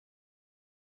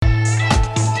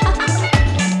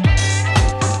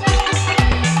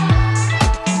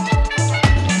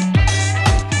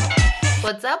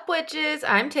up, witches?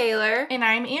 I'm Taylor. And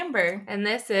I'm Amber. And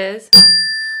this is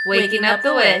Waking Up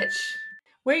the Witch.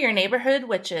 We're your neighborhood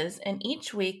witches, and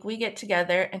each week we get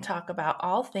together and talk about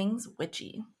all things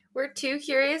witchy. We're two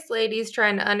curious ladies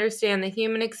trying to understand the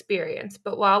human experience,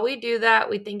 but while we do that,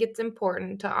 we think it's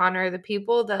important to honor the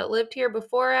people that lived here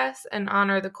before us and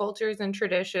honor the cultures and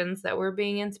traditions that we're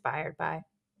being inspired by.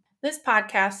 This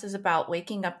podcast is about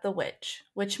waking up the witch,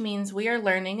 which means we are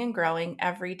learning and growing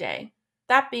every day.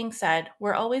 That being said,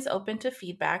 we're always open to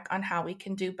feedback on how we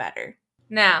can do better.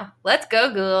 Now, let's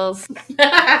go, ghouls.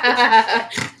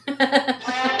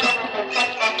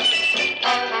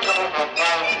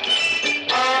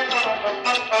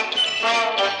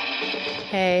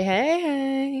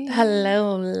 Hey.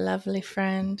 Hello, lovely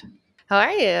friend. How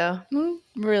are you?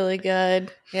 Really good.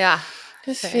 Yeah.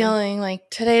 Just same. feeling like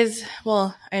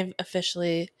I've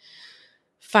officially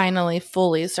finally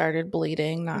fully started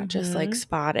bleeding, not just like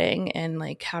spotting and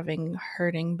like having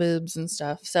hurting boobs and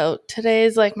stuff. So today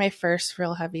is like my first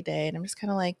real heavy day, and I'm just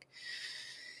kind of like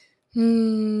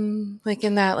like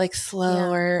in that like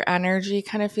slower energy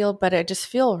kind of feel, but I just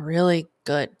feel really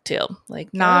good too.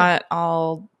 Like not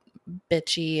all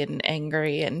bitchy and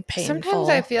angry and painful. Sometimes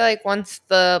I feel like once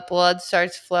the blood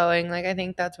starts flowing, like I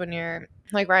think that's when you're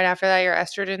like right after that your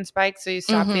estrogen spikes, so you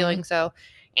stop feeling so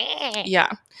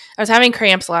Yeah. I was having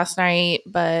cramps last night,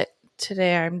 but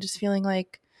today I'm just feeling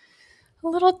like a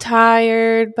little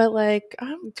tired, but like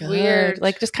I'm good. Weird.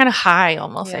 Like just kind of high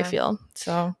almost, Yeah. I feel.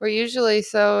 So we're usually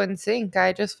so in sync.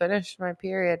 I just finished my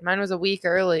period. Mine was a week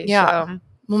early. Yeah. So.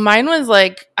 Well, mine was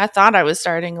like, I thought I was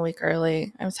starting a week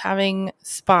early. I was having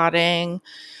spotting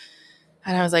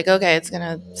and I was like, okay, it's going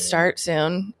to start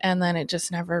soon. And then it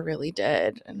just never really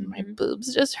did. And my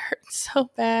boobs just hurt so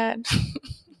bad.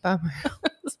 Bummer. I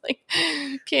was like,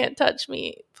 can't touch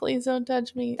me. Please don't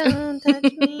touch me. Don't touch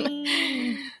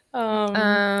me.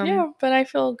 Yeah, but I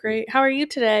feel great. How are you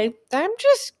today? I'm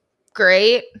just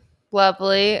great.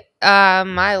 Lovely.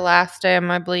 My last day of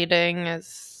my bleeding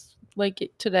is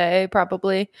like today,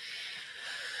 probably.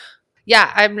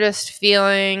 Yeah, I'm just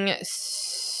feeling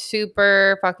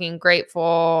super fucking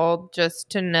grateful just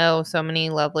to know so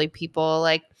many lovely people.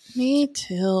 Like Me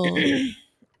too.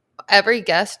 Every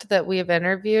guest that we have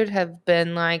interviewed have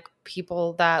been like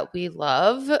people that we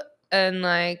love and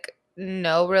like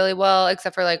know really well,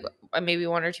 except for like maybe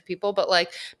one or two people, but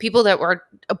like people that were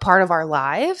a part of our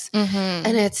lives.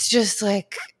 And it's just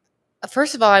like,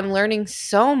 first of all, I'm learning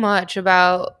so much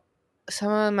about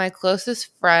some of my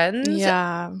closest friends.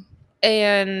 Yeah.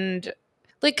 And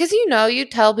like, because you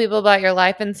tell people about your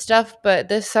life and stuff, but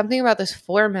there's something about this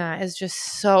format is just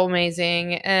so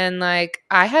amazing. And like,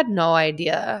 I had no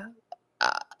idea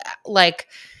like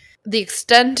the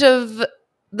extent of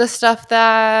the stuff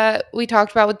that we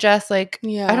talked about with Jess. Like,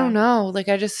 I don't know. Like,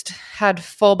 I just had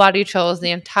full body chills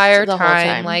the entire The whole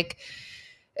time. Like,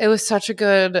 it was such a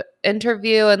good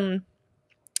interview. And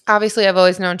obviously, I've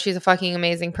always known she's a fucking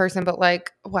amazing person, but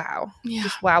like, wow. Yeah.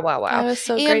 Just wow. I was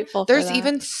so and grateful for there's that.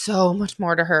 even so much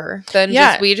more to her than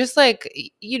just like,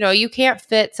 you can't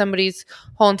fit somebody's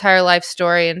whole entire life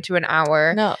story into an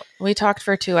hour. No, we talked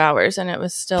for 2 hours and it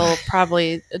was still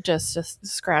probably just a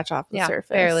scratch off the surface.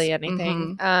 Barely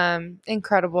anything.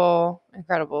 Incredible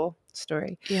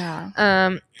story. Yeah.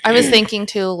 I was thinking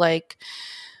too, like,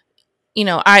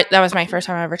 that was my first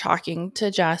time ever talking to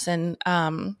Jess, and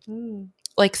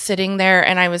like sitting there,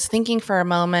 and I was thinking for a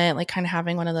moment, like kind of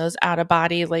having one of those out of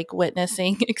body, like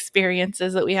witnessing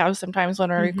experiences that we have sometimes when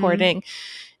we're recording.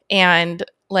 And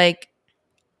like,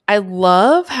 I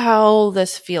love how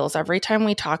this feels every time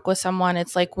we talk with someone.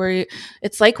 It's like we're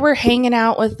hanging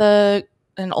out with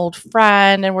an old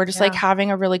friend, and we're just like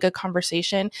having a really good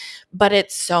conversation, but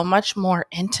it's so much more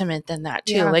intimate than that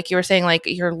too. Like you were saying, like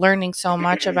you're learning so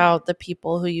much about the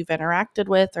people who you've interacted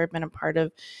with or been a part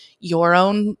of your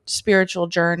own spiritual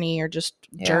journey or just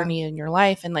journey in your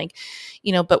life. And like,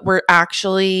 but we're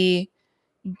actually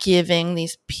giving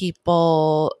these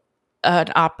people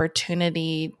an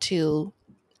opportunity to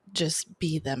just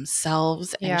be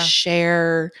themselves and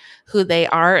share who they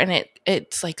are. And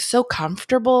it's like so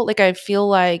comfortable. Like I feel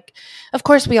like, of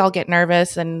course we all get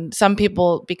nervous, and some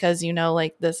people, because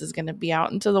like this is going to be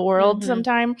out into the world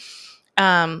sometime.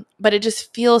 But it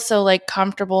just feels so like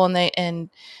comfortable, and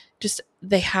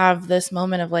they have this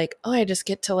moment of like, oh, I just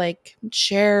get to like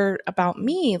share about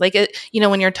me. Like,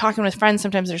 when you're talking with friends,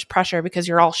 sometimes there's pressure because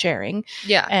you're all sharing.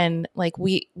 Yeah. And like,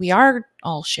 we are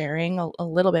all sharing a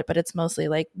little bit, but it's mostly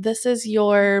like, this is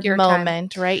your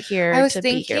moment time right here to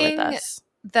be here with us.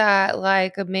 that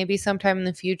like maybe sometime in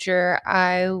the future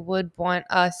I would want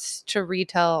us to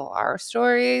retell our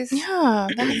stories. Yeah,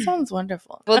 that sounds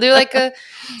wonderful. We'll do like a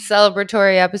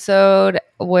celebratory episode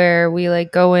where we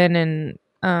like go in and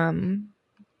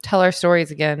tell our stories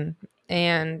again.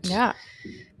 And Yeah.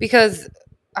 because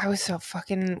I was so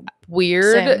fucking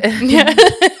weird Yeah.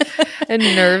 and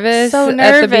nervous So at the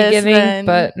nervous beginning, then.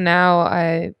 but now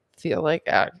I feel like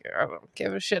I don't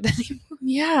give a shit anymore.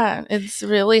 Yeah, it's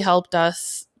really helped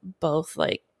us both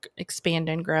like expand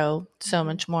and grow so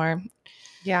much more.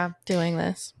 Yeah, doing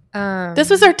this. this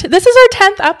is our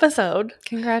 10th episode.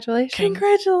 Congratulations!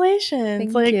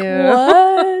 Congratulations! Thank you.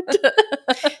 What?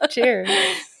 Cheers!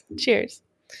 Cheers.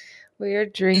 We are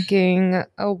drinking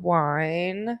a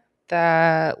wine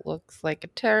that looks like a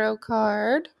tarot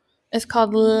card. It's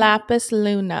called Lapis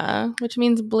Luna, which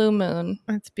means blue moon.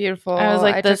 It's beautiful. I was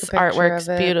like, I this took a picture artwork's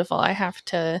of it. beautiful. I have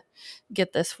to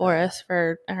get this for us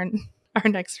for our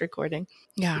next recording.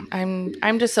 Yeah,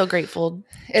 I'm just so grateful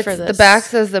for this. The back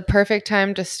says the perfect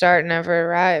time to start never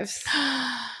arrives.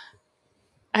 I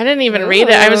didn't even read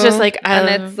it. I was just like, and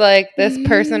it's like this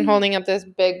person holding up this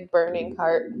big burning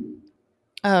cart.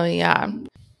 Oh yeah.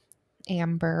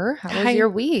 Amber, how was your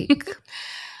week?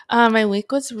 My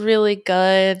week was really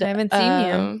good. I haven't seen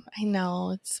you. I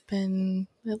know, it's been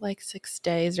like 6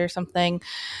 days or something.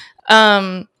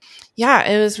 Yeah,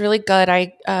 it was really good.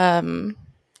 I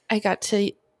got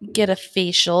to get a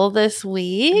facial this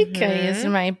week. Mm-hmm. I used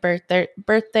my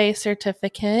birthday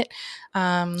certificate.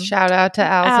 Shout out to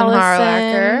Allison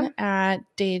Harlacker at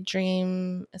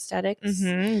Daydream Aesthetics,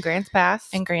 Grants Pass.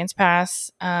 and Grants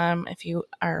Pass. If you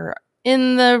are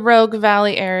in the Rogue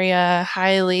Valley area,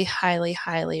 highly, highly,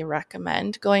 highly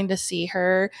recommend going to see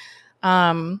her.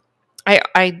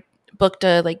 I booked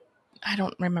a, like, I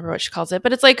don't remember what she calls it,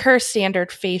 but it's like her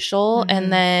standard facial.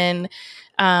 And then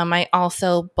I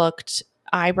also booked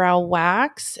eyebrow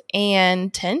wax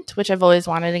and tint, which I've always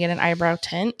wanted to get an eyebrow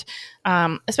tint.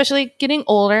 Especially getting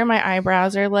older, my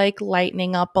eyebrows are like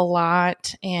lightening up a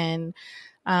lot, and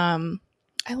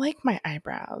I like my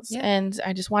eyebrows, and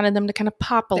I just wanted them to kind of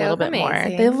pop a little bit more.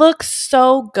 They look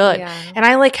so good. And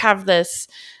I like have this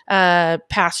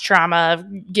past trauma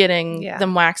of getting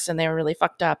them waxed, and they were really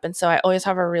fucked up. And so I always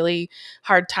have a really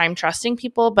hard time trusting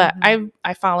people, but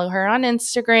I follow her on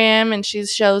Instagram, and she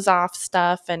shows off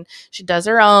stuff, and she does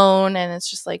her own, and it's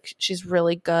just like, she's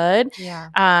really good. So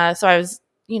I was,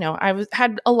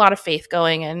 had a lot of faith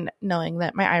going and knowing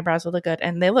that my eyebrows would look good,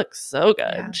 and they look so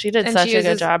good. Yeah. She did such a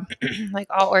good job. Like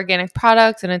all organic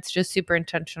products, and it's just super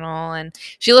intentional. And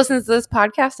she listens to this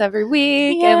podcast every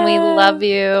week, and we love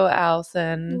you,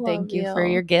 Allison. Thank you for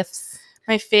your gifts.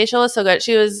 My facial is so good.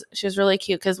 She was really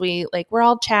cute because we're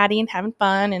all chatty and having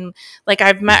fun, and like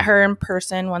I've met her in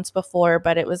person once before,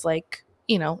 but it was like,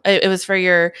 it was for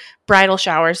your bridal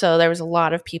shower, so there was a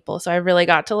lot of people. So I really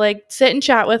got to like sit and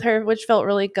chat with her, which felt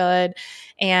really good.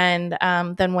 And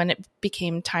then when it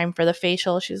became time for the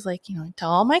facial, she's like,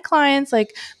 tell all my clients,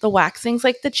 like, the waxing's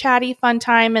like the chatty fun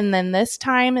time, and then this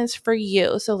time is for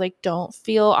you. So like, don't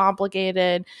feel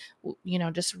obligated,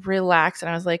 just relax.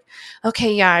 And I was like,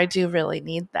 okay, yeah, I do really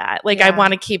need that. Like, I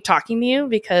want to keep talking to you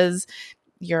because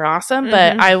you're awesome,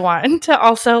 but I want to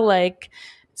also like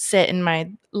sit in my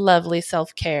lovely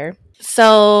self-care.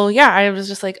 So yeah, I was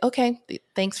just like, okay,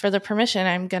 thanks for the permission.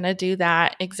 I'm gonna do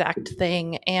that exact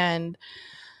thing. And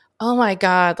oh my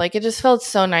God, like, it just felt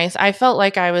so nice. I felt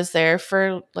like I was there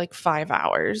for like 5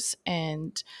 hours,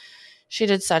 and she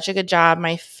did such a good job.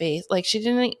 My face, like, she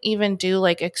didn't even do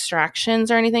like extractions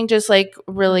or anything, just like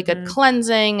really good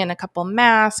cleansing and a couple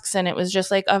masks. And it was just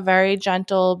like a very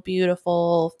gentle,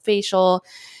 beautiful facial.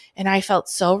 And I felt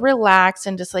so relaxed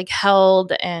and just like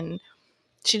held, and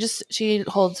she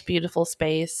holds beautiful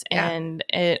space, and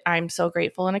I'm so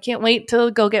grateful, and I can't wait to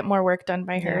go get more work done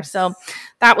by her. So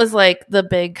that was like the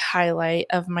big highlight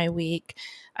of my week,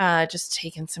 just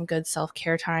taking some good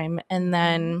self-care time. And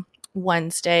then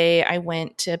Wednesday I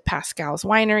went to Pascal's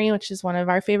Winery, which is one of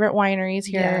our favorite wineries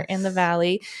here in the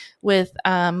Valley, with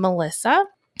Melissa,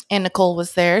 and Nicole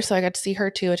was there, so I got to see her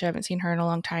too, which I haven't seen her in a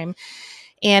long time.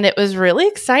 And it was really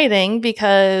exciting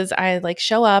because I like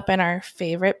show up, and our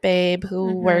favorite babe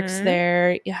who works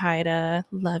there, Yahida,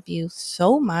 love you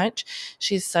so much.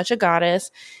 She's such a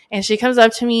goddess. And she comes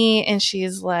up to me, and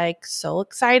she's like so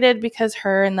excited because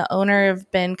her and the owner have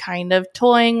been kind of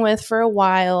toying with for a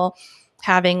while,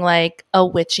 having like a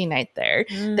witchy night there.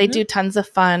 They do tons of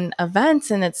fun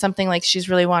events, and it's something like she's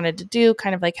really wanted to do,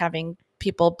 kind of like having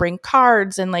people bring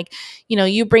cards, and like,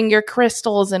 you bring your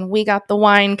crystals and we got the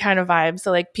wine kind of vibe.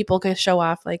 So like people could show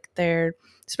off like their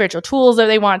spiritual tools if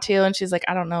they want to. And she's like,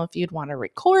 I don't know if you'd want to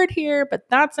record here, but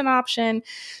that's an option.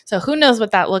 So who knows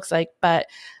what that looks like. But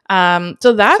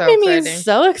so that So made me exciting.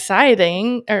 so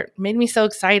exciting, or made me so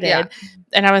excited. Yeah.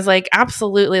 And I was like,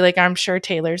 absolutely. Like, I'm sure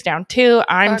Taylor's down too.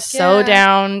 I'm Fuck so yeah.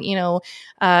 down, you know,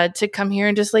 to come here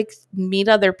and just like meet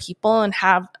other people and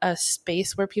have a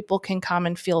space where people can come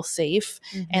and feel safe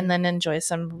and then enjoy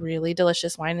some really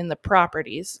delicious wine. And the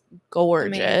property's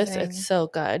gorgeous. Amazing. It's so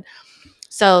good.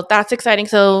 So that's exciting.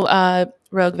 So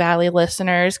Rogue Valley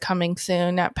listeners, coming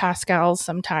soon at Pascal's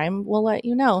sometime, we'll let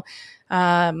you know.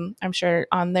 I'm sure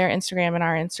on their Instagram and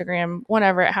our Instagram,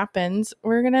 whenever it happens,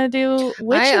 we're going to do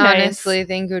witchy I nights. honestly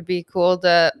think it would be cool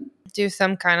to do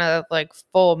some kind of like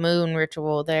full moon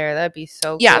ritual there. That'd be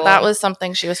so Yeah, cool. that was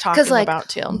something she was talking like, about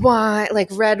too. Wine, like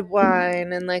red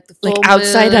wine and like the full Like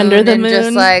outside under the and moon.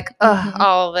 just like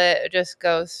all of it just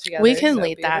goes together. We can so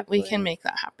lead that. We beautifully. can make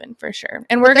that happen for sure.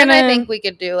 And But we're then going to, I think we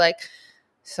could do like,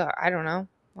 so I don't know,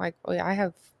 like, oh yeah, I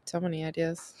have so many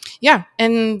ideas. yeah,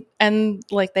 and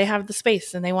like they have the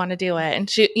space and they want to do it, and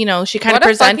she, you know, she kind of What a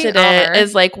presented fucking it honor.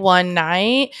 as like one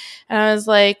night, and I was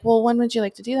like, well, when would you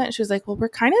like to do that? And she was like, well, we're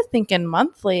kind of thinking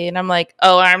monthly, and I'm like,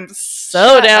 oh, I'm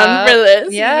so Shut down up. for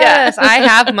this. Yes, Yeah. I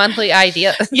have monthly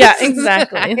ideas. Yeah,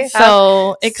 exactly. I have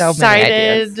So so many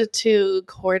ideas. excited to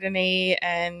coordinate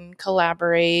and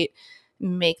collaborate,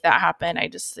 make that happen. I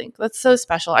just think that's so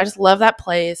special. I just love that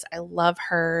place. I love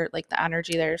her. Like the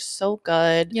energy there is so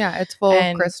good. Yeah, it's full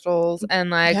of crystals and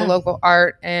like yeah. local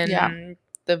art, and Yeah.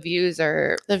 the views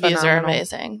are views are phenomenal.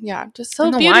 amazing. Yeah, just so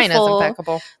And the beautiful. wine is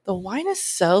impeccable. The wine is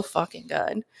so fucking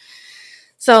good.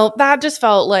 So that just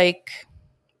felt like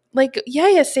yeah,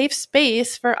 a safe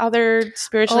space for other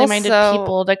spiritually minded Also-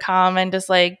 people to come and just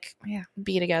like Yeah.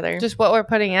 be together. Just what we're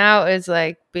putting out is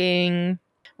like being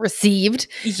received.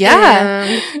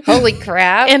 Yeah. Holy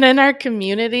crap. And in our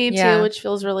community Yeah. too, which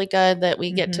feels really good that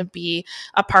we get to be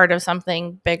a part of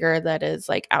something bigger that is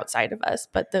like outside of us,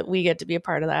 but that we get to be a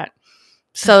part of that.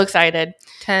 So excited.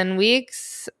 10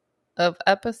 weeks of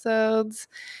episodes.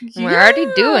 And we're already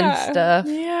doing stuff.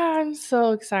 Yeah, I'm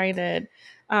so excited.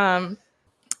 And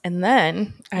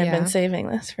then I've Yeah. been saving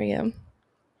this for you.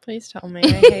 Please tell me. I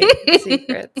hate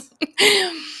secrets.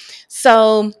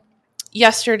 So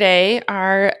yesterday,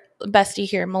 our bestie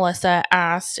here, Melissa,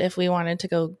 asked if we wanted to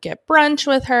go get brunch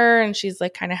with her, and she's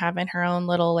like kind of having her own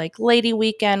little like lady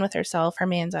weekend with herself. Her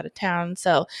man's out of town,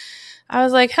 so I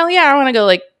was like, hell yeah, I want to go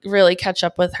like really catch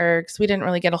up with her because we didn't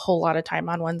really get a whole lot of time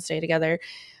on Wednesday together.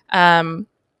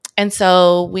 And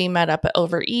so we met up at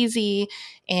Over Easy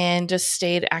and just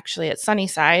stayed actually at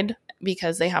Sunnyside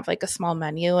because they have like a small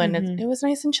menu, and it was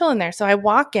nice and chill in there. So I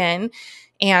walk in,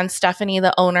 and Stephanie,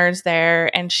 the owner's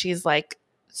there, and she's like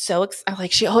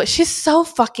she's so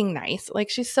fucking nice. Like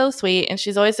she's so sweet, and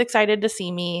she's always excited to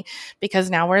see me because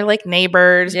now we're like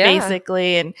neighbors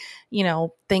basically, and you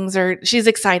know, she's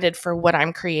excited for what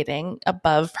I'm creating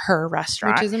above her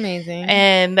restaurant, which is amazing.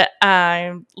 And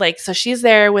I'm like, so she's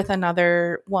there with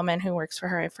another woman who works for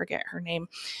her. I forget her name.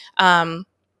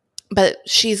 But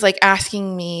she's like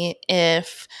asking me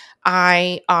if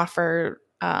I offer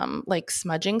like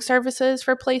smudging services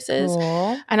for places.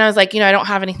 Cool. And I was like, you know, I don't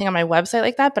have anything on my website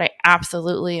like that, but I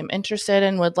absolutely am interested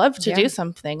and would love to do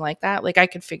something like that. Like I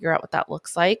could figure out what that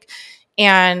looks like.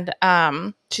 And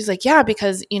she's like, yeah,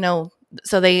 because, you know,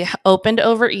 so they opened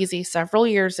Over Easy several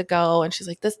years ago, and she's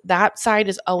like, that side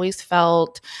has always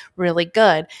felt really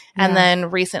good. And then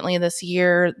recently this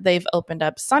year, they've opened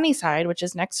up Sunnyside, which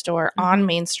is next door on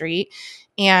Main Street,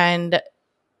 and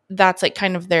that's like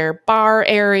kind of their bar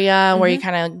area where you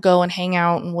kind of go and hang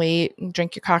out and wait and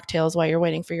drink your cocktails while you're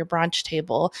waiting for your brunch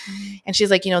table. And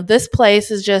she's like, you know, this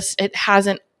place is just, it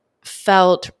hasn't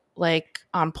felt like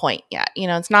on point yet. You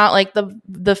know, it's not like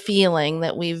the feeling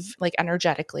that we've like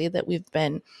energetically that we've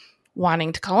been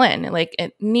wanting to call in. Like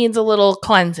it needs a little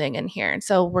cleansing in here. And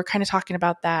so we're kind of talking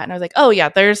about that. And I was like, oh yeah,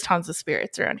 there's tons of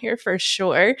spirits around here for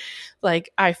sure. Like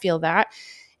I feel that.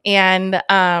 And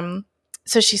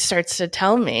so she starts to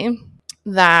tell me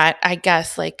that I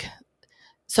guess like,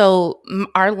 so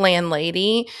our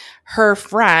landlady, her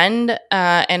friend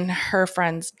and her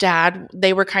friend's dad,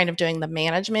 they were kind of doing the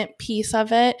management piece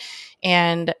of it.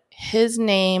 And his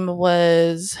name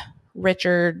was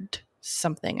Richard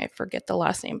something. I forget the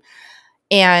last name.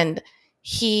 And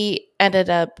he ended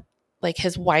up, like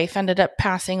his wife ended up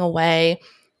passing away.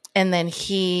 And then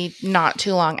he, not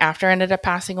too long after, ended up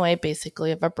passing away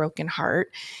basically of a broken heart.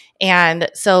 And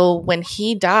so when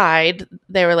he died,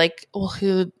 they were like, well,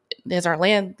 who is our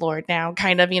landlord now?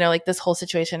 Kind of, you know, like this whole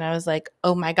situation. I was like,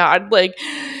 oh my God, like,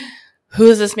 who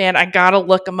is this man? I gotta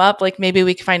look him up. Like, maybe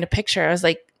we can find a picture. I was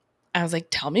like, I was like,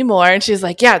 tell me more. And she's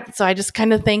like, yeah. So I just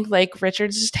kind of think like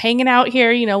Richard's just hanging out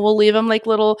here. You know, we'll leave him like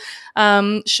little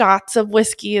shots of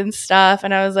whiskey and stuff.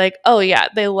 And I was like, oh yeah,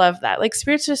 they love that. Like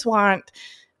spirits just want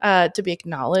to be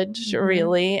acknowledged,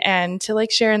 really, and to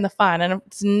like share in the fun. And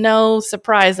it's no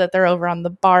surprise that they're over on the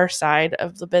bar side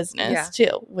of the business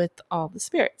too, with all the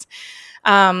spirits.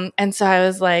 And so I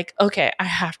was like, okay, I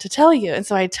have to tell you. And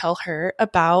so I tell her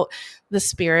about the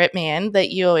spirit man that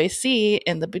you always see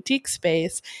in the boutique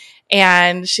space.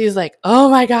 And she's like, oh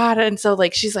my God. And so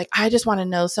like, she's like, I just want to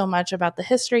know so much about the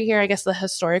history here. I guess the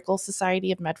Historical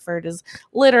Society of Medford is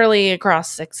literally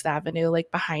across 6th Avenue,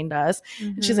 like behind us.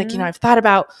 And she's like, you know, I've thought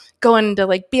about going to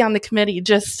like be on the committee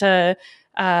just to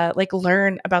like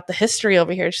learn about the history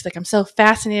over here. She's like, I'm so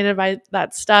fascinated by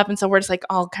that stuff. And so we're just like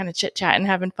all kind of chit chat and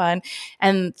having fun.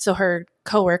 And so her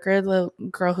coworker, the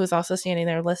girl who's also standing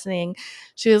there listening,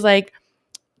 she was like,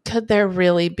 could there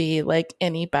really be like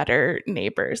any better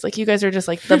neighbors? Like you guys are just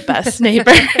like the best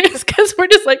neighbors because we're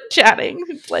just like chatting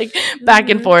like back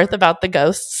and forth about the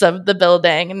ghosts of the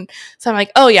building. And so I'm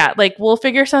like, oh yeah, like we'll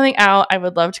figure something out. I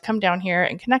would love to come down here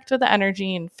and connect with the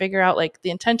energy and figure out like the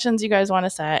intentions you guys want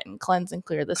to set and cleanse and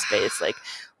clear the space. Like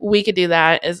we could do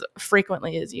that as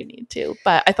frequently as you need to.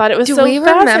 But I thought it was so fascinating. Do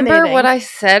we remember what I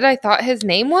said I thought his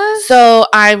name was? So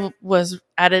I was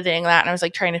editing that and I was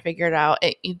like trying to figure it out.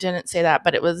 You didn't say that,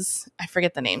 but it was, I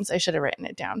forget the names. I should have written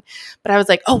it down. But I was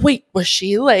like, oh wait, was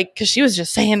she like, because she was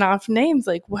just saying off names.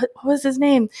 Like what was his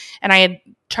name? And I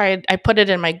put it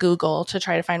in my Google to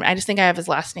try to find, I just think I have his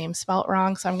last name spelt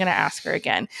wrong. So I'm going to ask her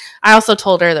again. I also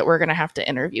told her that we're going to have to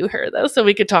interview her though. So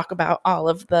we could talk about all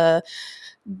of the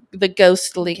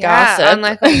ghostly gossip on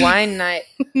like a wine night.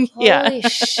 Yeah. Holy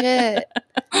shit.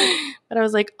 But I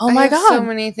was like, oh my God, so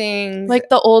many things. Like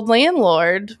the old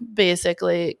landlord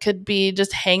basically could be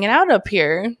just hanging out up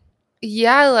here.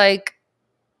 Yeah, like,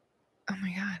 oh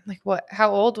my God, like what?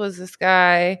 How old was this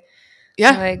guy?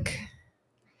 Yeah. Like,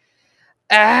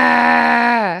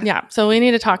 yeah. So we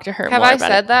need to talk to her. Have I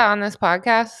said that on this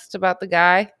podcast about the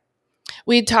guy?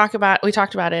 We talked about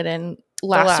it in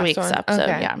last week's episode.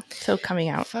 Okay. Yeah. So coming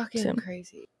out. Fucking soon.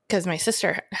 Crazy. Because my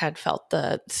sister had felt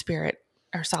the spirit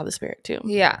or saw the spirit too.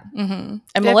 Yeah. Mm-hmm.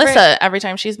 And Melissa, every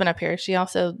time she's been up here, she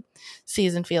also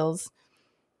sees and feels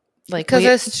like because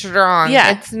it's strong.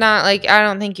 Yeah. It's not like, I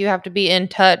don't think you have to be in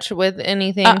touch with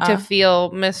anything to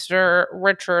feel Mr.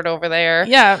 Richard over there.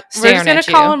 Yeah. We're just going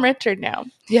to call him Richard now.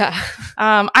 Yeah.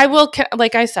 I will,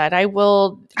 like I said, I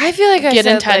feel like I get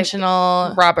intentional.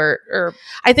 Like Robert, or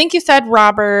I think you said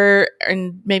Robert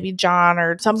and maybe John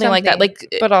or something like that.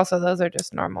 Like, but also those are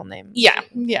just normal names. Yeah.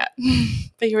 Yeah.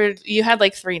 But you had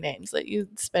like 3 names that you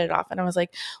spit it off. And I was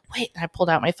like, wait, and I pulled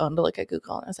out my phone to look at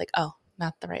Google and I was like, oh,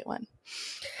 not the right one.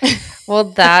 Well,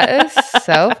 that is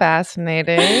so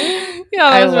fascinating.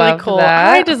 Yeah, that was really cool.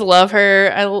 I just love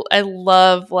her. I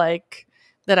love like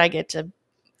that I get to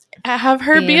have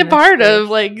her be a part of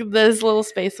like this little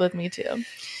space with me too.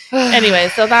 Anyway,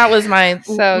 so that was my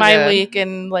week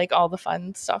and like all the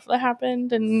fun stuff that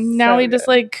happened, and now we just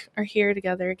like are here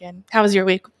together again. How was your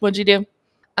week? What'd you do?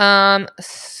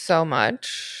 So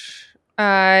much.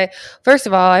 First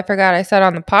of all, I forgot I said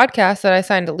on the podcast that I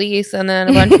signed a lease, and then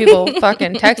a bunch of people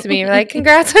fucking texted me like,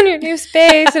 congrats on your new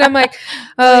space. And I'm like,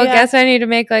 oh, yeah. Guess I need to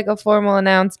make like a formal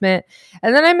announcement.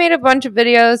 And then I made a bunch of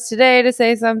videos today to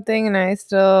say something, and I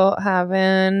still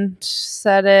haven't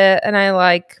said it. And I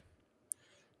like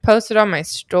posted on my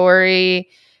story,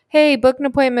 hey, book an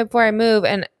appointment before I move.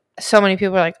 And so many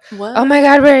people are like, what? Oh my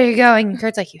God, where are you going? And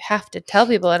Kurt's like, you have to tell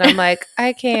people. And I'm like,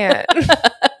 I can't.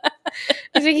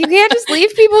 He's like, you can't just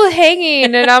leave people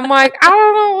hanging. And I'm like, I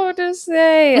don't know what to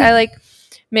say. I like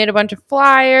made a bunch of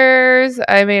flyers.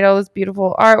 I made all this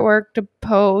beautiful artwork to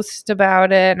post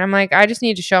about it. And I'm like, I just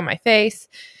need to show my face.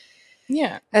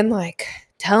 Yeah. And like,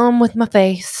 tell them with my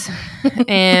face.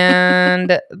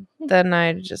 And then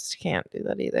I just can't do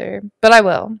that either. But I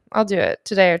will. I'll do it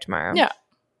today or tomorrow. Yeah.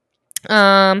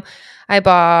 I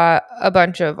bought a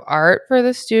bunch of art for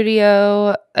the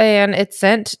studio, and it's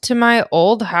sent to my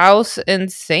old house in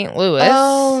St. Louis.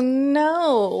 Oh,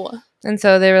 no. And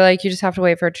so they were like, you just have to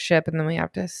wait for it to ship, and then we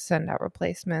have to send out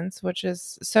replacements, which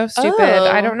is so stupid.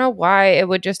 I don't know why it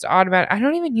would just automatically. I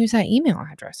don't even use that email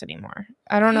address anymore.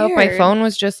 I don't know if my phone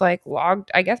was just like logged.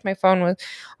 I guess my phone was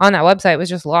on that website was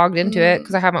just logged into it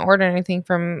because I haven't ordered anything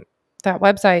from that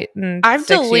website. I've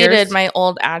deleted my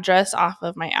old address off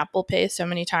of my Apple Pay so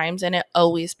many times, and it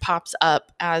always pops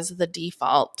up as the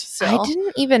default. So I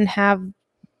didn't even have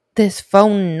this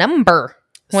phone number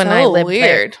when I lived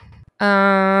there.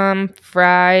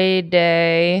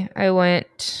 Friday I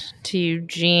went to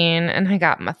Eugene and I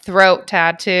got my throat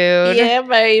tattooed. Yeah,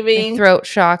 baby. My throat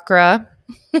chakra.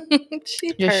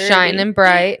 She just shining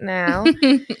bright now.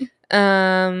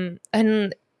 And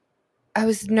I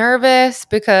was nervous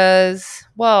because,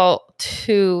 well,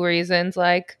 2 reasons,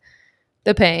 like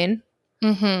the pain,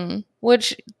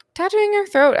 which tattooing your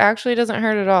throat actually doesn't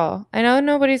hurt at all. I know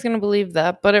nobody's going to believe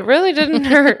that, but it really didn't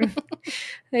hurt.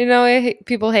 I know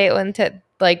people hate when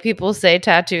people say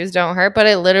tattoos don't hurt, but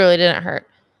it literally didn't hurt.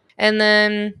 And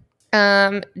then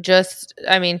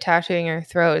tattooing your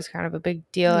throat is kind of a big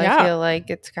deal. Yeah. I feel like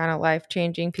it's kind of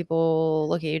life-changing. People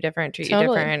look at you different, treat you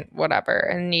different, whatever.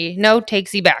 And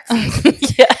takesy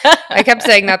backsies. Yeah. I kept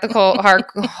saying that our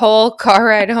whole car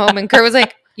ride home, and Kurt was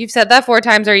like, "You've said that 4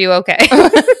 times. Are you okay?"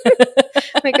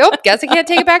 I'm like, "Oh, guess I can't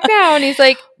take it back now." And he's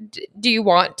like, "Do you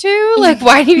want to? Like,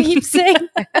 why do you keep saying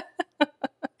that?"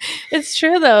 It's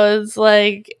true though. It's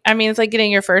like, it's like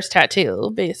getting your first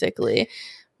tattoo, basically.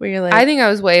 Where you're like, I think I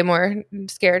was way more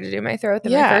scared to do my throat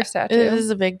than my first tattoo. It is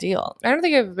a big deal. I don't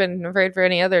think I've been afraid for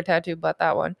any other tattoo but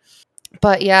that one.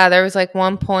 But yeah, there was like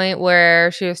one point where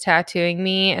she was tattooing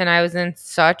me, and I was in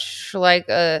such like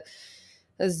a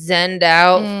zenned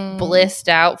out, blissed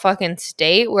out fucking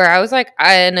state where I was like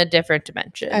in a different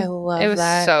dimension. I love it. It was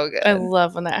that. so good. I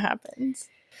love when that happens.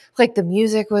 Like the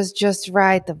music was just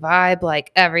right, the vibe,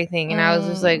 like everything. And I was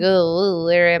just like, oh,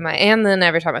 where am I? And then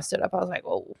every time I stood up, I was like,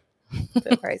 whoa.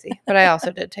 So crazy. But I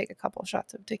also did take a couple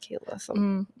shots of tequila,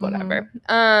 so whatever.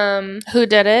 Who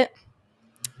did it?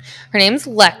 Her name's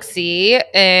Lexi,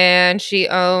 and she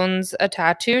owns a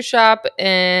tattoo shop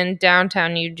in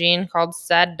downtown Eugene called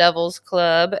Sad Devils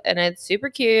Club, and it's super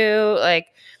cute, like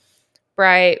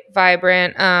bright,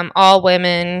 vibrant, all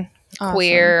women, awesome.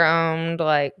 Queer owned,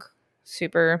 like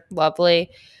super lovely.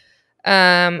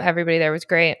 Everybody there was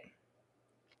great.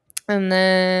 And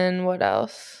then what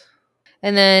else?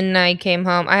 And then I came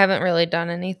home. I haven't really done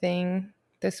anything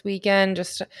this weekend.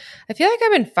 I feel like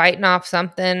I've been fighting off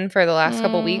something for the last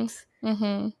couple weeks,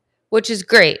 which is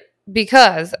great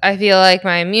because I feel like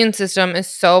my immune system is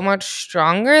so much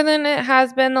stronger than it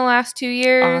has been the last 2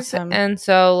 years. Awesome. And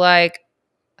so like,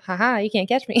 haha, you can't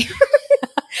catch me.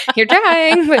 You're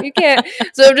trying, but you can't.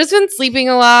 So I've just been sleeping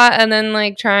a lot and then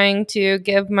like trying to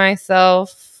give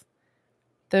myself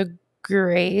the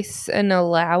grace and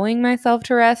allowing myself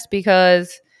to rest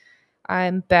because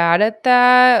I'm bad at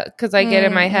that because I get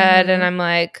in my head and I'm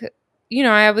like,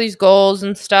 I have these goals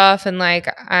and stuff and like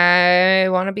I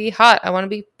want to be hot, I want to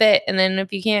be fit, and then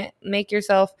if you can't make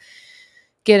yourself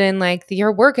get in like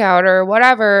your workout or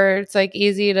whatever, it's like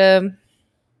easy to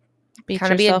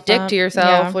kind of be a dick to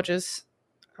yourself, which is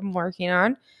I'm working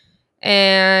on.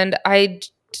 And I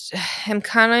am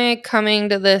kind of coming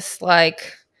to this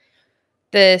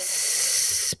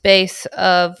space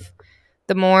of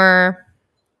the more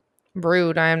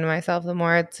rude I am to myself, the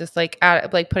more it's just like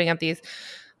putting up these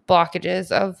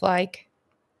blockages of like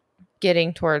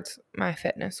getting towards my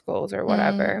fitness goals or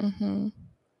whatever.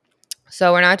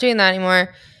 So we're not doing that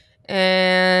anymore,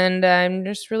 and I'm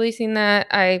just releasing that.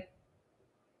 I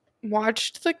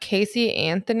watched the Casey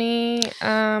Anthony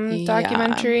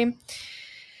documentary.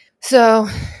 So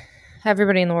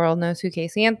everybody in the world knows who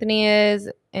Casey Anthony is.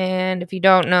 And if you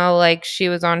don't know, like she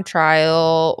was on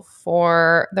trial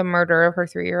for the murder of her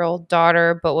 3-year-old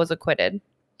daughter, but was acquitted.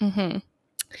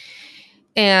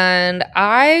 And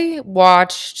I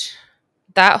watched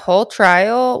that whole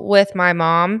trial with my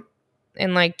mom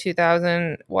in like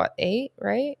 2008,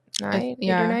 right? 8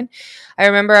 or 9. I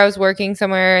remember I was working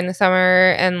somewhere in the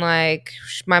summer and like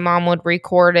my mom would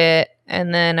record it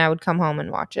and then I would come home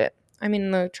and watch it. I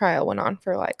mean, the trial went on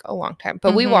for like a long time,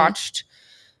 but we watched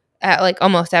at like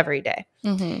almost every day.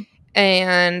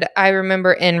 And I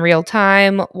remember in real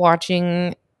time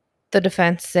watching the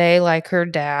defense say like her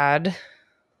dad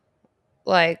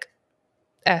like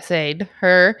essayed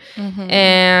her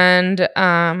and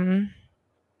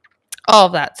all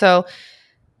of that. So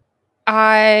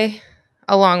I,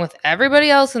 along with everybody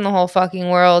else in the whole fucking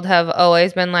world, have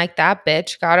always been like, that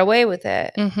bitch got away with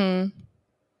it.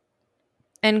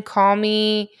 And call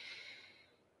me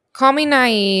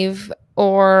naive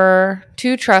or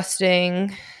too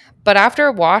trusting, but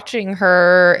after watching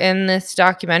her in this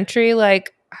documentary,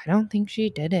 like, I don't think she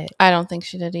did it. I don't think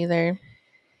she did either.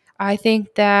 I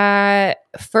think that,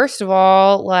 first of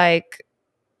all, like,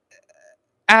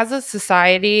 as a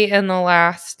society in the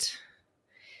last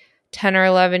 10 or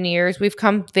 11 years, we've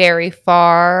come very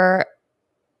far,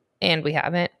 and we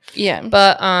haven't. Yeah.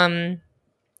 But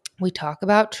we talk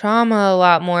about trauma a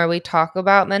lot more. We talk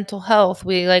about mental health.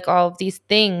 We like all of these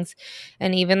things.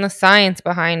 And even the science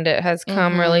behind it has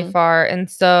come really far. And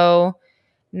so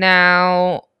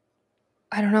now,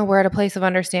 I don't know, we're at a place of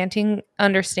understanding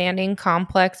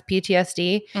complex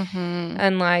PTSD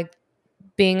and like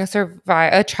being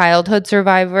a childhood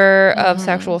survivor of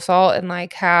sexual assault and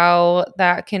like how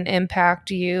that can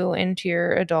impact you into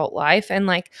your adult life. And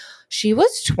like she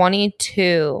was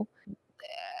 22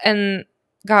 and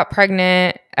got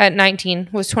pregnant at 19,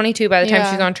 was 22 by the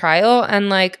time she's on trial, and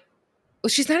like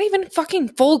she's not even a fucking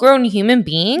full-grown human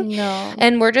being. No.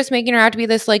 And we're just making her out to be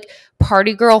this like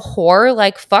party girl whore.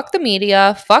 Like, fuck the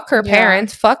media, fuck her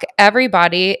parents, fuck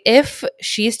everybody. If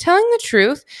she's telling the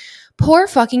truth, poor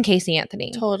fucking Casey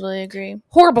Anthony. Totally agree.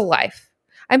 Horrible life.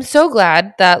 I'm so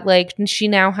glad that like she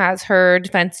now has her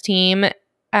defense team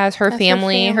as her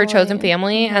family, her chosen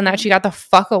family, and that she got the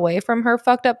fuck away from her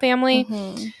fucked up family.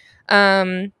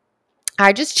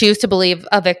 I just choose to believe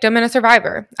a victim and a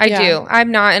survivor. I do.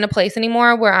 I'm not in a place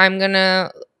anymore where I'm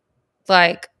gonna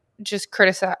like just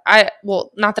criticize.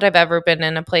 Not that I've ever been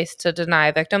in a place to deny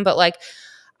a victim, but like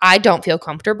I don't feel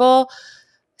comfortable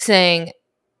saying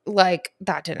like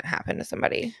that didn't happen to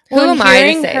somebody. Who am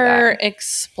I to say her that?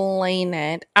 Explain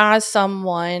it as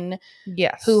someone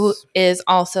yes who is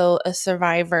also a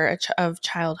survivor of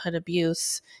childhood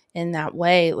abuse in that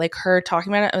way, like her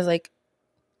talking about it, I was like,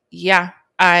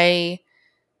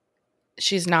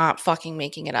 she's not fucking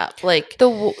making it up. Like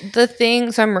the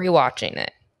thing, so I'm rewatching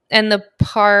it, and the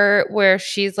part where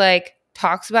she's like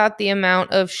talks about the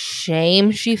amount of shame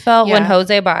she felt when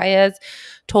Jose Baez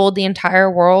told the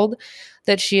entire world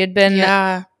that she had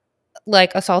been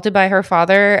like assaulted by her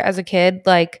father as a kid.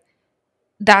 Like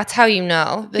that's how you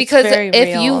know. That's because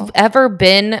if you've ever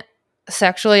been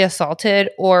sexually assaulted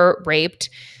or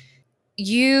raped,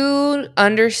 you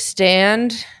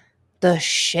understand the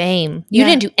shame. You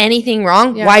didn't do anything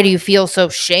wrong. Why do you feel so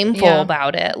shameful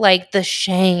about it? Like the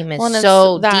shame is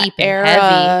so deep and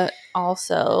heavy.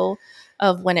 Also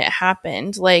of when it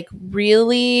happened, like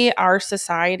really our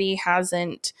society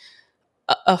hasn't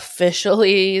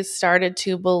officially started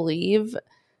to believe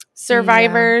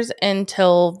survivors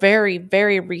until very,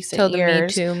 very recent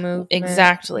years. The Me Too movement.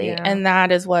 Exactly. And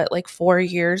that is what, like 4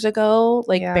 years ago,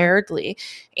 like barely.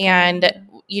 And,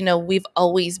 you know, we've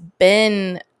always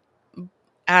been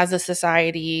as a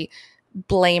society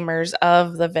blamers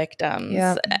of the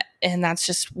victims, and that's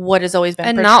just what has always been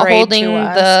and portrayed not holding to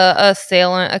us. The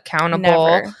assailant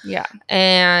accountable. Never.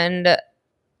 And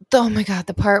oh my god,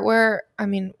 the part where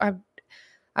I'm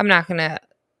not gonna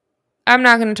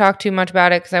talk too much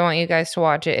about it because I want you guys to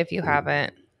watch it if you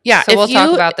haven't. So we'll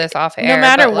talk about this off air. No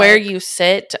matter where you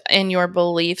sit in your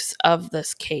beliefs of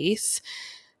this case,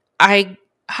 I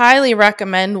highly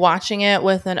recommend watching it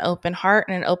with an open heart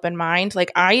and an open mind.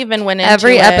 Like I even went into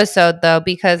every episode though,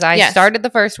 because I started the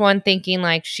first one thinking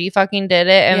like she fucking did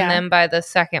it, and then by the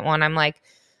second one I'm like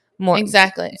more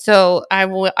exactly. So I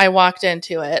walked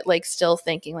into it like still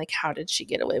thinking like how did she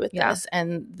get away with this,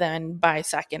 and then by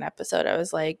second episode I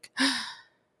was like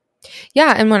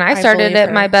and when I started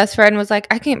it, my best friend was like,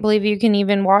 I can't believe you can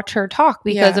even watch her talk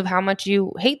because of how much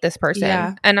you hate this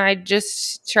person. And I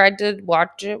just tried to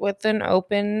watch it with an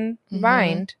open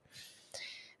mind.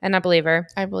 And I believe her.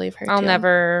 I believe her. I'll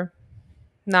never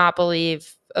not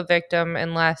believe a victim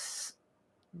unless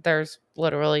there's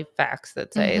literally facts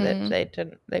that say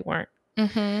that they weren't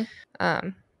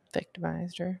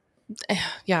victimized her.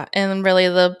 And really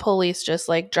the police just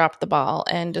like dropped the ball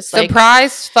and just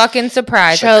surprise the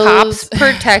cops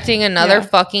protecting another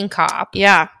fucking cop.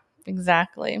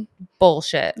 Exactly.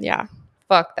 Bullshit.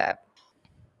 Fuck that.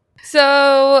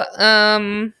 So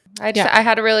I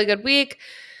had a really good week.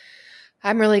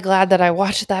 I'm really glad that I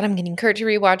watched that. I'm getting Kurt to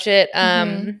rewatch it.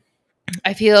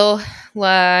 I feel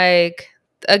like,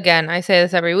 again, I say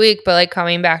this every week, but like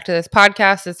coming back to this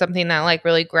podcast is something that like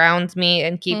really grounds me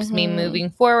and keeps me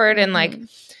moving forward and like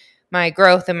my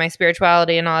growth and my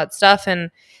spirituality and all that stuff.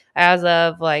 And as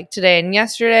of like today and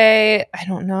yesterday, I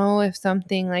don't know if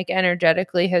something like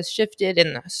energetically has shifted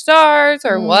in the stars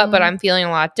or what, but I'm feeling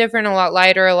a lot different, a lot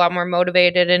lighter, a lot more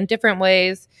motivated in different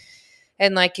ways,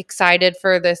 and like excited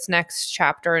for this next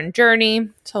chapter and journey.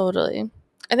 Totally.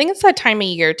 I think it's that time of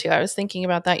year too. I was thinking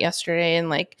about that yesterday and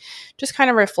like just kind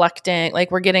of reflecting,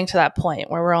 like we're getting to that point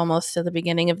where we're almost to the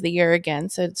beginning of the year again.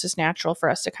 So it's just natural for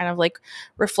us to kind of like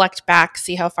reflect back,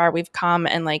 see how far we've come,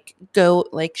 and like go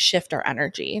like shift our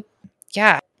energy.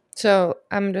 Yeah. So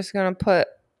I'm just going to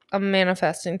I'm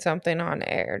manifesting something on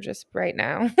air just right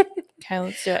now. Okay,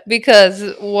 let's do it.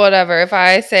 Because whatever, if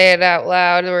I say it out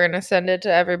loud, we're going to send it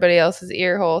to everybody else's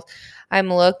ear holes.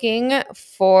 I'm looking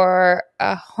for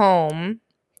a home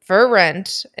for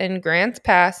rent in Grants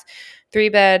Pass,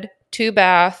 3-bed,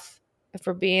 2-bath. If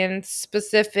we're being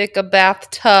specific, a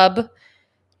bathtub,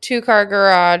 2-car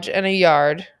garage, and a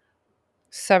yard.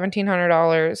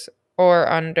 $1,700 or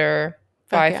under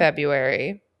by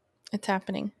February. It's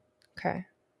happening. Okay.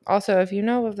 Also, if you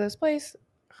know of this place,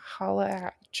 holla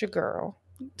at your girl.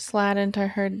 Slide into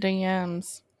her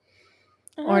DMs.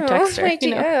 Or Oh, text her, my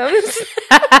you know. DMs.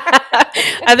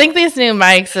 I think these new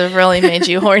mics have really made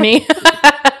you horny.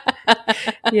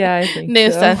 Yeah, I think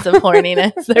new so. sense of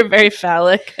horniness. They're very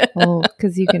phallic. Oh,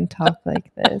 because you can talk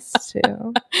like this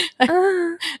too.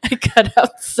 I cut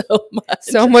out so much.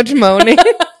 So much moaning.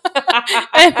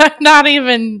 And I'm not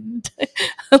even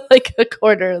like a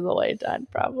quarter of the way done,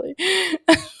 probably.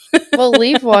 We'll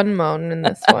leave one moan in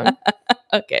this one.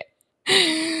 Okay.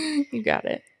 You got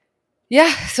it.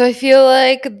 Yeah, so I feel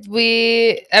like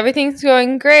everything's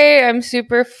going great. I'm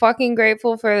super fucking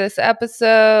grateful for this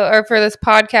episode, or for this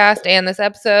podcast and this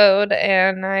episode,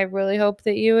 and I really hope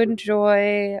that you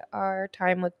enjoy our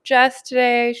time with Jess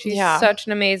today. She's such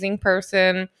an amazing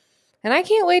person, and I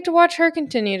can't wait to watch her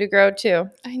continue to grow too.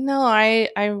 I know.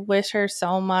 I wish her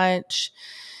so much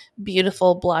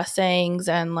beautiful blessings,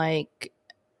 and like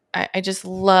I just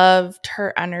loved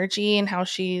her energy and how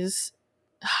she's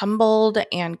humbled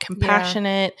and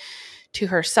compassionate to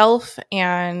herself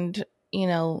and, you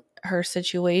know, her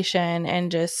situation,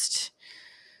 and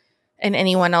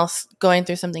anyone else going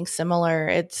through something similar.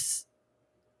 It's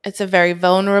a very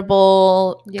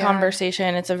vulnerable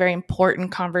conversation. It's a very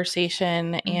important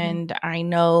conversation. Mm-hmm. And I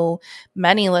know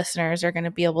many listeners are going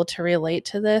to be able to relate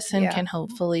to this and can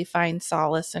hopefully find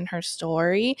solace in her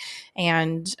story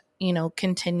and, you know,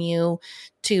 continue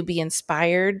to be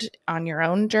inspired on your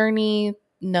own journey,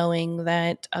 knowing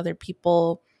that other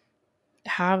people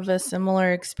have a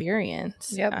similar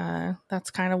experience.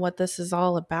 That's kind of what this is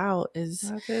all about.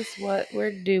 That is what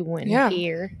we're doing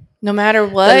here. No matter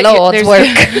what, the Lord's work.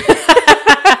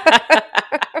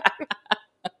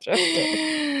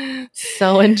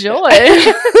 So enjoy.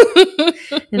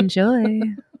 Enjoy.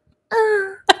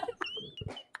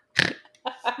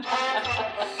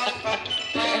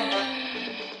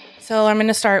 So I'm going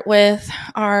to start with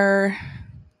our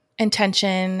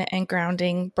intention and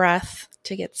grounding breath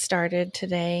to get started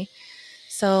today.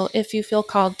 So if you feel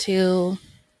called to,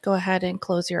 go ahead and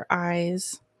close your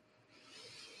eyes.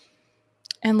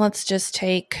 And let's just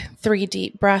take 3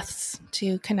 deep breaths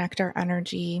to connect our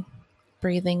energy.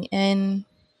 Breathing in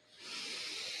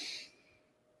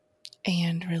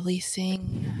and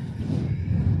releasing.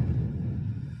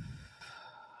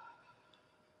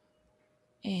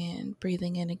 And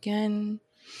breathing in again.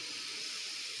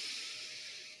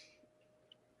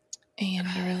 And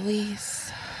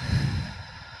release.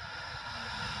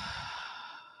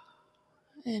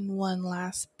 And one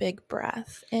last big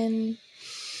breath in.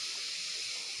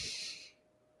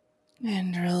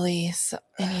 And release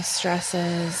any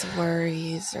stresses,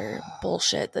 worries, or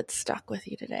bullshit that's stuck with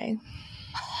you today.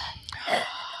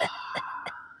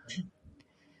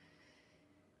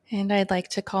 And I'd like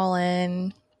to call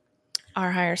in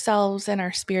our higher selves and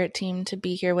our spirit team to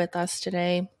be here with us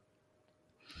today.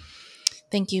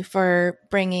 Thank you for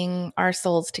bringing our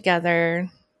souls together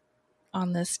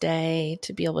on this day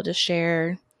to be able to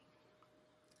share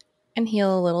and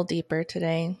heal a little deeper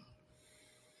today.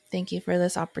 Thank you for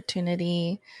this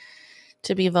opportunity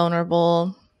to be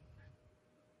vulnerable,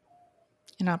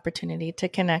 an opportunity to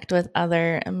connect with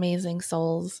other amazing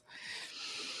souls.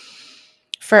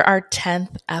 For our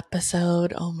 10th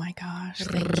episode. Oh my gosh.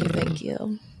 Thank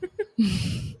you.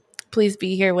 Please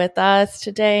be here with us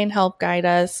today and help guide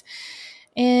us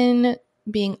in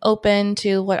being open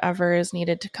to whatever is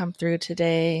needed to come through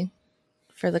today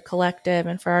for the collective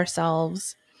and for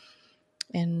ourselves,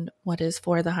 and what is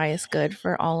for the highest good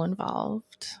for all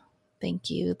involved. Thank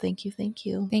you. Thank you. Thank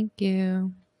you. Thank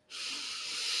you.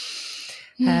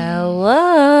 Hello.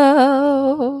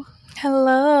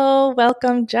 Hello.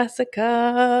 Welcome,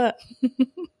 Jessica.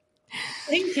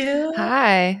 Thank you.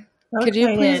 Hi. So Could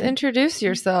you please introduce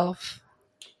yourself?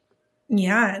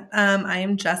 Yeah. I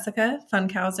am Jessica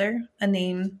Funkhauser, a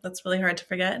name that's really hard to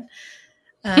forget.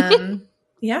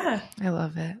 Yeah. I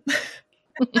love it.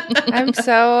 I'm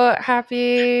so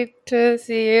happy to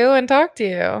see you and talk to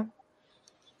you.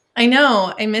 I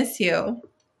know. I miss you.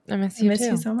 I miss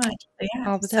you so much. But yeah,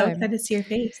 all the so time. excited to see your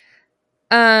face.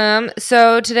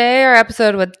 So today our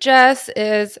episode with Jess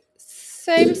is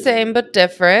same but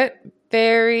different.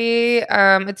 Very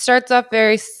it starts off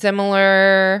very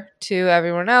similar to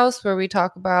everyone else, where we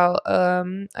talk about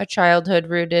a childhood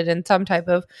rooted in some type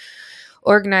of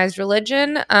organized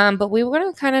religion. But we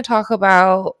want to kind of talk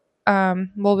about we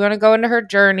want to go into her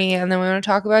journey, and then we want to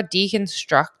talk about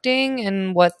deconstructing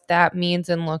and what that means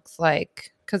and looks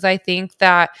like. Because I think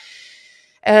that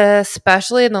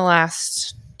especially in the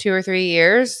last 2 or 3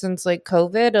 years since like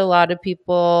COVID, a lot of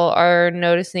people are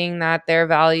noticing that their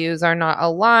values are not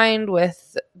aligned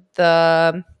with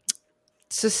the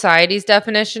society's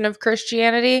definition of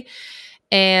Christianity.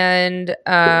 And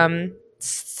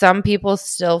some people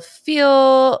still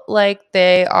feel like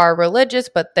they are religious,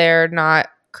 but they're not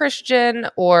Christian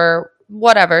or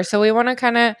whatever. So we want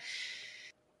to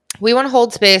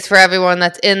hold space for everyone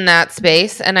that's in that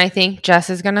space. And I think Jess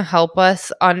is going to help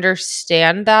us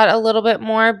understand that a little bit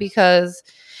more, because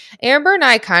Amber and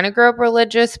I kind of grew up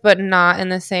religious, but not in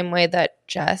the same way that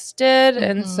Jess did.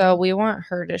 And so we want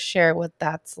her to share what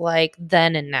that's like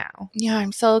then and now. Yeah,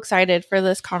 I'm so excited for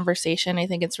this conversation. I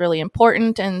think it's really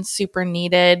important and super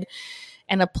needed,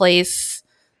 and a place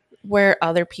where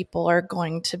other people are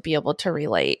going to be able to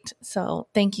relate. So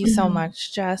thank you so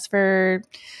much, Jess, for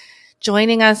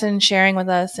joining us and sharing with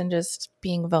us and just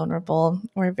being vulnerable.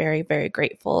 We're very, very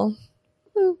grateful.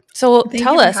 So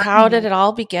tell us, how did it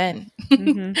all begin?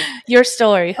 Your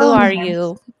story. Who are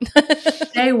you?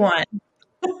 Day one.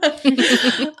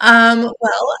 Well, I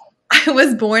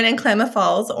was born in Klamath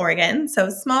Falls, Oregon, so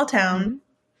small town.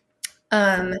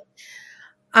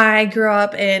 I grew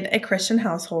up in a Christian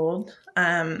household.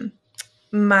 My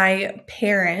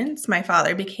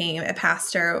father became a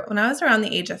pastor when I was around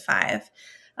the age of 5.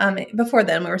 Before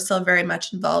then, we were still very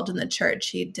much involved in the church.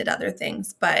 He did other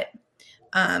things, but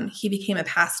he became a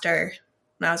pastor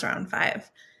when I was around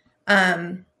 5.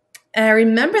 And I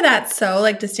remember that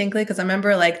so distinctly, because I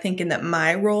remember thinking that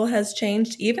my role has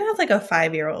changed, even as a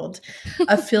 5-year-old,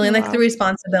 of feeling the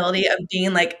responsibility of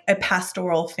being a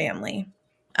pastoral family,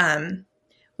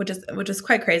 which is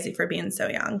quite crazy for being so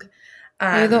young.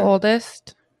 Are you the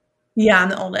oldest? Yeah, I'm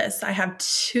the oldest. I have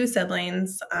 2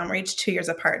 siblings. We're each 2 years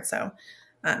apart, so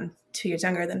 2 years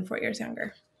younger than 4 years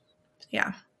younger.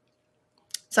 Yeah.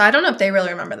 So I don't know if they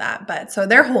really remember that, but so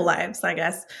their whole lives, I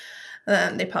guess,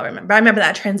 they probably remember. I remember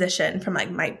that transition from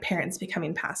my parents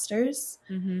becoming pastors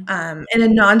in a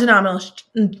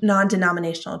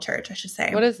non-denominational church, I should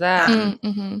say. What is that?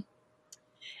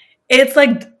 It's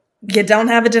you don't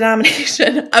have a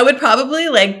denomination. I would probably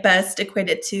best equate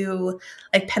it to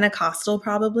Pentecostal,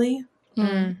 probably. We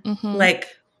were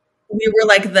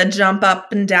the jump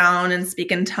up and down and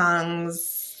speak in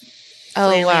tongues.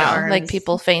 Oh wow! Arms.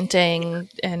 People fainting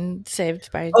and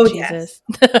saved by Jesus.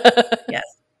 Yes.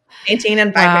 Fainting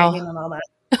and vibrating and all that.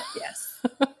 Yes.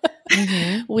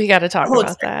 We got to talk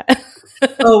about that.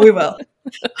 Oh, we will.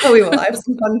 I have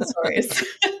some fun stories.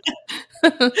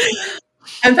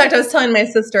 In fact, I was telling my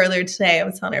sister earlier today, I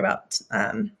was telling her about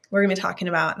we're going to be talking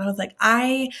about, and I was like,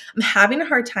 I am having a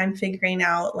hard time figuring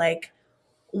out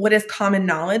what is common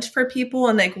knowledge for people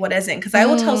and what isn't. Because I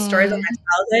will tell stories of my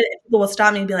childhood and people will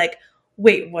stop me and be like,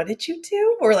 wait, what did you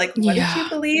do? Or what did you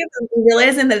believe? And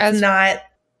realizing that it's not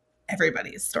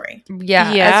everybody's story. Yeah.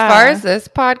 As far as this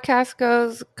podcast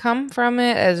goes, come from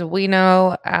it as we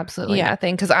know absolutely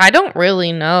nothing. Because I don't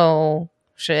really know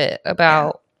shit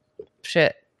about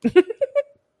shit.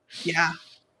 Yeah.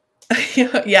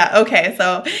 Yeah. Okay.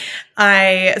 So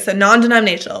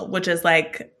non-denominational, which is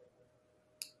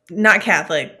not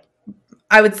Catholic.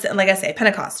 I would say, I say,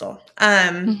 Pentecostal.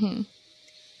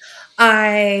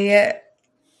 I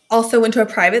also went to a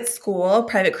private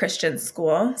Christian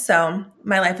school. So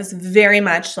my life was very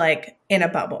much in a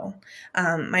bubble.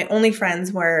 My only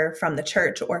friends were from the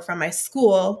church or from my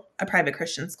school, a private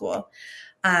Christian school.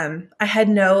 I had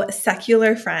no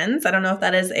secular friends. I don't know if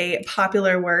that is a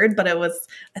popular word, but it was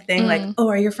a thing oh,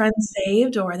 are your friends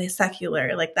saved or are they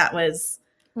secular? That was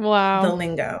the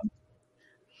lingo.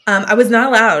 I was not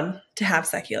allowed to have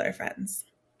secular friends.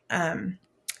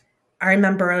 I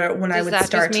remember when I would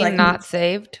start just mean not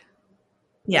saved.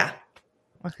 Yeah.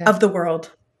 Okay. Of the world.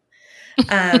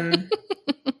 I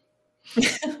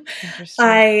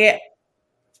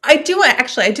do want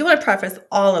to preface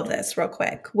all of this real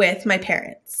quick with my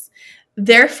parents.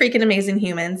 They're freaking amazing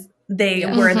humans. They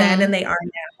were then and they are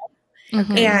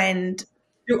now. And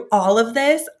through all of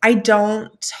this, I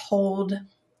don't hold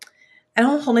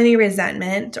any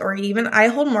resentment, or even I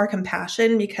hold more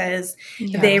compassion, because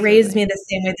they raised me the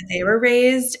same way that they were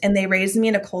raised, and they raised me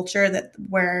in a culture that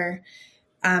where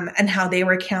and how they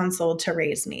were counseled to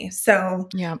raise me. So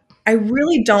I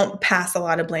really don't pass a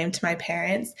lot of blame to my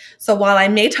parents. So while I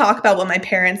may talk about what my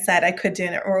parents said I could do,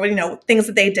 or things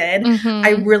that they did,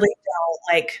 I really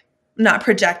don't not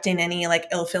projecting any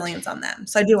ill feelings on them.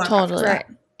 So I do want to totally that.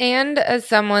 And as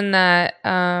someone that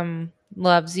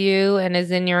loves you and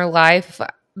is in your life,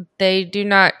 they do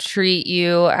not treat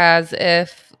you as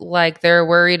if they're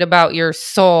worried about your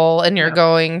soul and you're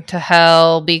going to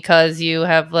hell because you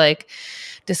have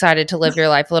decided to live your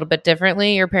life a little bit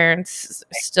differently. Your parents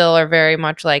still are very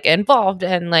much involved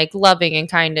and loving and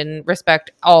kind and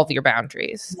respect all of your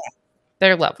boundaries.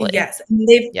 They're lovely. Yes.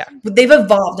 They've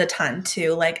evolved a ton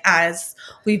too. Like as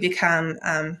we've become,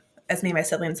 as me and my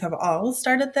siblings have all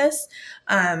started this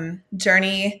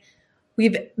journey,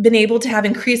 we've been able to have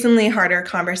increasingly harder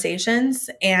conversations,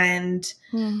 and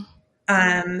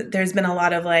there's been a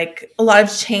lot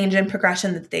of change and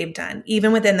progression that they've done,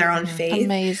 even within their own faith.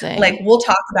 Amazing. Like we'll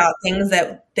talk about things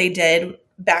that they did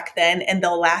back then, and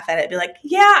they'll laugh at it, be like,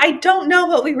 "Yeah, I don't know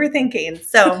what we were thinking."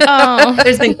 So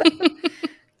there's been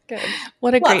good.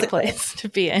 What a great place to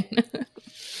be in.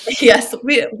 Yes,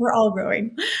 we're all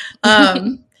growing.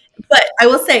 But I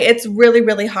will say it's really,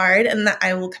 really hard, and that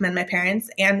I will commend my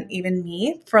parents and even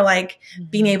me for like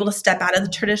being able to step out of the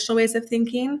traditional ways of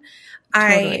thinking.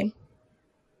 Totally.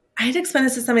 I had to explain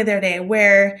this to somebody the other day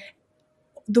where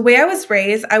the way I was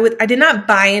raised, I did not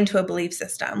buy into a belief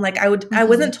system. Like I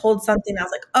wasn't told something. I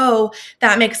was like, oh,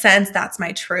 that makes sense. That's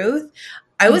my truth.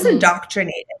 I was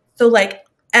indoctrinated. So like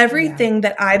everything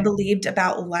that I believed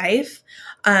about life,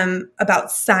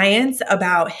 about science,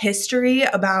 about history,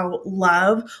 about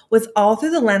love was all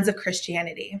through the lens of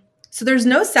Christianity. So there's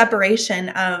no separation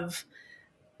of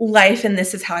life and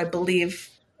this is how I believe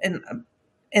in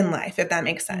life, if that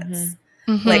makes sense.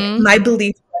 Like my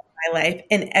belief was my life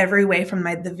in every way from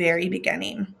the very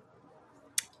beginning.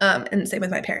 And same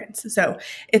with my parents. So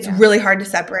it's really hard to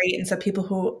separate. And so people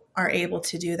who are able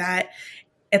to do that,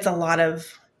 it's a lot of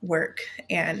work.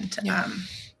 And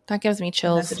that gives me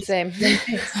chills. Same.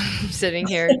 I'm sitting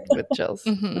here with chills.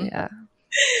 Yeah.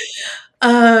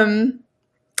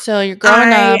 So you're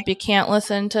growing up, you can't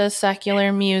listen to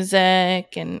secular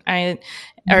music, and I'm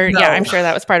sure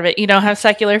that was part of it. You don't have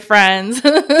secular friends.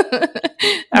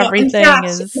 Everything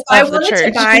is of the church. I wanted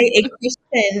to buy a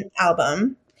Christian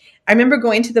album. I remember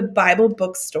going to the Bible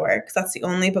bookstore because that's the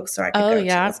only bookstore I could go to.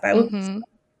 Was Bible bookstore.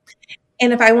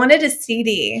 And if I wanted a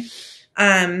CD,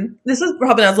 this was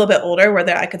probably when I was a little bit older, where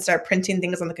I could start printing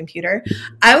things on the computer.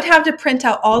 I would have to print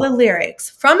out all the lyrics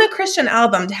from a Christian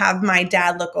album to have my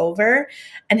dad look over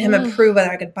and him approve whether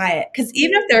I could buy it. Because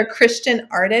even if they're a Christian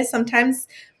artist, sometimes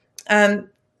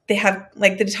they have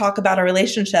they talk about a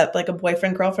relationship, like a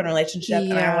boyfriend-girlfriend relationship,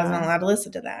 and I wasn't allowed to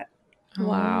listen to that.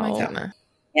 Wow. Oh my goodness.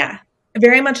 Yeah,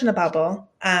 very much in a bubble.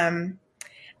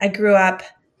 I grew up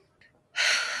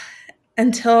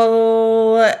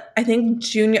until I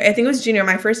think it was junior,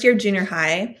 my first year of junior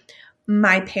high.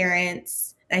 My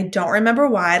parents, I don't remember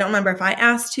why. I don't remember if I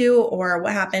asked to or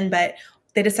what happened, but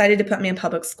they decided to put me in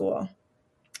public school.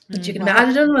 Which you can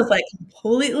imagine was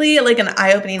completely an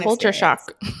eye-opening culture experience.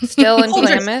 shock. Still in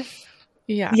Klamath?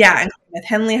 Yeah. Yeah, in Klamath,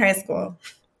 Henley High School.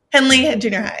 Henley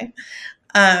Junior High.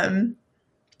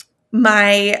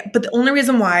 But the only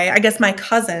reason why, I guess my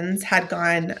cousins had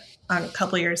gone a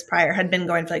couple years prior, had been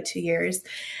going for 2 years,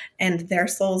 and their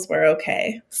souls were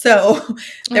okay. So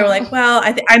they were like, well,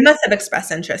 I must have expressed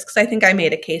interest because I think I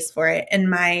made a case for it. And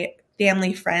my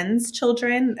family friends'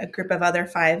 children, a group of other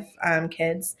 5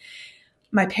 kids,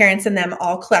 my parents and them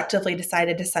all collectively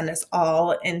decided to send us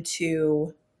all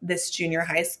into this junior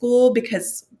high school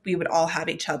because we would all have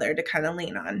each other to kind of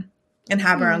lean on and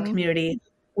have our own community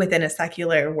within a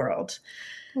secular world.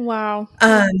 Wow.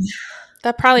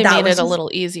 That probably made it a little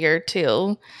easier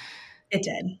too. It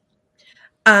did.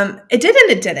 It did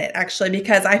and it didn't, actually,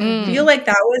 because I feel like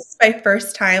that was my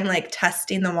first time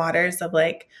testing the waters of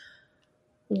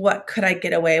what could I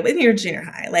get away with in your junior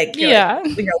high?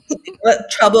 What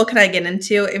trouble can I get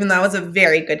into? Even though I was a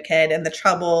very good kid, and the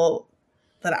trouble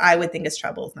that I would think is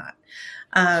trouble is not.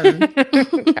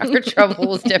 Our trouble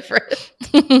was different.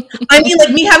 I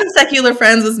mean, me having secular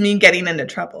friends was me getting into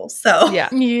trouble. So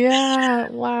yeah,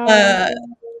 wow.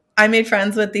 I made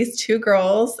friends with these 2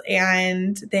 girls,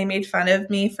 and they made fun of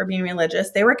me for being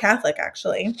religious. They were Catholic,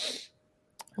 actually,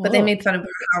 but they made fun of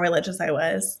how religious I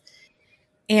was.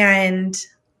 And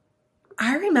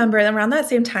I remember around that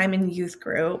same time in youth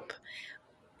group,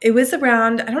 it was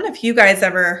around, I don't know if you guys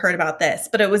ever heard about this,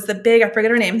 but it was the big, I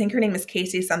forget her name. I think her name is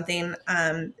Casey something.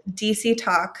 DC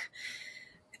Talk.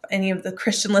 If any of the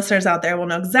Christian listeners out there will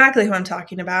know exactly who I'm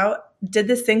talking about. Did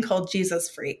this thing called Jesus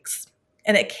Freaks.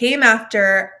 And it came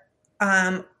after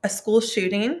a school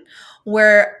shooting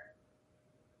where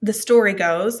the story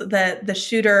goes that the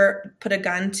shooter put a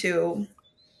gun to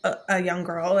a young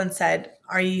girl and said,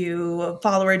 are you a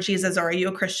follower of Jesus, or are you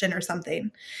a Christian or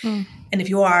something? And if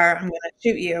you are, I'm going to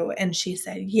shoot you. And she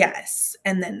said, yes.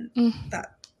 And then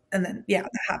that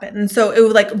happened. And so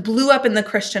it blew up in the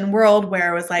Christian world,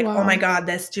 where it was oh my God,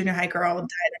 this junior high girl died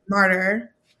a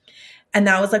martyr. And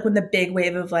that was when the big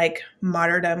wave of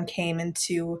martyrdom came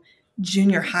into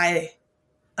junior high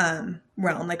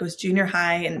realm. It was junior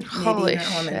high and maybe even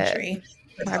elementary.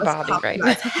 My body right now.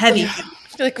 It's heavy.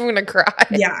 I feel like I'm going to cry.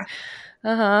 Yeah.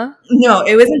 No,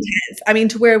 it was intense. I mean,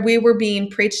 to where we were being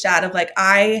preached out of, like,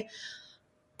 I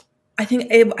think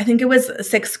it was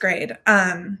 6th grade.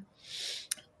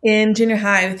 In junior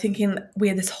high, thinking we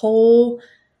had this whole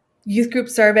youth group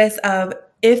service of,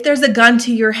 if there's a gun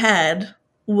to your head,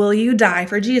 will you die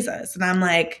for Jesus? And I'm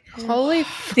like, holy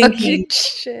fucking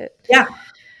shit. Yeah.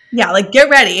 Yeah, like, get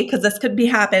ready, because this could be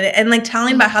happening. And like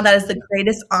telling about how that is the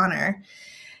greatest honor.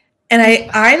 And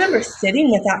I remember sitting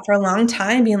with that for a long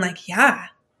time, being like, yeah,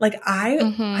 like I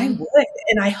would.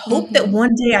 And I hope that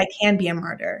one day I can be a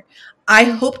martyr. I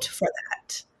hoped for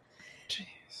that.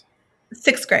 Jeez.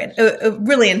 6th grade,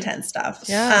 really intense stuff.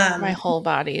 Yeah, my whole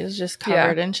body is just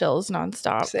covered in chills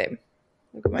nonstop. Same.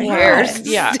 Look at my hairs.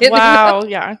 Yeah. Wow.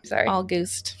 Yeah. Sorry. All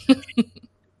goosed.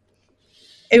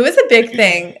 It was a big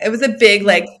thing. It was a big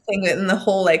like thing in the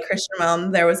whole like Christian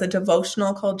realm. There was a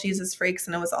devotional called Jesus Freaks,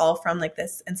 and it was all from like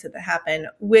this incident that happened,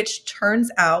 which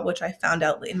turns out, which I found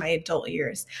out in my adult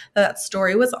years, that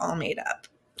story was all made up.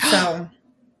 So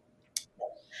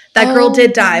that girl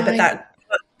did die, but that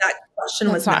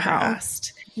question was never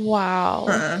asked. Wow.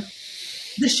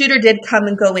 The shooter did come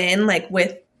and go in like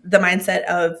with the mindset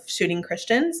of shooting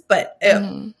Christians, but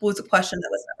it was a question that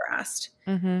was never asked.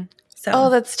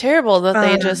 So, that's terrible that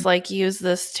they just like use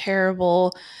this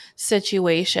terrible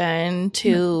situation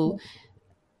to.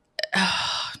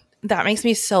 That makes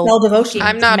me so.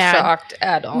 I'm not shocked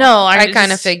at all. No, I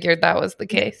kind of figured that was the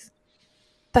case.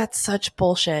 That's such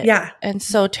bullshit. Yeah, and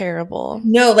so terrible.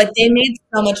 No, like they made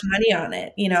so much money on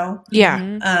it, you know. Yeah.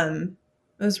 It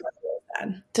was really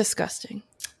bad. Disgusting.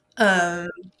 I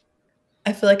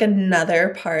feel like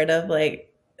another part of like.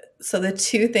 So the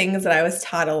two things that I was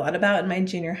taught a lot about in my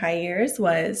junior high years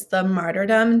was the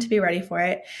martyrdom, to be ready for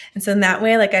it. And so in that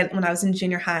way, like when I was in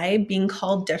junior high, being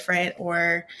called different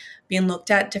or being looked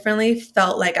at differently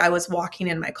felt like I was walking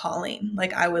in my calling.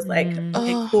 Like I was like,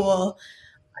 okay, cool.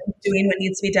 I'm doing what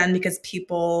needs to be done because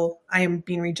I am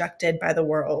being rejected by the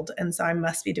world. And so I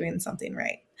must be doing something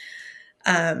right.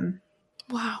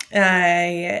 Wow.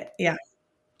 Yeah.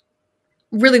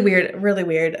 Really weird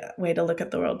way to look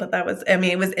at the world. But that was, I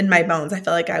mean, it was in my bones. I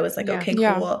felt like I was like, okay,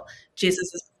 cool.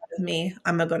 Jesus is part of me.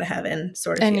 I'm going to go to heaven,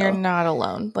 sort of. And you're not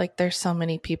alone. Like there's so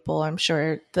many people, I'm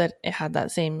sure, that had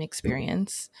that same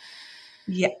experience.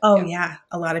 Yeah. Oh yeah.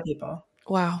 A lot of people.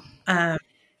 Wow. And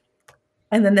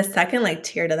then the second like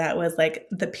tier to that was like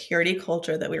the purity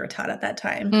culture that we were taught at that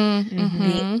time.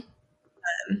 Being,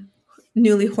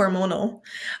 newly hormonal.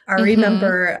 I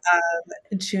remember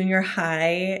junior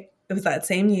high, it was that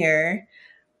same year,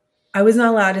 I was not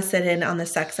allowed to sit in on the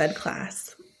sex ed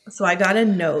class. So I got a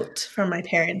note from my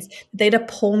parents. They had to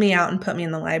pull me out and put me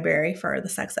in the library for the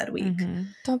sex ed week.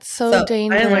 That's so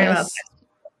dangerous. I didn't learn about sex.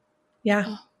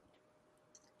 Yeah.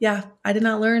 Yeah. I did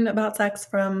not learn about sex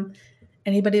from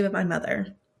anybody but my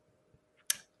mother.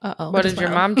 What did your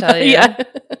mom tell you?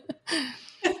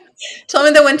 Told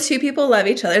me that when two people love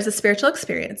each other, it's a spiritual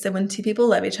experience. And when two people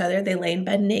love each other, they lay in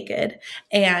bed naked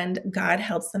and God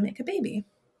helps them make a baby.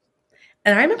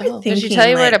 And I remember thinking, did she tell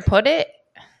you like, where to put it?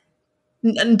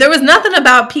 There was nothing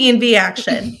about P&V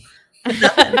action.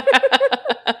 Nothing.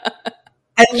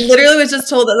 I literally was just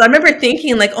told that. I remember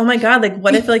thinking like, oh my God, like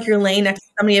what if like you're laying next to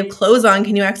somebody you have clothes on?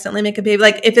 Can you accidentally make a baby?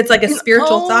 Like if it's like a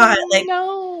spiritual thought, like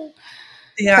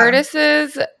Yeah.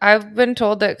 I've been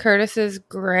told that Curtis's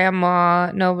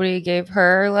grandma, nobody gave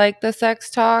her like the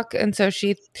sex talk. And so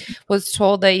she was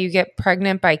told that you get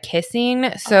pregnant by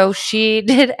kissing. So she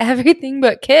did everything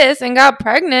but kiss and got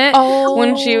pregnant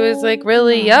when she was like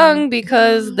really young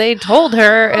because they told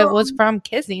her it was from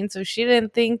kissing. So she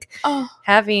didn't think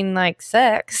having like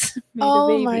sex made a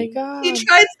baby. My God. She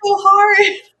tried so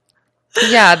hard.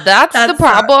 Yeah, that's the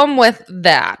problem with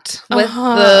that, with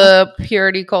the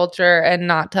purity culture and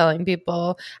not telling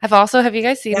people. Have you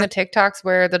guys seen the TikToks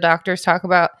where the doctors talk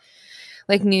about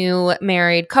like new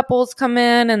married couples come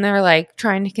in and they're like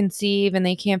trying to conceive and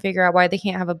they can't figure out why they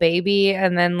can't have a baby,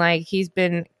 and then like he's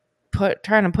been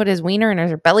trying to put his wiener in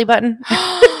her belly button.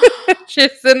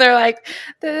 Just and they're like,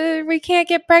 we can't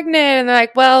get pregnant, and they're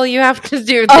like, well, you have to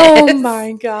do this. Oh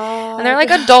my God. And they're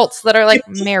like adults that are like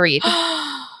married.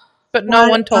 But no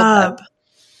one told them.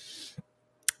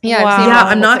 Yeah, wow.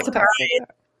 I'm not surprised.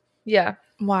 Yeah.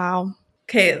 Wow.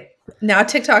 Okay, now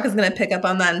TikTok is going to pick up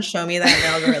on that and show me that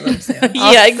algorithm soon.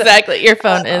 Yeah, exactly. Your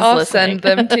phone is I'll listening. send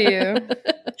them to you.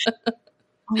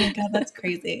 Oh my God, that's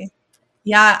crazy.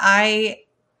 Yeah, I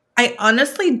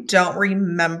honestly don't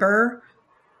remember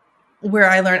where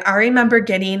I learned. I remember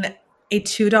getting a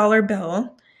 $2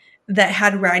 bill that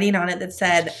had writing on it that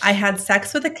said, I had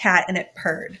sex with a cat and it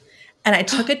purred. And I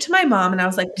took it to my mom and I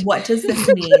was like, what does this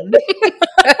mean?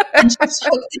 And she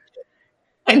took it.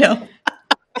 I know.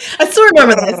 I still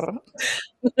remember this.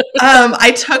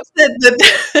 I took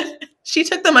she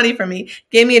took the money from me,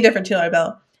 gave me a different $2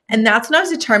 bill. And that's when I was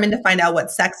determined to find out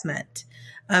what sex meant.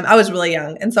 I was really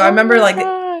young. And so I remember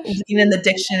looking in the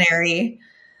dictionary,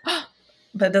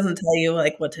 but it doesn't tell you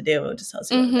what to do. It just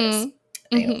tells you what it is.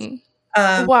 Anyways,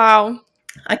 wow.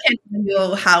 I can't tell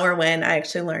you how or when I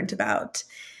actually learned about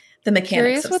the mechanics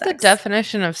Curious of what sex. the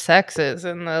definition of sex is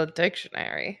in the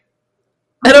dictionary.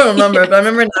 I don't remember, but I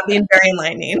remember it not being very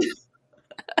enlightening.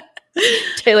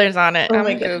 Taylor's on it. I'm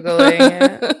Googling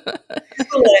it.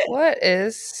 What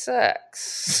is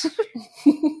sex?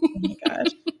 Oh my gosh.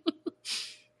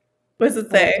 What does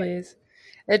it say? Please.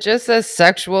 It just says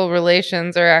sexual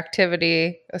relations or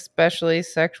activity, especially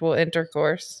sexual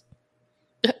intercourse.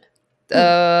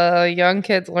 Young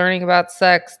kids learning about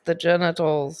sex, the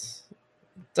genitals.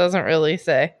 Doesn't really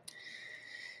say.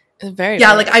 Very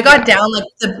I got down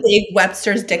the big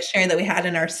Webster's dictionary that we had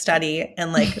in our study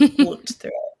and looked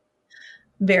through it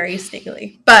very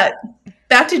sneakily. But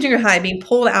back to junior high, being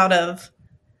pulled out of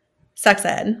sex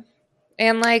ed.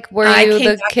 And were you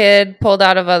the kid pulled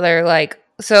out of other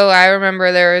so I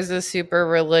remember there was a super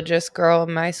religious girl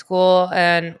in my school,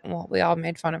 and we all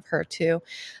made fun of her too.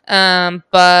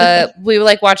 But we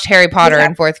watched Harry Potter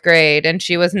in 4th grade, and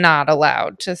she was not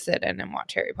allowed to sit in and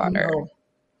watch Harry Potter.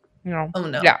 No. Oh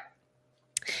no. Yeah.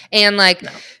 And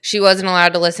she wasn't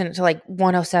allowed to listen to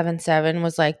 107.7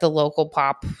 was the local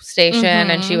pop station,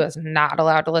 and she was not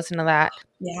allowed to listen to that.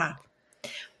 Yeah.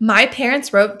 My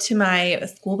parents wrote to my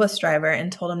school bus driver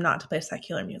and told him not to play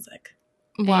secular music.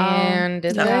 Wow. And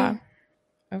did they?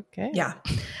 Okay. Yeah.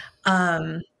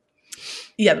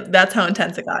 Yeah, that's how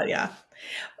intense it got, yeah.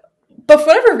 But for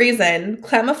whatever reason,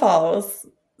 Klamath Falls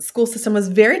school system was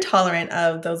very tolerant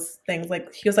of those things.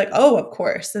 He was oh, of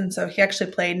course. And so he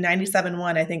actually played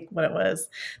 97.1, I think what it was,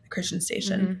 the Christian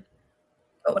station.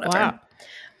 But whatever.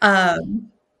 Wow.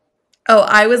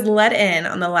 I was let in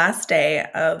on the last day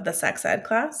of the sex ed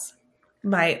class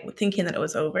by thinking that it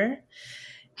was over.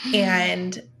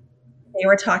 And they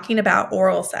were talking about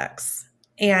oral sex.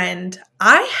 And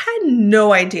I had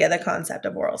no idea the concept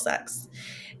of oral sex.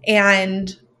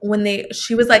 And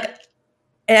she was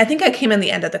and I think I came in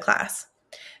the end of the class.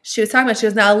 She was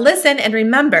now listen and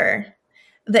remember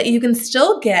that you can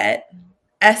still get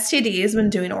STDs when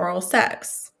doing oral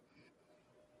sex.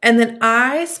 And then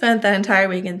I spent that entire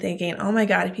weekend thinking, oh my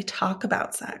God, if you talk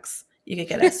about sex, you could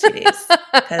get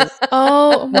STDs.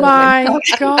 Oh my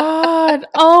God.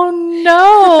 Oh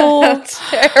no. That's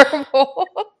terrible.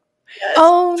 Yes.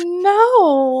 Oh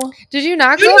no. Did you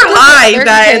not go up to other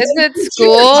kids at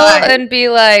school and be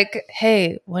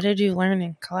hey, what did you learn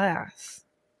in class?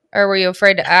 Or were you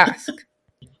afraid to ask?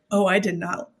 Oh, I did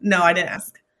not. No, I didn't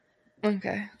ask.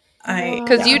 Okay.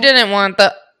 Because you didn't want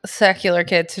the secular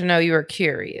kids to know you were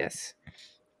curious.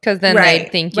 Because then they'd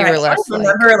think you were less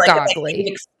godly.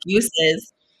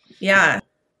 Excuses. Yeah.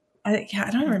 I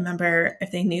don't remember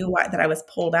if they knew that I was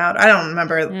pulled out. I don't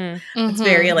remember. It's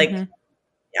very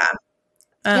yeah.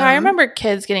 Yeah, I remember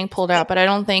kids getting pulled out, but I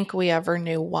don't think we ever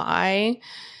knew why.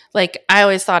 I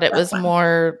always thought it was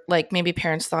more maybe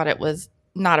parents thought it was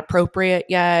not appropriate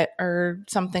yet or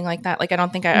something like that. I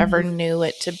don't think I ever knew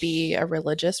it to be a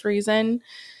religious reason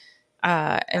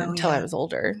until I was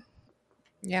older.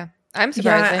 Yeah. I'm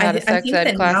surprised they had a sex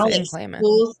ed class in Klamath.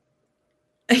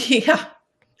 Yeah.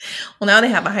 Well, now they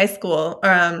have a high school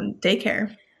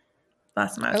daycare.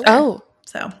 Last time I was there. Oh.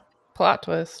 So. Plot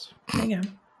twist. There you go.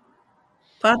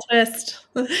 Plot twist.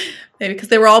 Maybe because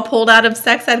they were all pulled out of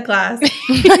sex ed class.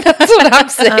 That's what I'm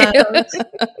saying.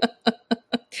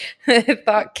 I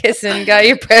thought kissing got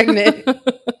you pregnant.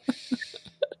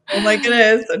 Oh my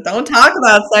goodness. So don't talk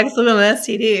about sex with an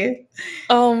STD.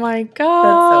 Oh my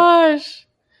gosh.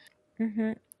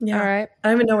 Yeah. All right. I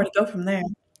don't even know where to go from there.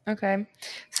 Okay.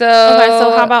 So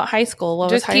how about high school?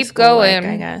 What was high school going.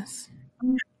 I guess.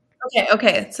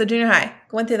 Okay. So junior high,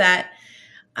 going through that.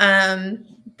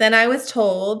 Then I was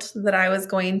told that I was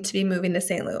going to be moving to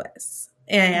St. Louis.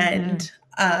 And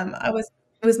it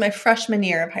was my freshman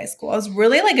year of high school. I was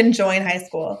really enjoying high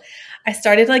school. I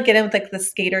started to get in with the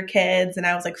skater kids, and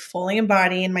I was fully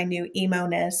embodying my new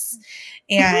emo-ness.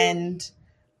 And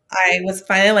I was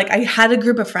finally I had a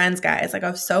group of friends, guys. I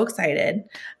was so excited.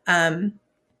 I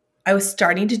was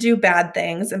starting to do bad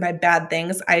things, and by bad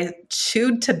things, I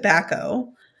chewed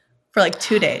tobacco for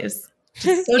 2 days.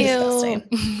 Just so disgusting.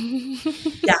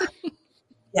 Yeah.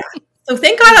 So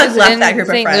thank God I left that group of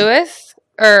friends. St. Louis?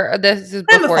 Or this is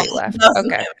before you left?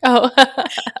 Okay. Oh.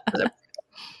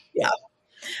 Yeah.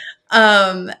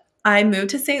 I moved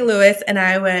to St. Louis, and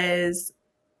I was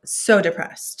so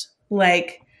depressed.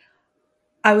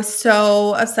 I was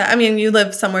so upset. I mean, you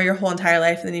live somewhere your whole entire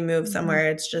life and then you move somewhere.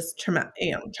 It's just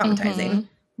traumatizing.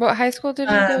 What high school did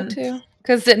you go to?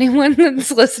 Because anyone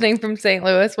that's listening from St.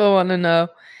 Louis will want to know.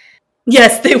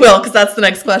 Yes, they will, because that's the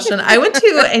next question. I went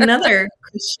to another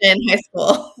Christian high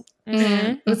school.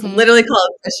 It was literally called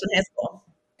Christian high school.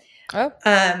 Oh.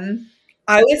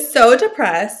 I was so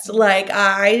depressed. Like,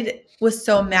 I was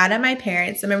so mad at my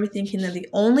parents. I remember thinking that the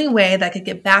only way that I could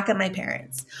get back at my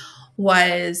parents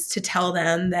was to tell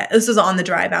them that this was on the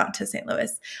drive out to St.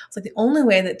 Louis. It's like the only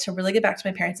way that to really get back to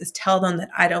my parents is tell them that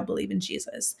I don't believe in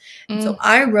Jesus. And so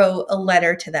I wrote a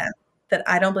letter to them that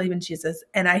I don't believe in Jesus.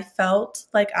 And I felt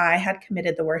like I had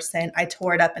committed the worst sin. I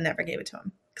tore it up and never gave it to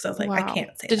them because I was like, I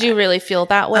can't say Did that. you really feel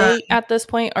that way at this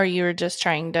point, or you were just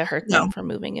trying to hurt them for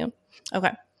moving you? Okay.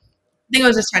 I think I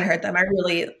was just trying to hurt them. I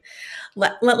really,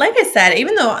 like I said,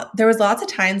 even though there was lots of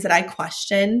times that I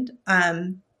questioned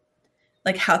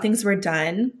like how things were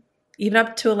done, even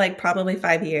up to like probably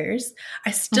 5 years, I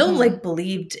still like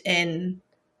believed in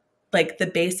like the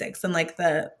basics and like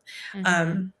the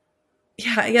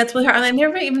yeah, it's really hard. I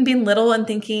remember even being little and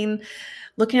thinking,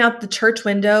 looking out the church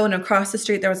window and across the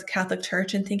street there was a Catholic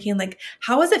church and thinking like,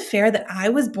 how is it fair that I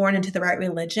was born into the right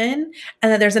religion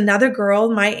and that there's another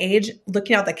girl my age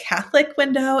looking out the Catholic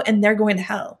window and they're going to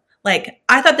hell? Like,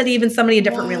 I thought that even somebody in a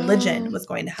different religion was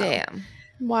going to hell. Damn.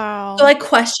 Wow. So I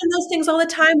question those things all the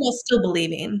time while still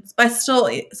believing. But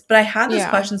I had those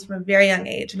questions from a very young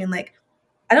age. I mean, like,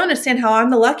 I don't understand how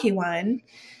I'm the lucky one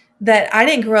that I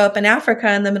didn't grow up in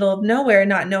Africa in the middle of nowhere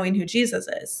not knowing who Jesus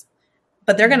is.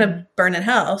 But they're going to burn in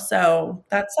hell. So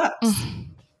that sucks.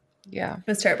 Yeah. It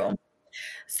was terrible.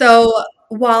 So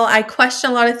while I question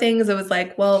a lot of things, it was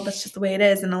like, well, that's just the way it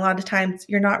is. And a lot of times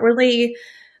you're not really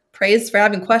praised for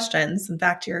having questions. In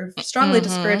fact, you're strongly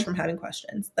discouraged from having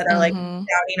questions that are like doubting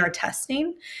or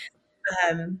testing.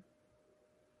 And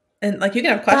like you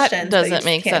can have questions. That doesn't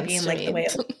make sense to me. The way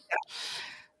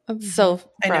That's so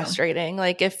frustrating.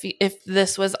 Like if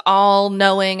this was all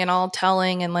knowing and all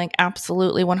telling and like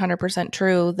absolutely 100%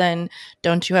 true, then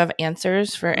don't you have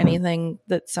answers for anything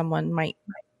that someone might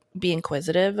be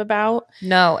inquisitive about?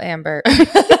 No, Amber.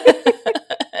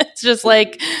 It's just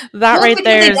like that right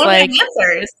there is like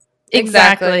answers.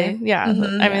 Exactly. Yeah. I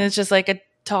mean, it's just like a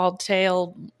tall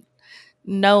tale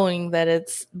knowing that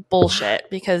it's bullshit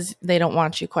because they don't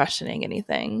want you questioning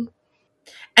anything.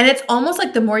 And it's almost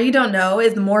like the more you don't know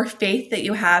is the more faith that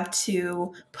you have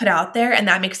to put out there. And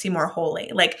that makes you more holy.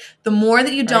 Like the more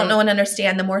that you don't know and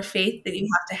understand, the more faith that you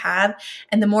have to have.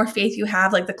 And the more faith you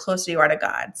have, like the closer you are to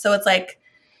God. So it's like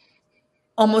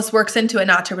almost works into it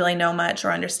not to really know much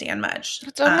or understand much.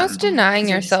 It's almost denying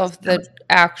yourself the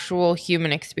actual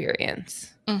human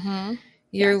experience.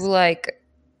 You're like,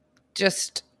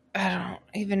 just, I don't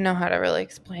even know how to really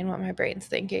explain what my brain's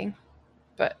thinking.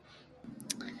 But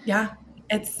yeah.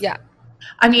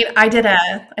 I mean, I did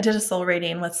a soul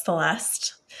reading with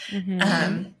Celeste,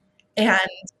 and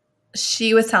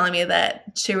she was telling me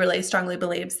that she really strongly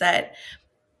believes that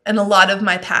in a lot of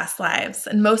my past lives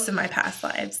and most of my past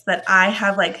lives that I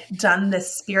have like done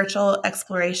this spiritual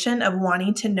exploration of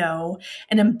wanting to know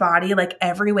and embody like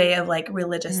every way of like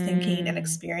religious thinking and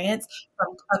experience,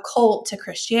 from occult to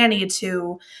Christianity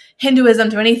to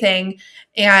Hinduism to anything.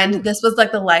 And this was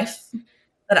like the life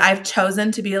that I've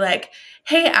chosen to be like,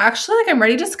 hey, actually, like I'm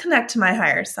ready to just connect to my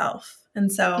higher self.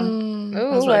 And so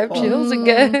I have chills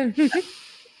again.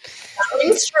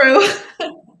 It's true.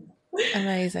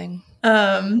 Amazing.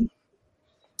 So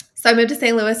I moved to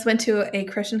St. Louis, went to a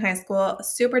Christian high school,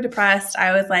 super depressed.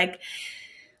 I was like,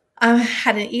 I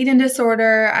had an eating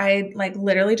disorder. I like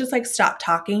literally just like stopped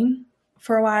talking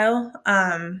for a while.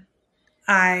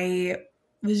 I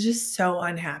was just so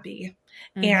unhappy.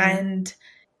 And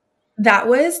that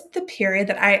was the period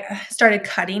that I started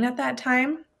cutting at that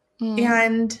time.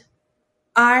 And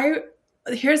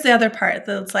here's the other part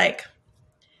that's like,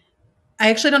 I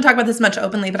actually don't talk about this much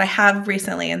openly, but I have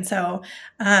recently. And so,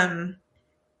 I've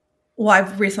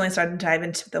recently started to dive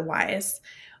into the whys.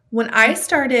 When I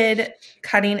started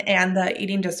cutting and the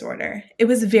eating disorder, it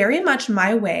was very much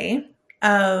my way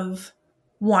of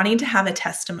wanting to have a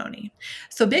testimony.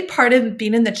 So a big part of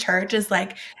being in the church is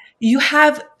like, you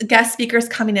have guest speakers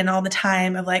coming in all the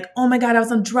time of like, oh my God, I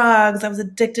was on drugs. I was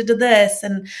addicted to this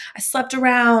and I slept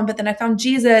around, but then I found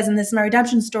Jesus and this is my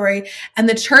redemption story. And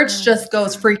the church just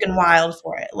goes freaking wild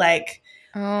for it. Like,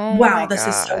 wow, this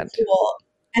is so cool.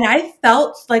 And I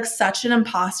felt like such an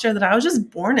imposter that I was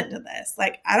just born into this.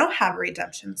 Like, I don't have a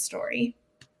redemption story.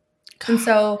 And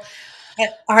so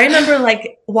I remember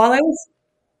like while I was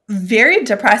very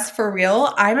depressed for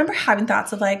real, I remember having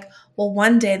thoughts of like, well,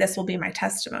 one day this will be my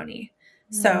testimony.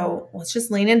 So let's just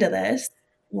lean into this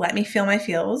let me feel my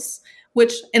feels,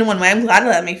 which in one way I'm glad to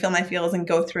let me feel my feels and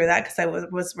go through that because I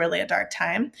was really a dark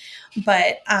time.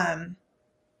 But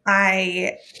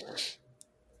I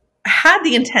had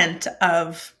the intent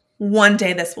of one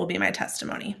day this will be my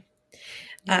testimony.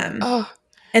 And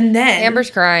then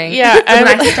Amber's crying. Yeah. when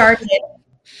I started,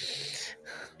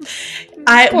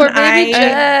 Poor baby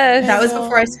Jess. That was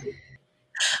before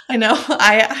I know.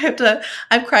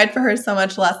 I've cried for her so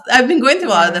much I've been going through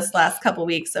a lot of this last couple of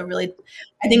weeks. So really,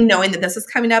 I think knowing that this is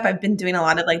coming up, I've been doing a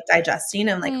lot of like digesting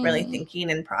and like really thinking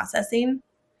and processing.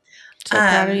 So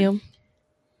proud of you.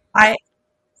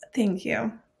 Thank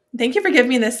you. Thank you for giving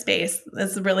me this space.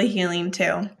 It's really healing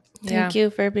too. Thank you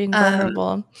for being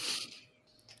vulnerable.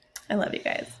 I love you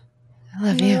guys. I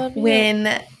love you.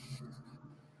 When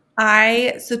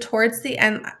so towards the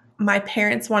end, my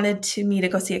parents wanted me to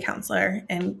go see a counselor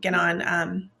and get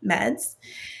on meds.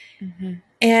 Mm-hmm.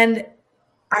 And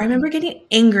I remember getting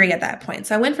angry at that point.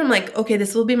 So I went from like, okay,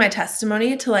 this will be my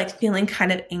testimony to like feeling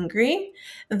kind of angry,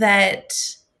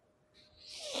 that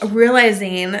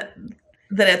realizing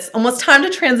that it's almost time to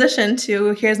transition to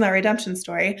here's my redemption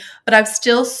story. But I'm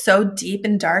still so deep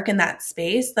and dark in that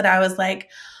space that I was like,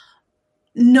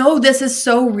 no, this is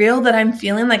so real that I'm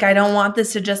feeling like I don't want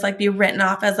this to just like be written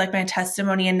off as like my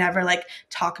testimony and never like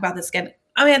talk about this again.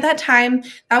 I mean, at that time,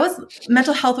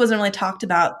 mental health wasn't really talked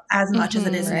about as much as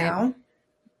it is now. And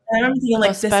I remember thinking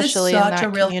like, especially this is in such that a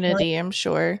real community, feeling. I'm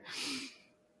sure.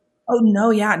 Oh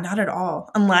no, yeah, not at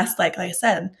all. Unless like I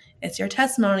said, it's your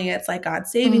testimony. It's like God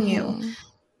saving you.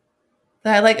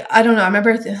 That I don't know. I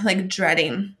remember like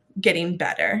dreading getting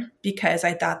better because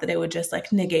I thought that it would just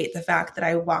like negate the fact that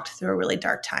I walked through a really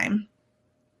dark time.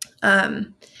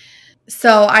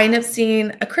 So I ended up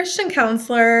seeing a Christian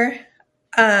counselor.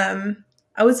 I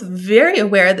was very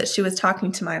aware that she was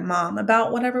talking to my mom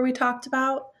about whatever we talked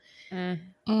about,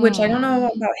 which I don't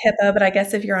know about HIPAA, but I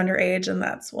guess if you're underage, and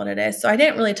that's what it is. So I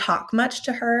didn't really talk much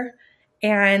to her,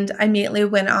 and I immediately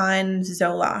went on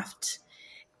Zoloft,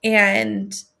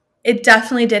 and it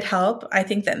definitely did help. I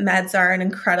think that meds are an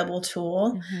incredible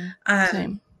tool.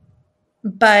 Same.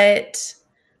 But so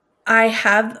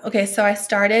I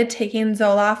started taking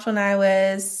Zoloft when I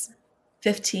was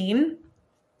 15.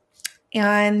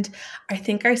 And I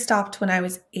think I stopped when I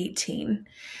was 18.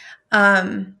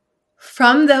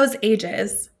 From those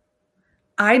ages,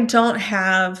 I don't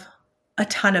have a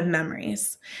ton of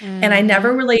memories. And I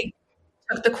never really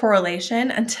took the correlation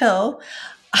until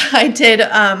I did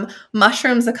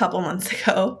mushrooms a couple months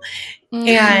ago.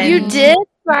 And you did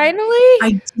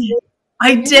finally?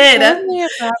 I did. Tell me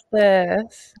about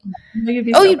this. You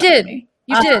did.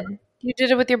 You did. You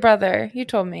did it with your brother. You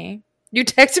told me. You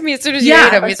texted me as soon as you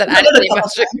ate them. You said, I didn't eat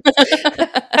mushrooms.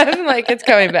 I'm like, it's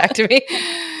coming back to me.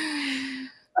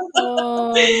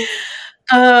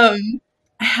 I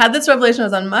had this revelation. I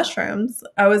was on mushrooms.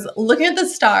 I was looking at the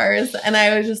stars, and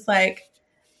I was just like,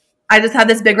 I just had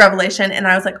this big revelation, and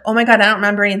I was like, oh my God, I don't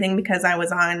remember anything because I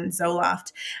was on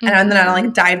Zoloft. And then I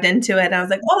like dived into it, and I was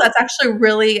like, oh, that's actually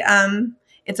really,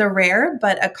 it's a rare,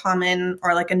 but a common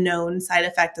or like a known side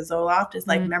effect of Zoloft is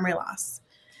like memory loss.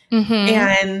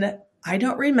 And I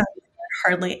don't remember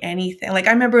hardly anything. Like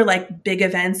I remember like big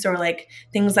events or like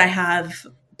things I have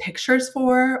pictures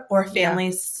for or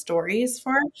family stories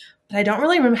for, but I don't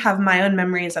really have my own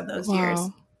memories of those years,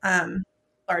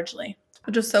 largely.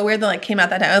 Which was so weird that like came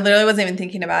out that time. I literally wasn't even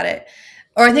thinking about it.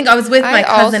 Or I think I was with my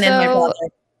cousin and my brother.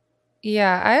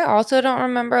 Yeah, I also don't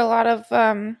remember a lot of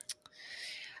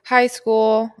high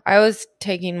school. I was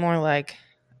taking more like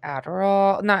not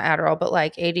Adderall, but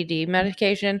like ADD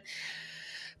medication.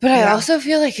 But I also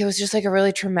feel like it was just like a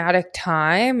really traumatic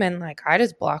time, and like I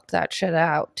just blocked that shit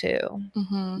out too.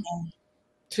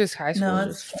 Just high school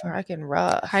was just fucking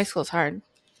rough. High school's hard.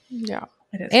 Yeah.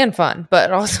 It is. And fun,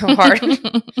 but also hard.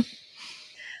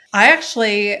 I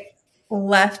actually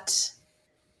left.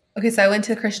 Okay, so I went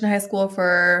to Christian high school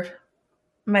for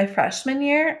my freshman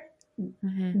year,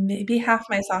 maybe half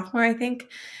my sophomore, I think.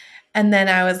 And then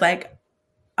I was like,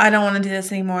 I don't want to do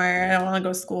this anymore. I don't want to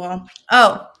go to school.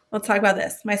 Oh, let's talk about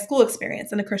this. My school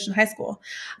experience in a Christian high school.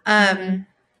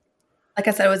 Like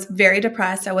I said, I was very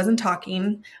depressed. I wasn't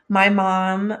talking. My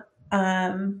mom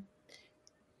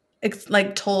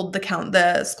told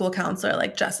the school counselor,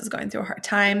 like, Jess is going through a hard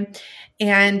time.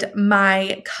 And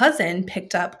my cousin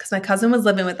picked up, because my cousin was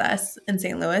living with us in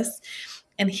St. Louis,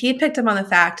 and he picked up on the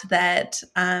fact that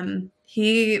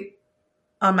he,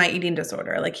 on my eating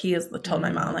disorder, like he has told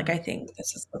my mom, like, I think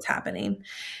this is what's happening.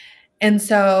 And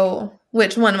so,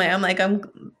 which one way I'm like,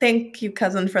 thank you,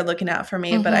 cousin, for looking out for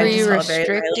me. But were you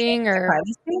restricting or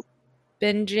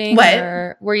binging?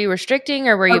 What? Were you restricting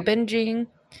or were you binging?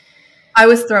 I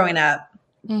was throwing up.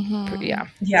 Yeah.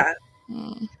 Yeah.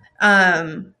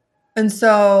 And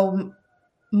so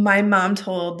my mom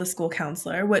told the school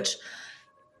counselor, which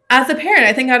as a parent,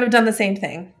 I think I'd have done the same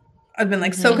thing. I've been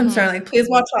like so concerned, like, please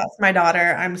watch out for my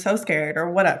daughter. I'm so scared or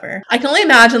whatever. I can only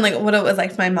imagine like what it was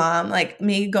like for my mom, like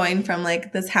me going from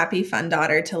like this happy, fun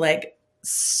daughter to like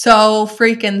so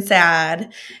freaking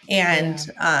sad and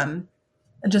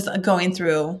just going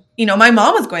through, you know, my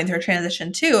mom was going through a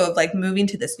transition too of like moving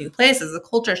to this new place as a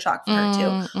culture shock for her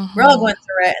too. We're all going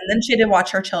through it. And then she had to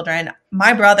watch her children.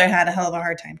 My brother had a hell of a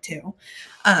hard time too.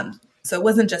 So it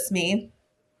wasn't just me,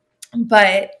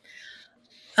 but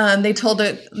they told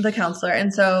the counselor.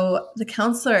 And so the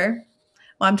counselor,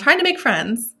 well, I'm trying to make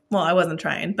friends. Well, I wasn't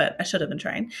trying, but I should have been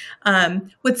trying.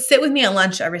 Would sit with me at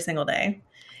lunch every single day.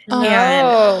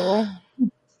 And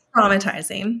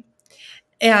traumatizing.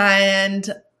 And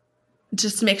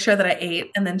just to make sure that I ate.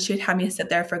 And then she would have me sit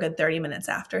there for a good 30 minutes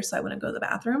after so I wouldn't go to the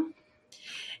bathroom.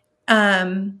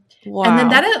 And then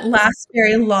that didn't last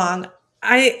very long.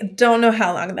 I don't know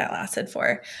how long that lasted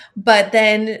for. But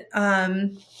then I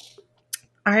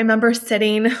remember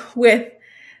sitting with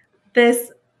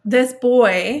this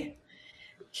boy.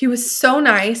 He was so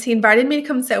nice. He invited me to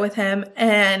come sit with him.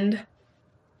 And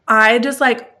I just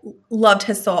like loved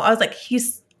his soul. I was like,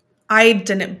 I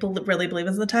didn't really believe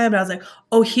this at the time, but I was like,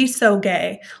 oh, he's so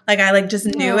gay. Like I like just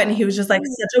knew it. And he was just like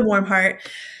such a warm heart.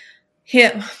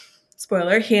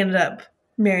 Spoiler, he ended up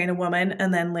marrying a woman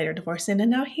and then later divorcing. And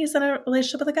now he's in a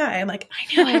relationship with a guy. I'm like,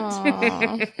 I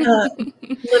knew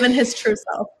it. Living his true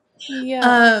self.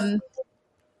 Yeah.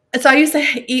 So I used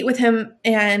to eat with him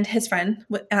and his friend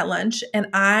at lunch. And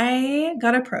I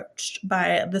got approached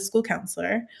by the school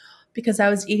counselor because I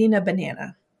was eating a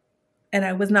banana. And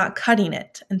I was not cutting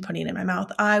it and putting it in my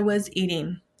mouth. I was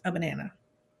eating a banana.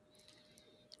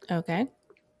 Okay.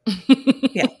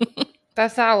 Yeah.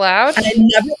 That's not allowed?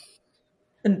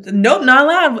 Nope, not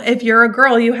allowed. If you're a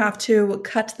girl, you have to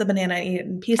cut the banana and eat it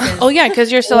in pieces. Oh, yeah,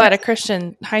 because you're still at a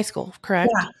Christian high school,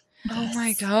 correct? Yeah. Oh,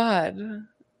 my God.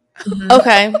 Mm-hmm.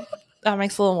 Okay. That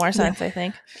makes a little more sense, I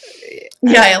think.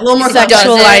 Yeah, a little more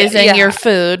sexualizing your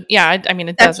food. Yeah, I mean,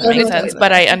 it doesn't make sense,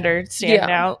 but I understand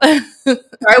now. I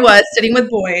was sitting with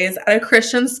boys at a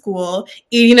Christian school,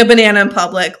 eating a banana in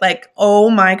public. Like, oh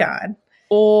my God.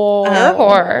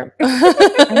 Or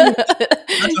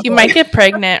you might get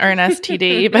pregnant or an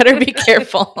STD. You better be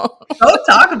careful. Don't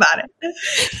talk about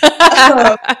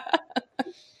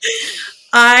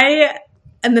it.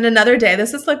 And then another day,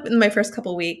 this is like in my first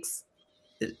couple weeks,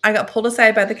 I got pulled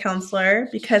aside by the counselor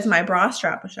because my bra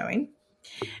strap was showing.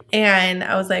 And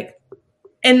I was like,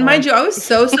 and mind you, I was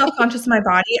so self-conscious of my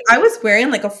body. I was wearing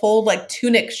like a full like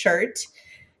tunic shirt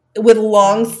with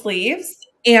long sleeves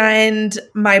and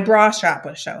my bra strap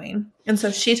was showing. And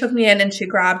so she took me in and she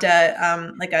grabbed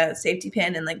a safety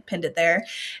pin and like pinned it there.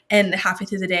 And halfway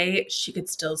through the day, she could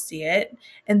still see it.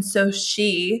 And so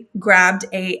she grabbed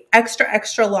a extra,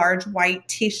 extra large white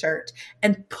t-shirt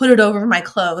and put it over my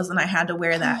clothes. And I had to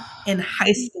wear that in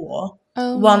high school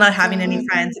while not having any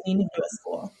friends and needing to go to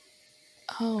school.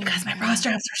 Because my bra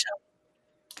straps were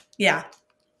showing. Yeah.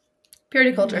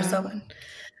 Purity culture is so fun.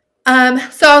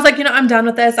 So I was like, I'm done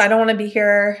with this. I don't want to be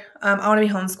here. I want to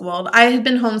be homeschooled. I had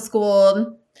been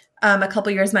homeschooled a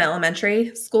couple years in my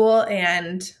elementary school,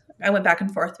 and I went back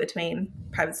and forth between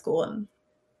private school and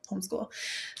homeschool.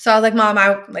 So I was like, Mom,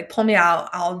 pull me out.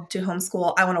 I'll do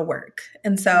homeschool. I want to work.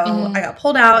 And so I got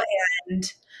pulled out,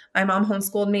 and my mom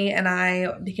homeschooled me, and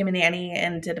I became a nanny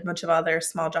and did a bunch of other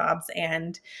small jobs,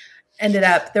 and ended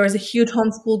up, there was a huge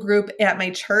homeschool group at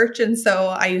my church. And so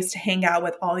I used to hang out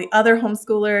with all the other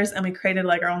homeschoolers and we created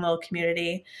like our own little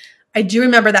community. I do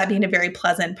remember that being a very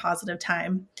pleasant, positive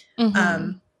time.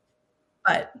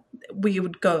 But we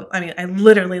would go, I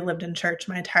literally lived in church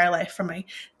my entire life, from my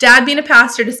dad being a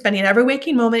pastor to spending every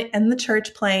waking moment in the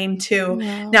church playing to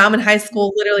now I'm in high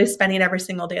school, literally spending every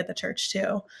single day at the church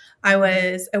too. I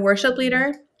was a worship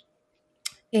leader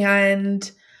and,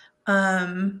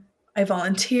 I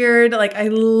volunteered. Like I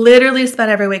literally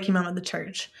spent every waking moment at the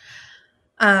church.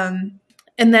 And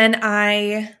then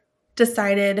I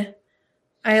decided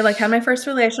I had my first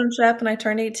relationship and I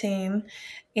turned 18.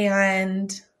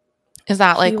 And is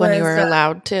that like when you were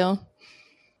allowed to?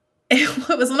 It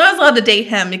was when I was allowed to date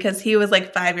him because he was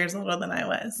like 5 years older than I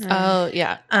was. Oh,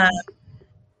 yeah.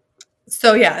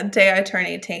 So yeah, the day I turned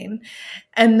 18.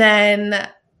 And then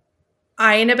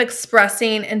I ended up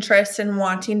expressing interest in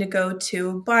wanting to go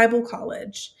to Bible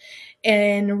college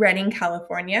in Redding,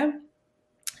 California.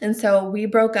 And so we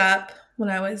broke up when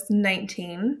I was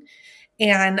 19.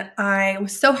 And I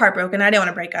was so heartbroken. I didn't want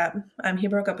to break up. He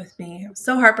broke up with me. I was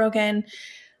so heartbroken.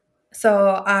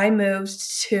 So I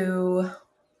moved to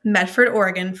Medford,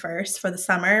 Oregon first for the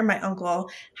summer. My uncle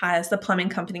has the plumbing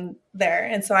company there.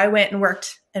 And so I went and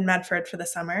worked in Medford for the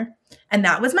summer. And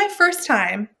that was my first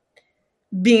time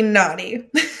being naughty.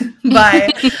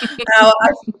 But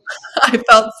I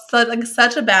felt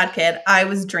such a bad kid. I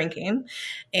was drinking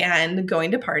and going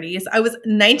to parties. I was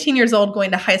 19 years old going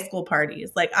to high school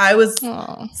parties. Like I was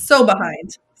so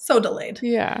behind, so delayed.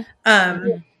 Yeah.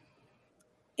 And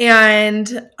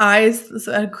was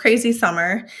a crazy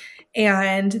summer.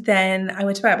 And then I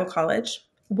went to Bible college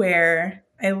where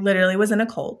I literally was in a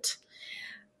cult.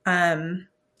 And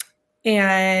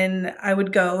I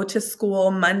would go to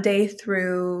school Monday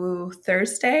through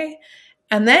Thursday.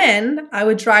 And then I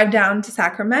would drive down to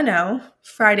Sacramento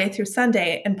Friday through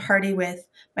Sunday and party with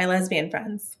my lesbian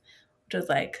friends, which was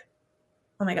like,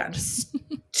 oh my God, just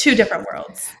two different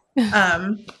worlds.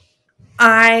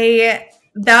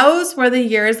 Those were the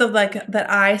years of like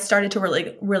that I started to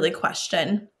really, really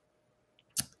question.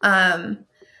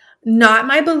 Not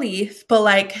my belief, but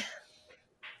like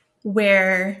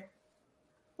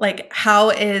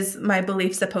how is my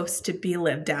belief supposed to be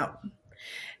lived out?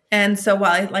 And so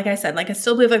while like I said, like I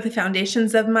still believe like the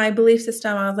foundations of my belief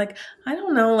system, I was like, I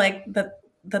don't know, like that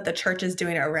the church is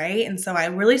doing it right. And so I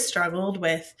really struggled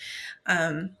with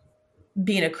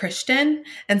being a Christian.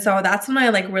 And so that's when I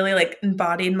like really like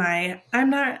embodied I'm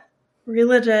not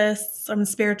religious, I'm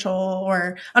spiritual,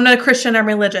 or I'm not a Christian, I'm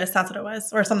religious. That's what it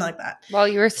was, or something like that. While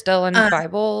you were still in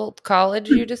Bible college,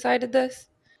 you decided this?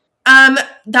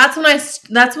 That's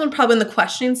when probably when the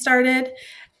questioning started.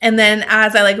 And then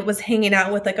as I like was hanging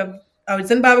out with I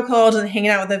was in Bible college and hanging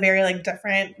out with a very like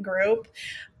different group.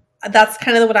 That's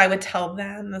kind of what I would tell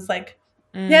them. It's like,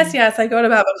 yes, I go to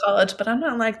Bible college, but I'm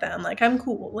not like them. Like I'm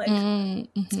cool. Like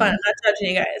it's fine. I'm not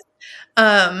judging you guys.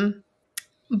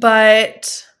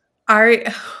 But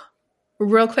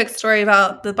real quick story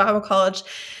about the Bible college.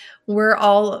 We're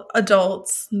all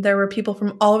adults. There were people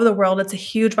from all over the world. It's a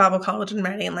huge Bible college in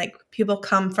Reading. Like people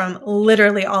come from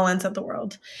literally all ends of the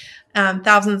world.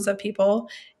 Thousands of people.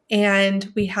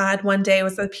 And we had one day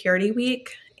was a purity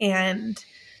week, and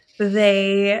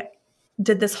they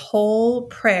did this whole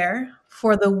prayer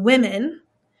for the women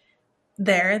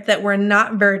there that were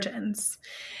not virgins.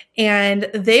 And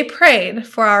they prayed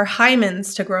for our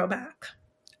hymens to grow back.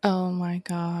 Oh my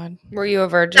God. Were you a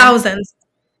virgin? Thousands.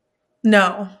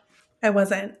 No, I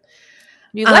wasn't.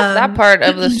 You left that part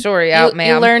of the story out,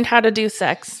 ma'am. You learned how to do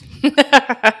sex.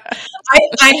 I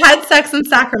had sex in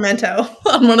Sacramento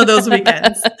on one of those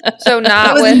weekends. So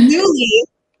not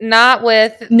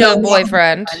with no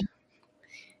boyfriend.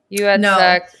 You had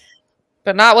sex,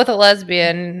 but not with a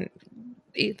lesbian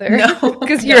either. No,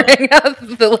 because you're hanging out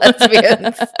with the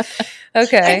lesbians.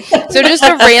 Okay, so just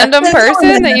a random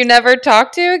person that you never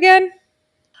talked to again?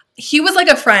 He was like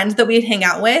a friend that we'd hang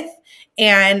out with.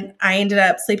 And I ended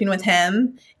up sleeping with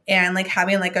him and like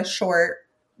having like a short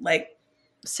like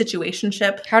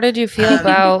situationship. How did you feel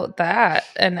about that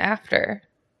and after?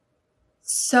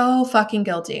 So fucking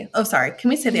guilty. Oh, sorry. Can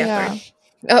we say the F word?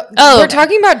 We're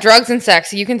talking about drugs and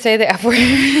sex. So you can say the F word.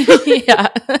 Yeah.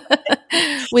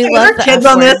 We love the kids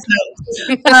on this.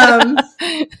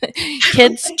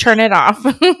 Kids, turn it off.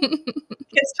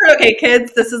 Okay,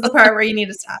 kids, this is the part where you need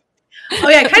to stop. Oh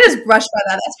yeah, I kind of just brushed by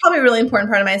that. That's probably a really important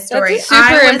part of my story. That's a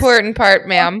super important part,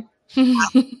 ma'am.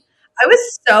 I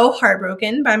was so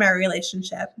heartbroken by my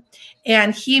relationship.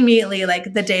 And he immediately,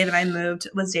 like the day that I moved,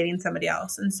 was dating somebody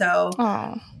else. And so,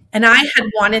 and I had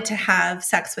wanted to have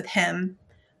sex with him,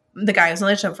 the guy who was in a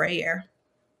relationship for a year.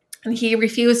 And he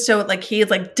refused to, like, he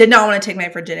like did not want to take my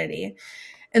virginity.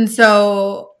 And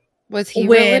so. Was he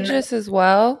religious as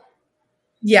well?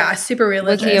 Yeah, super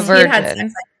religious. Was he a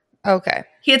virgin? Okay.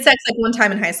 He had sex like one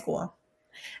time in high school.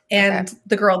 And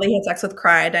the girl that he had sex with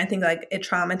cried. I think like it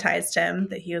traumatized him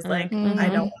that he was like, I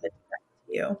don't want to do that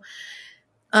to you.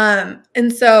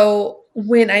 And so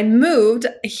when I moved,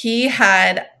 he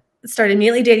had started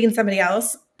immediately dating somebody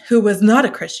else who was not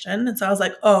a Christian. And so I was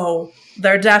like, oh,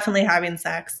 they're definitely having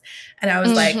sex. And I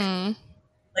was like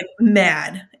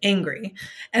mad, angry.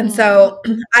 And so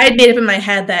I had made up in my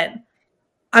head that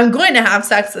I'm going to have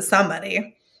sex with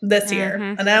somebody this year,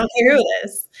 and I don't care who it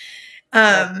is.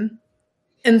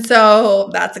 And so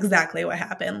that's exactly what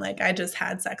happened. Like I just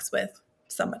had sex with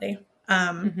somebody.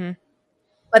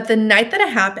 But the night that it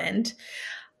happened,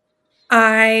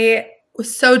 I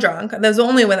was so drunk. That was the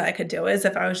only way that I could do it is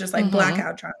if I was just like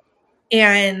blackout drunk.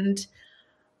 And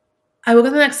I woke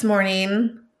up the next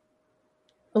morning,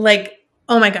 like,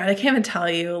 oh my God, I can't even tell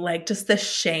you, like, just the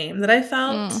shame that I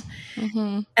felt.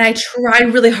 And I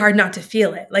tried really hard not to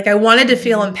feel it. Like, I wanted to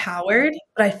feel empowered,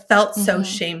 but I felt so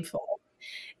shameful.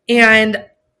 And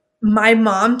my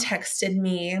mom texted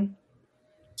me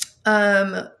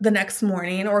the next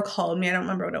morning or called me. I don't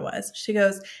remember what it was. She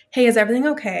goes, "Hey, is everything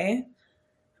okay?"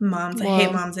 I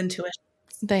hate mom's intuition.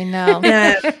 They know.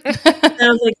 And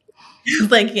I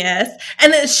was like, yes.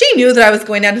 And then she knew that I was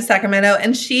going down to Sacramento,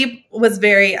 and she was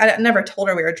I never told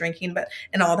her we were drinking,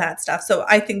 and all that stuff. So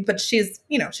I think, but she's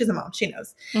a mom. She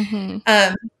knows.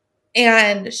 Mm-hmm.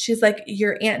 And she's like,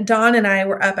 your Aunt Dawn and I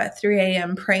were up at 3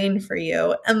 a.m. praying for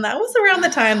you. And that was around the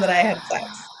time that I had sex.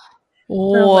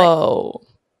 Whoa.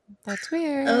 That's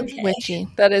weird. Okay. Witchy.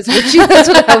 That is witchy. That's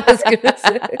what I was going to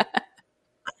say.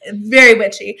 Very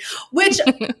witchy. Which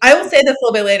I will say this a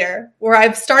little bit later, where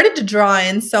I've started to draw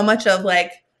in so much of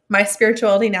like my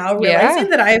spirituality now, realizing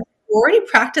that I've already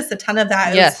practiced a ton of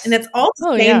that. Yes. And it's all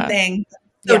the same thing.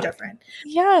 So different.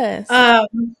 Yes.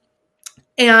 And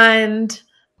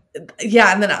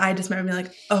then I just remember being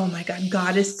like, oh my God,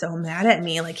 God is so mad at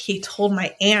me. Like he told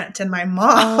my aunt and my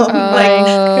mom.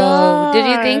 Oh, did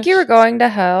you think you were going to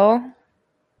hell?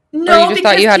 No, or you just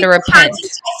thought you had to repent.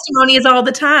 Testimonies all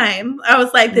the time. I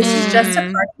was like, this is just a part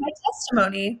of my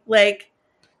testimony. Like,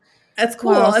 that's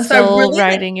cool. Wow, and so I'm really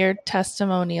writing your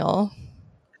testimonial.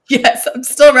 Yes, I'm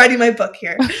still writing my book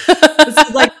here. This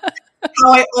is like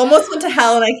how I almost went to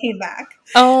hell and I came back.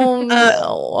 Oh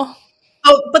no.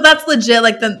 But that's legit.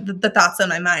 Like the thoughts in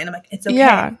my mind. I'm like, it's okay.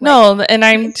 Yeah, no, and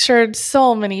I'm sure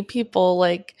so many people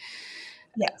like.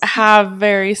 Yes. Have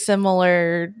very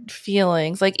similar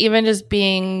feelings. Like even just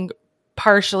being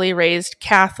partially raised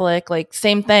Catholic, like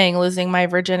same thing, losing my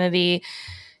virginity.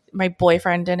 My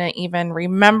boyfriend didn't even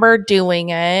remember doing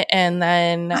it. And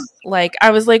then like,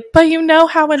 I was like, but you know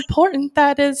how important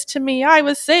that is to me. I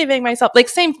was saving myself. Like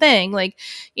same thing. Like,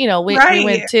 we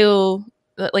went to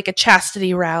like a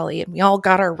chastity rally and we all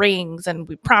got our rings and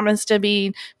we promised to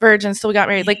be virgins. So we got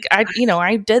married. Like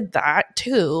I did that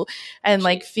too. And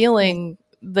like feeling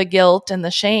the guilt and the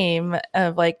shame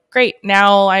of like, great,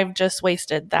 now I've just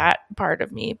wasted that part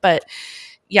of me. But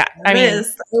yeah,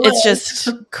 it's just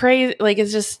crazy. Like,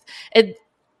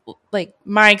 like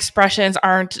my expressions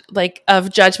aren't like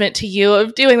of judgment to you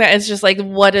of doing that. It's just like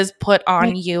what is put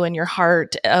on you and your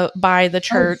heart by the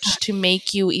church to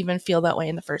make you even feel that way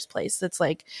in the first place. It's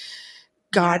like,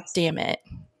 God damn it.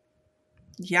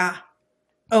 Yeah.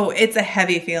 Oh, it's a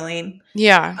heavy feeling.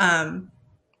 Yeah.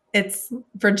 It's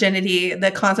virginity.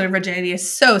 The concept of virginity is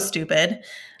so stupid.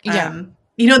 Yeah.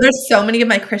 There's so many of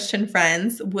my Christian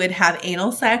friends would have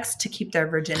anal sex to keep their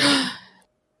virginity.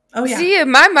 Oh, yeah. See, in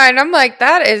my mind, I'm like,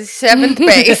 that is seventh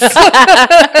base. That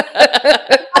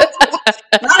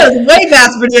is way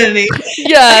past virginity.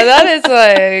 Yeah, that is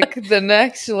like the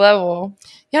next level.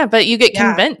 Yeah, but you get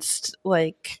convinced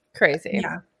like crazy.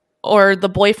 Yeah. Or the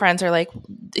boyfriends are like,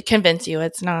 convince you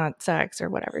it's not sex or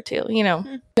whatever too, Yeah,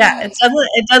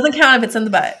 it doesn't count if it's in the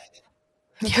butt.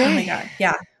 Okay. Oh my God.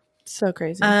 Yeah. So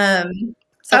crazy. So I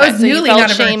was newly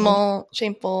not a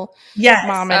shameful. Yes.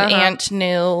 Mom and aunt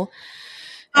knew.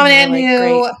 Mom and aunt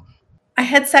knew. I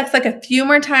had sex like a few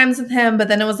more times with him, but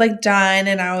then it was like done.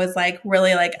 And I was like,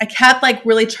 really like, I kept like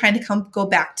really trying to go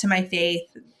back to my faith,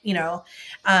 and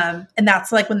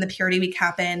that's like when the purity week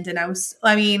happened. And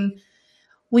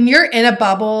when you're in a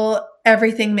bubble,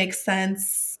 everything makes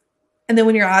sense. And then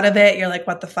when you're out of it, you're like,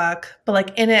 what the fuck? But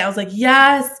like in it, I was like,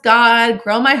 yes, God,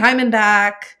 grow my hymen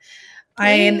back.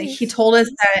 And he told us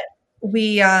that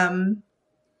we were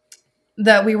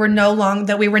that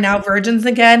we were now virgins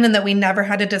again, and that we never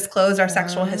had to disclose our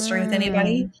sexual history with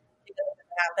anybody. It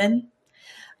didn't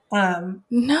happen.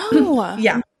 No.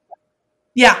 Yeah.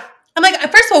 Yeah. I'm like,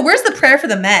 first of all, where's the prayer for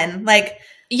the men? Like,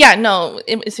 yeah, no.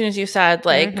 As soon as you said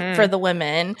like for the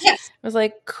women, yes. I was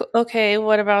like, okay,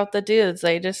 what about the dudes?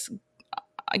 They just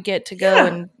get to go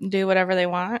and do whatever they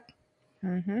want.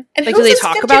 Mm-hmm. And like, do they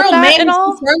talk about that at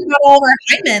all? Concerned about all of our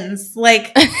hymens,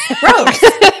 like, gross.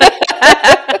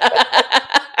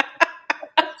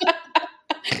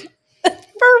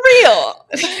 For real.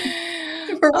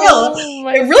 For real.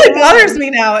 It really bothers me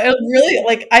now. It really,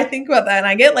 like, I think about that and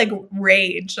I get like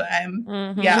rage.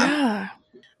 Yeah.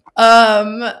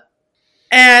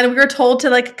 And we were told to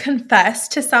like confess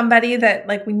to somebody that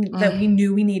like that we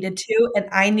knew we needed to, and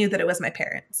I knew that it was my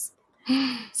parents.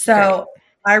 So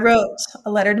I wrote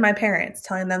a letter to my parents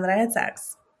telling them that I had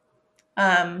sex.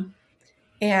 And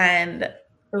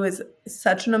it was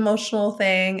such an emotional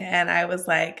thing. And I was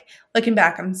like, looking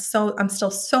back, I'm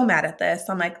still so mad at this.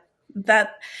 I'm like,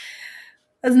 that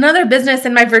is another business.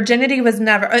 And my virginity was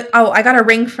never, I got a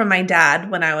ring from my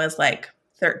dad when I was like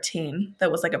 13.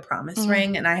 That was like a promise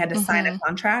ring. And I had to sign a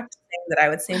contract saying that I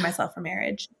would save myself for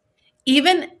marriage.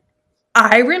 Even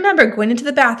I remember going into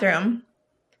the bathroom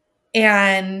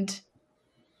and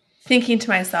thinking to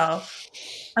myself,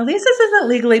 at least this isn't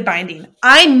legally binding.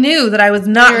 I knew that I was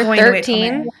not You're going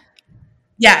 13? to wait till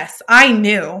Yes, I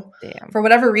knew. Damn. For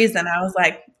whatever reason, I was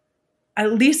like,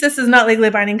 at least this is not legally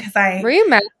binding because Were you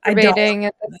I don't. masturbating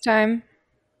at this time?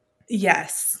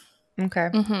 Yes. Okay.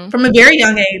 From a very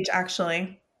young age,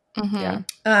 actually. Yeah.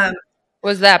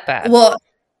 Was that bad? Well,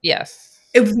 yes.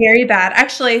 it was very bad.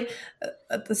 Actually,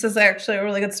 this is actually a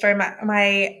really good story.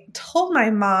 I told my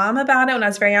mom about it when I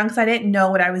was very young because I didn't know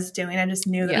what I was doing. I just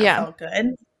knew that it felt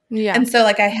good. Yeah. And so,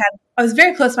 like, I was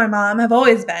very close to my mom. I've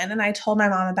always been. And I told my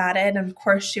mom about it. And of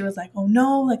course, she was like, oh,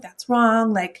 no, like, that's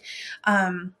wrong. Like,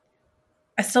 I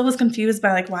still was confused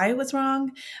by, like, why it was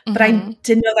wrong. But I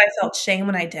didn't know that I felt shame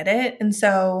when I did it. And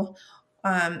so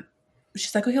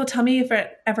she's like, okay, well, tell me if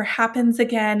it ever happens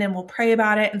again and we'll pray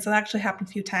about it. And so that actually happened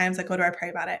a few times. I go to her, I pray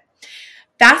about it.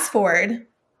 Fast forward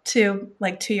to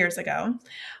like 2 years ago.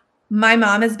 My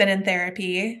mom has been in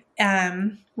therapy,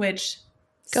 which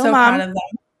go so mom. proud of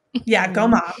them. Yeah, go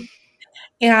mom.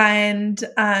 And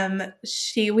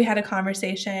we had a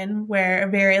conversation where a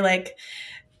very like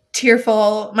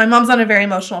tearful, my mom's not a very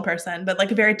emotional person, but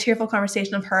like a very tearful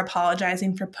conversation of her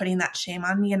apologizing for putting that shame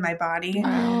on me and my body.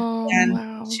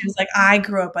 She was like, I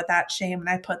grew up with that shame and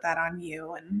I put that on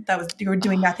you. And you were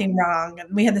doing nothing wrong.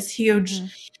 And we had this huge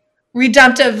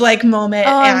redemptive like moment.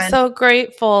 Oh, and I'm so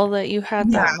grateful that you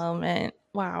had that moment.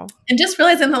 Wow. And just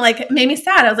realizing that like it made me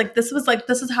sad. I was like,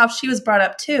 this is how she was brought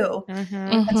up too.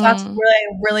 And so that's where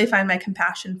I really find my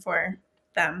compassion for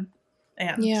them.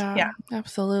 And yeah,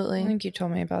 absolutely. I think you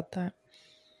told me about that.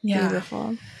 Yeah.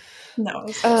 Beautiful. No.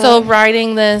 So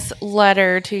writing this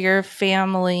letter to your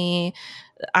family,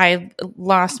 I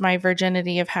lost my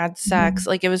virginity, I've had sex.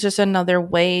 Like it was just another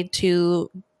way to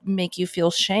make you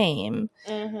feel shame.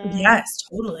 Yes,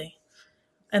 totally.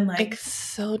 And like it's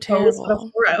so terrible.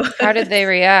 How did they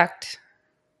react?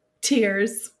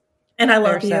 Tears. And I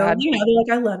love you. Sad. You know, they're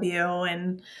like, I love you.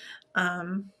 And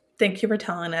thank you for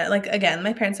telling it. Like, again,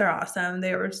 my parents are awesome.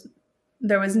 There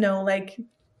was no like,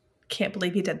 can't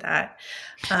believe you did that.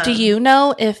 Do you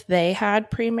know if they had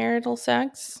premarital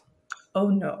sex? Oh,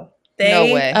 no.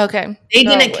 No way. Okay. They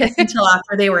didn't kiss until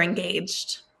after they were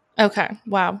engaged. Okay.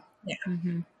 Wow. Yeah.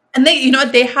 And they, you know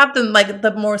what? They have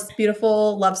the most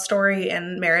beautiful love story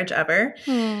and marriage ever.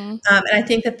 And I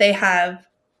think that they have,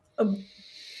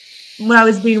 when I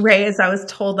was being raised, I was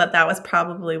told that that was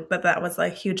a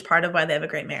huge part of why they have a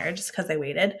great marriage, just because they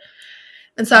waited.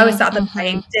 And so I always thought that if I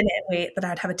didn't wait, that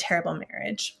I'd have a terrible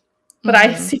marriage. But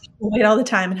I see people wait all the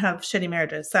time and have shitty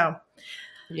marriages. So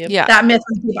that myth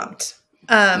was debunked.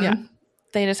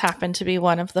 They just happened to be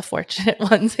one of the fortunate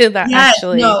ones who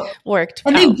actually worked.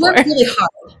 And they worked really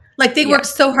hard. Like they worked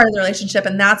so hard in the relationship,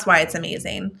 and that's why it's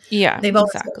amazing. Yeah, they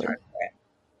both worked hard for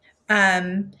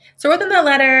it. So within the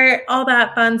letter, all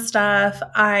that fun stuff,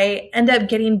 I end up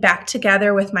getting back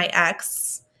together with my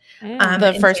ex.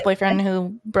 The first boyfriend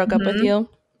who broke up with you?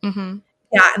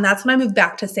 Yeah, and that's when I moved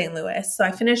back to St. Louis. So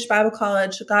I finished Bible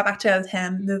college, got back together with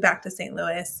him, moved back to St.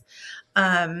 Louis.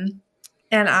 And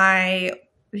I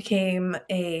became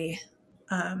a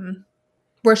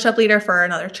worship leader for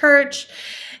another church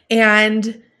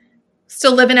and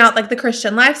still living out like the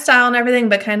Christian lifestyle and everything,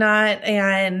 but kind of not,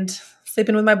 and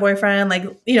sleeping with my boyfriend. Like,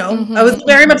 you know, I was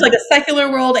very much like a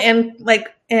secular world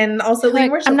and also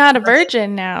leading worship. I'm not a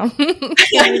virgin now. We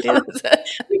can do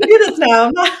this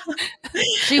now.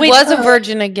 She was a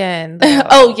virgin again.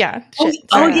 Oh yeah.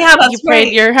 Yeah, that's you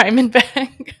prayed your hymen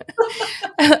back.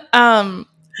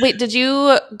 Wait, did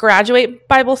you graduate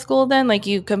Bible school then? Like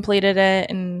you completed it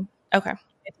and okay.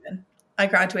 I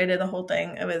graduated the whole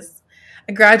thing.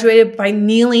 I graduated by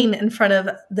kneeling in front of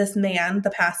this man,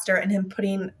 the pastor, and him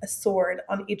putting a sword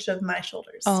on each of my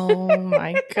shoulders. Oh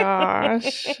my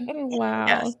gosh. Wow.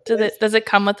 Yes, does it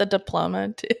come with a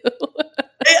diploma too?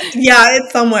 Yeah,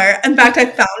 it's somewhere. In fact, I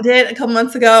found it a couple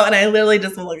months ago and I literally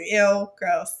just look at you.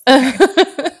 Gross.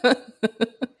 Okay.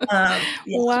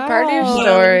 Wow. Part of your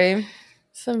story.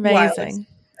 It's amazing.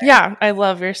 Yeah, I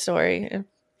love your story.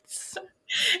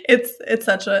 It's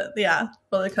such a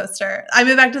roller coaster. I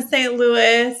moved back to St.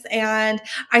 Louis, and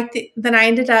then I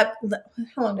ended up.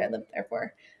 How long did I live there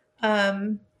for?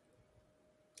 I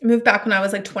moved back when I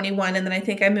was like 21, and then I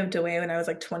think I moved away when I was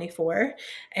like 24,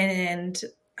 and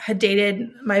had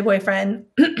dated my boyfriend.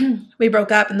 We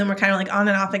broke up, and then we're kind of like on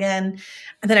and off again,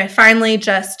 and then I finally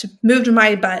just moved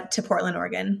my butt to Portland,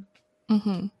 Oregon,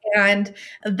 and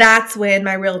that's when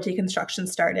my real deconstruction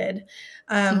started.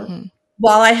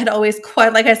 While I had always,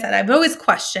 like I said, I've always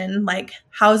questioned, like,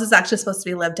 how is this actually supposed to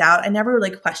be lived out? I never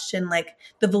really questioned, like,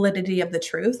 the validity of the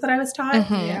truth that I was taught.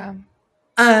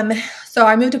 So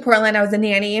I moved to Portland. I was a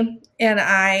nanny, and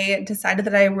I decided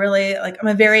that I really, like, I'm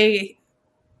a very,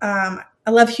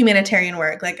 I love humanitarian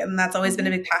work, like, and that's always been a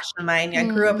big passion of mine. I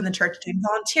grew up in the church doing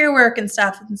volunteer work and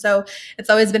stuff, and so it's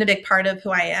always been a big part of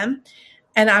who I am.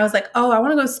 And I was like, oh, I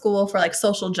want to go to school for like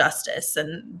social justice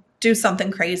and do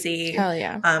something crazy. Hell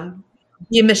yeah.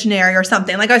 Be a missionary or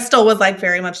something. Like I still was like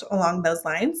very much along those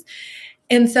lines.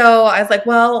 And so I was like,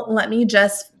 well, let me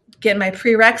just get my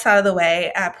prereqs out of the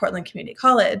way at Portland Community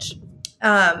College.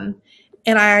 And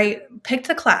I picked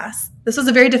a class. This was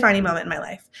a very defining moment in my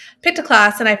life. Picked a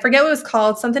class, and I forget what it was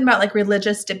called, something about like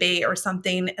religious debate or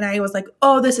something. And I was like,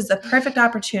 oh, this is a perfect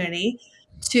opportunity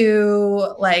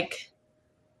to like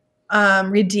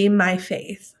redeem my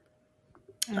faith.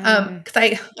 Because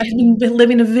I've been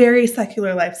living a very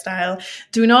secular lifestyle,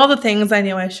 doing all the things I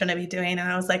knew I shouldn't be doing. And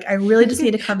I was like, I really just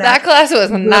need to come back. That class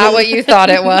was not what you thought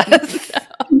it was.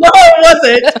 No, it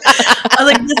wasn't. I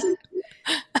was like, this is,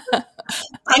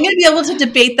 I'm going to be able to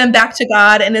debate them back to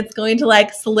God, and it's going to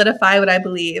like solidify what I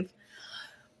believe.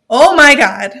 Oh my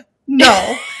God.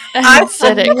 No. I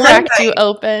said it cracked you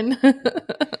open.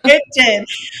 It did.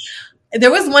 There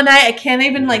was one night, I can't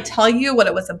even like tell you what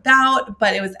it was about,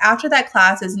 but it was after that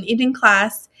class. It was an evening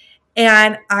class,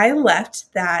 and I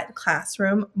left that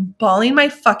classroom bawling my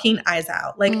fucking eyes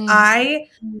out. Like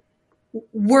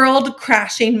world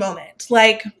crashing moment.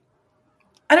 Like,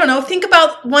 I don't know. Think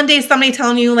about one day somebody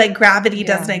telling you like gravity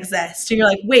doesn't exist. And you're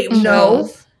like, wait, no,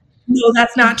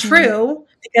 that's not true,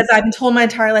 because I've been told my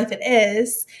entire life it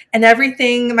is. And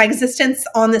everything, my existence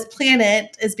on this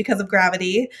planet is because of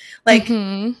gravity. Like,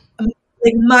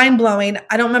 like mind blowing.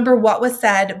 I don't remember what was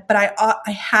said, but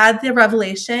I had the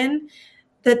revelation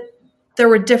that there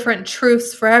were different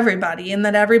truths for everybody, and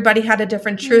that everybody had a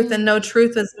different truth, and no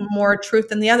truth is more truth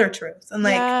than the other truth. And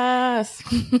like,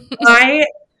 I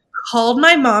called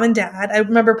my mom and dad. I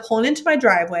remember pulling into my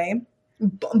driveway,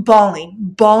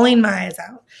 bawling my eyes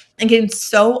out, and getting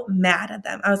so mad at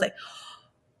them. I was like,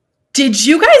 did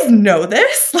you guys know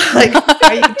this? Like,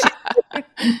 are you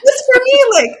this for me?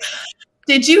 Like,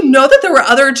 did you know that there were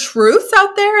other truths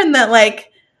out there, and that like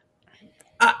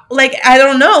I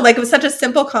don't know, like it was such a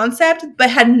simple concept, but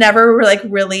had never like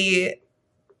really,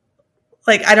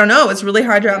 like, I don't know, it was really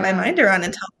hard to wrap my mind around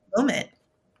until the moment.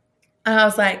 And I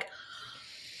was like,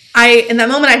 in that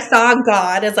moment I saw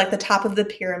God as like the top of the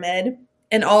pyramid,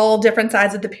 and all different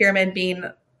sides of the pyramid being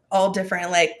all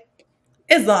different, like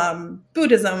Islam,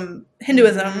 Buddhism,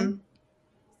 Hinduism,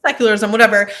 secularism,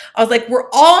 whatever. I was like, we're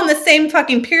all in the same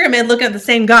fucking pyramid looking at the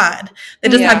same God. They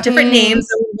just have different names,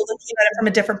 and we're looking at it from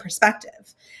a different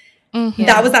perspective.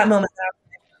 That was that moment that I was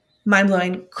like,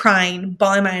 mind-blowing, crying,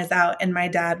 bawling my eyes out. And my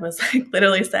dad was like,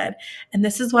 literally said, and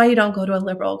this is why you don't go to a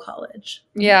liberal college.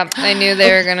 Yeah, I knew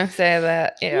they were going to say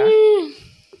that. Yeah.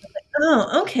 Like,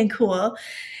 oh, okay, cool.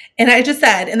 And I just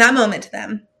said in that moment to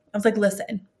them, I was like,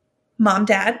 listen, Mom,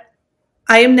 Dad,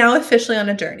 I am now officially on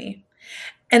a journey.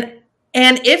 And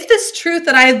if this truth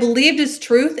that I have believed is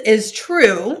truth is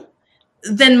true,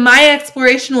 then my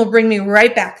exploration will bring me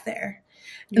right back there.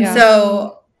 And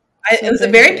so it was a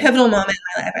very pivotal moment in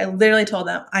my life. I literally told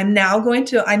them, I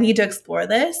need to explore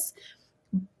this,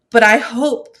 but I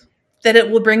hope that it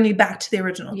will bring me back to the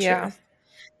original truth.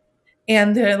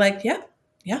 And they're like, yeah,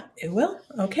 it will.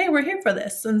 Okay, we're here for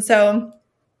this. And so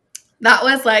that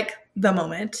was like the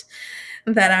moment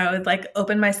that I would like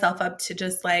open myself up to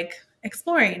just like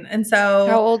exploring. And so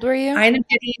how old were you? I ended up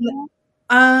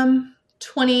getting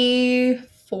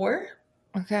 24.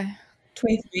 Okay.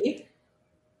 23.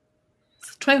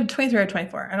 23 or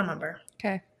 24. I don't remember.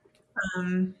 Okay.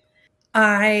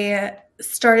 I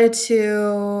started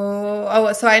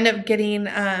to so I ended up getting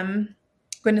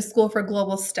going to school for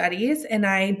global studies, and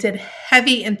I did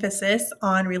heavy emphasis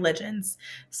on religions.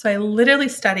 So I literally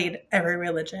studied every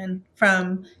religion,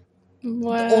 from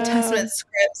the Old Testament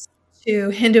scripts to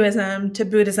Hinduism to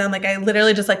Buddhism. Like I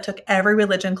literally just like took every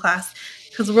religion class,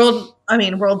 because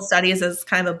world studies is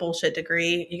kind of a bullshit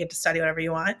degree. You get to study whatever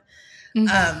you want.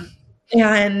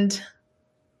 And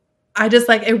I just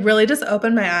like, it really just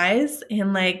opened my eyes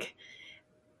and like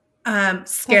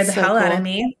scared the hell out of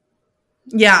me.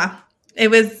 Yeah, it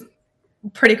was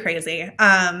pretty crazy.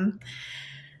 That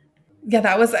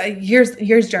was a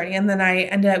year's journey. And then I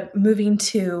ended up moving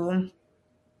to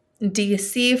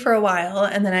DC for a while,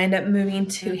 and then I ended up moving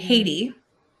to Haiti.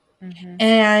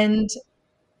 And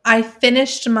I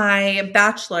finished my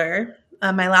bachelor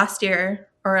my last year,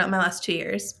 or my last 2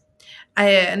 years.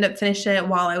 I ended up finishing it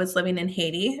while I was living in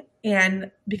Haiti,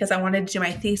 and because I wanted to do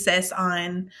my thesis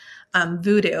on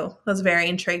voodoo. I was very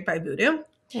intrigued by voodoo,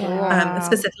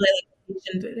 specifically like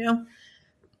Haitian voodoo.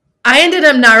 I ended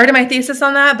up not writing my thesis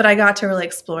on that, but I got to really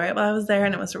explore it while I was there,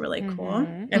 and it was really cool. I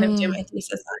ended up doing my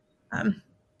thesis on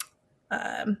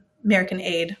American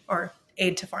Aid, or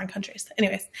aid to foreign countries.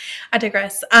 Anyways, I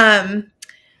digress.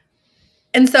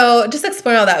 And so just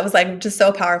exploring all that was like just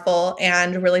so powerful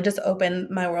and really just opened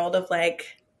my world of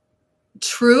like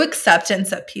true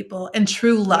acceptance of people and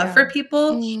true love for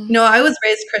people. You know, I was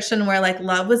raised Christian where like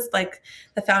love was like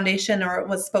the foundation, or it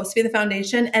was supposed to be the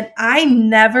foundation. And I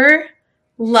never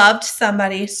loved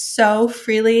somebody so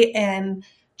freely and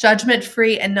judgment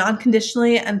free and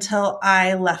non-conditionally until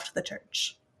I left the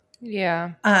church.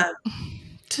 Yeah.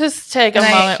 Just take a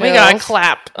moment. We gotta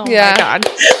clap. Oh my God.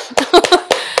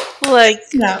 Like,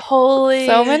 holy.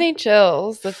 So many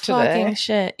chills today. Fucking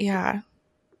shit. Yeah.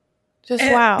 Just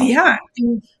wow. Yeah.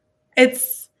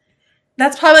 That's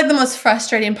probably like the most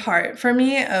frustrating part for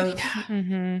me of,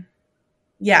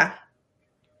 yeah.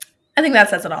 I think that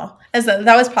says it all.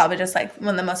 That was probably just like one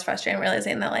of the most frustrating,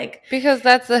 realizing that like. Because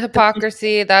that's the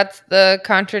hypocrisy. That's the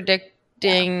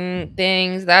contradicting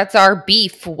things. That's our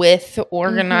beef with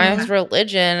organized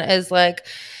religion, is like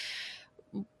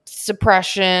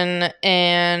suppression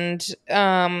and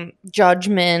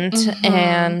judgment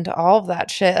and all of that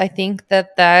shit. I think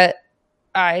that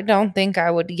I don't think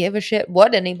I would give a shit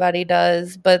what anybody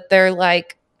does, but they're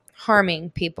like harming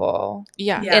people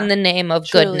in the name of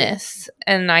goodness.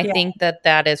 And I think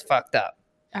that is fucked up.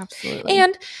 Absolutely.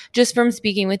 And just from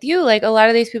speaking with you, like a lot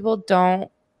of these people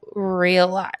don't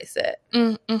realize it.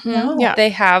 No. Yeah. They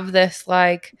have this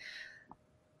like,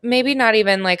 maybe not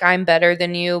even like I'm better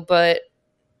than you, but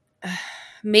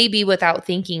maybe without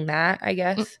thinking that, I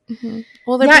guess.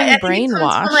 Well, they're being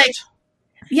brainwashed. Like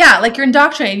you're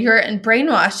indoctrinated, you're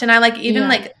brainwashed. And I like even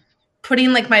like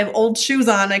putting like my old shoes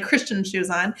on, my Christian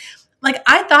shoes on. Like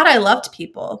I thought I loved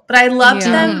people, but I loved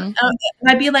them. And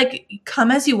I'd be like, come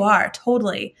as you are,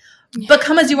 totally. But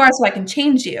come as you are so I can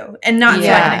change you and not so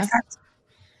I can accept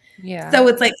you. Yeah. So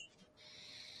it's like,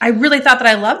 I really thought that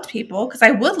I loved people because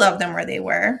I would love them where they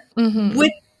were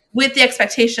with the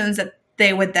expectations that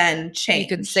they would then change.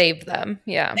 You could save them.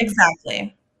 Yeah.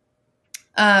 Exactly.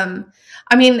 I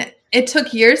mean, it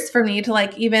took years for me to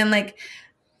like even like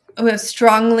was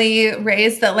strongly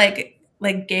raised that like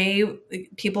gay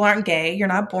people aren't gay. You're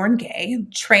not born gay.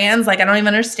 Trans, like I don't even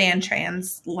understand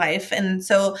trans life. And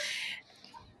so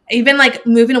even like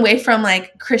moving away from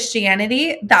like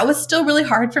Christianity, that was still really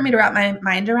hard for me to wrap my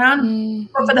mind around.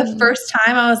 But for the first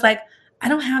time, I was like, I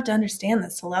don't have to understand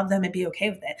this to love them and be okay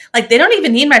with it. Like they don't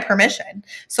even need my permission.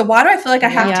 So why do I feel like I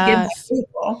have to give my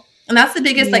approval? And that's the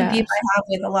biggest like beef I have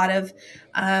with a lot of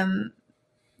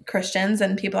Christians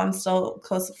and people I'm still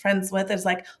close friends with, is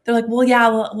like, they're like,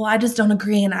 well, I just don't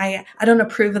agree. And I don't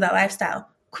approve of that lifestyle.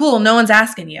 Cool. No one's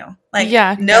asking you. Like,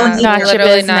 no one's not your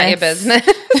business.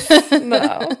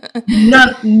 No.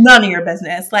 None of your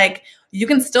business. Like, you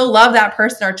can still love that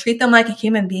person or treat them like a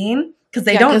human being because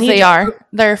they don't need they are.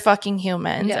 They're fucking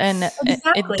humans. Yes. And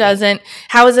it doesn't.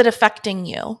 How is it affecting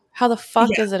you? How the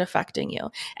fuck is it affecting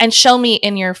you? And show me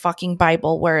in your fucking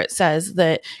Bible where it says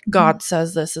that God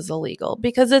says this is illegal,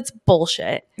 because it's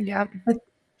bullshit. Yeah.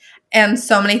 And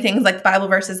so many things like the Bible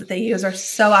verses that they use are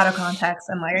so out of context.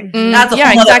 And like, that's a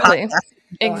whole exactly.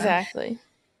 Exactly.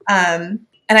 And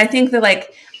I think that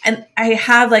like, and I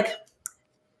have like,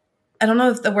 I don't know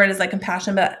if the word is like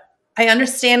compassion, but I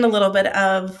understand a little bit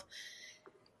of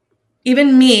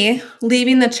even me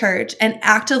leaving the church and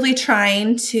actively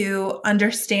trying to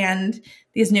understand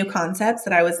these new concepts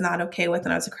that I was not okay with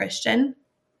when I was a Christian.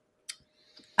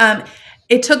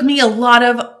 It took me a lot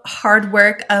of hard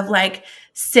work of like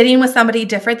sitting with somebody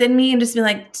different than me and just being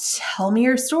like, tell me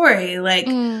your story. Like,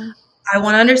 I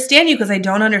want to understand you because I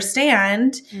don't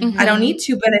understand. I don't need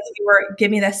to, but if you were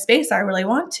give me this space, I really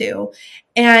want to.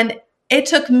 And it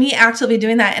took me actively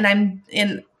doing that. And I'm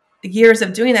in years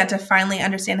of doing that to finally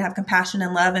understand, have compassion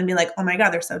and love and be like, oh my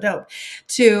God, they're so dope.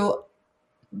 To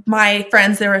my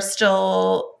friends that are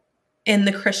still in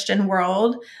the Christian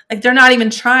world, like they're not even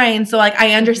trying. So like,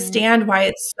 I understand why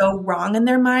it's so wrong in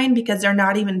their mind because they're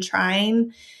not even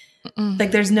trying. Like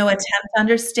there's no attempt to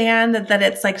understand that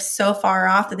it's like so far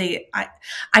off that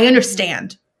I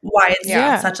understand why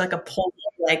it's such like a pull,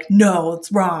 like, no,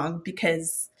 it's wrong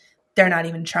because they're not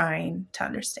even trying to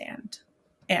understand.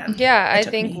 And I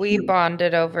think we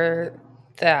bonded over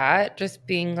that, just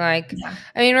being like,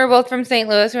 I mean, we're both from St.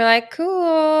 Louis. We're like,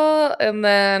 cool. And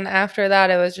then after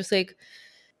that, it was just like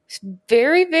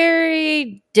very,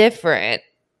 very different,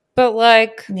 but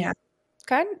like,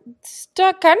 kind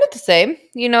of the same.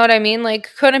 You know what I mean?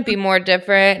 Like, couldn't be more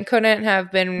different. Couldn't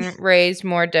have been raised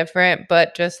more different,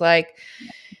 but just like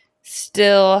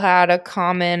still had a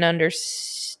common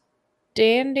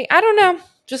understanding. I don't know.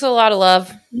 Just a lot of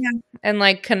love. Yeah. And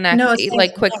like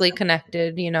quickly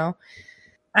connected, you know?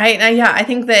 I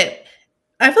think that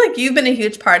I feel like you've been a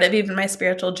huge part of even my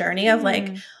spiritual journey of like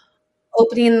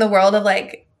opening the world of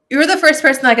like, you were the first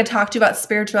person I could talk to about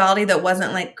spirituality that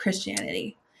wasn't like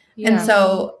Christianity. Yeah. And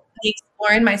so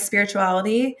exploring my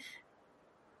spirituality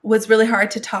was really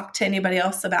hard to talk to anybody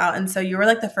else about. And so you were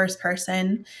like the first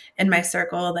person in my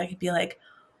circle that could be like,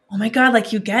 oh my God,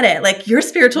 like you get it. Like you're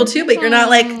spiritual too, but you're not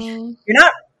like, you're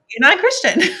not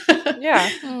Christian. Yeah.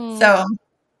 So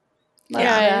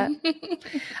yeah.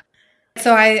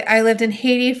 So I lived in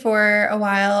Haiti for a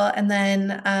while and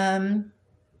then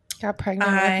got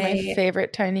pregnant with my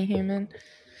favorite tiny human.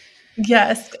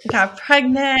 Yes, got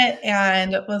pregnant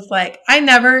and was like, I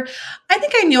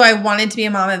think I knew I wanted to be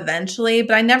a mom eventually,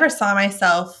 but I never saw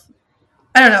myself.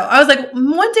 I don't know. I was like,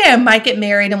 one day I might get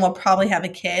married and we'll probably have a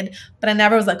kid, but I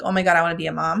never was like, oh my God, I want to be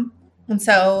a mom. And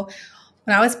so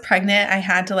when I was pregnant, I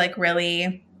had to like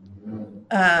really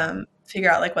figure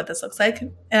out like what this looks like.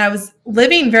 And I was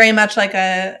living very much like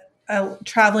a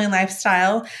traveling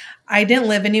lifestyle. I didn't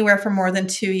live anywhere for more than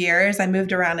 2 years. I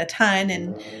moved around a ton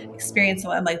and experienced a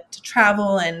lot, like to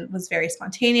travel, and was very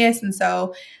spontaneous. And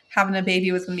so having a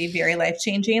baby was going to be very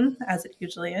life-changing, as it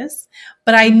usually is.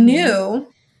 But I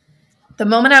knew the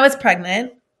moment I was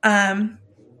pregnant, the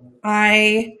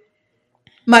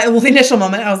initial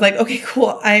moment, I was like, okay,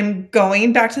 cool. I'm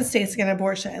going back to the States to get an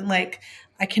abortion. Like,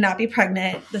 I cannot be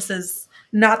pregnant. This is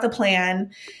not the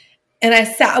plan. And I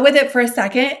sat with it for a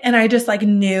second and I just like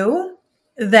knew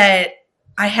that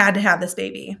I had to have this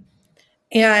baby.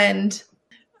 And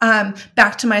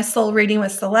back to my soul reading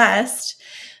with Celeste,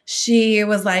 she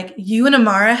was like, you and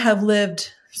Amara have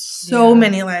lived so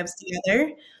many lives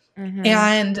together.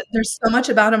 And there's so much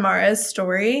about Amara's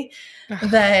story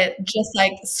that just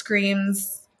like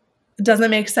screams,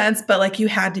 doesn't make sense, but like you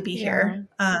had to be here.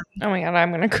 Oh my God,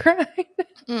 I'm going to cry.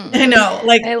 I know,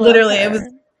 like literally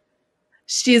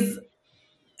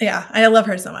I love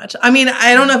her so much. I mean,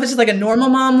 I don't know if it's just like a normal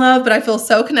mom love, but I feel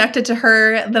so connected to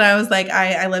her that I was like,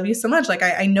 I love you so much. Like,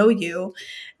 I know you.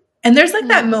 And there's like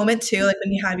that moment too, like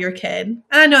when you have your kid. And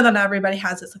I know that not everybody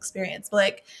has this experience, but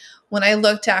like when I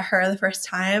looked at her the first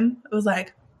time, it was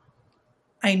like,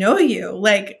 I know you.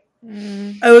 Like,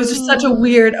 it was just such a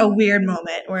weird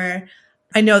moment where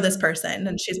I know this person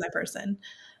and she's my person.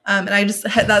 And I just,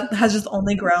 that has just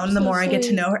only grown the more I get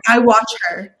to know her. I watch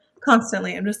her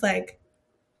constantly. I'm just like,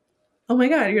 oh my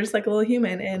God, you're just like a little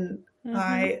human. And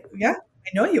I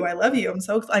know you. I love you. I'm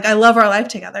so like, I love our life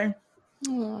together.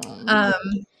 So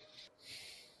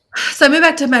I moved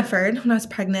back to Medford when I was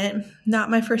pregnant.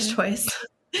 Not my first choice.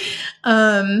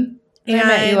 I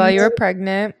met you while you were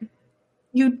pregnant.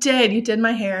 You did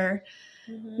my hair.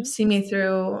 You've seen me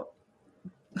through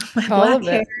my black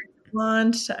hair,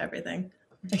 blonde, to everything.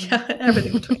 Yeah,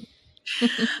 everything between.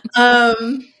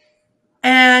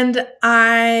 And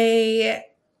I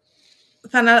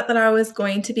found out that I was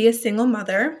going to be a single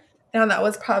mother. And that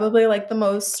was probably like the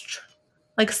most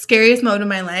like scariest moment of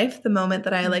my life. The moment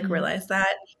that I like realized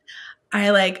that,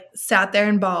 I like sat there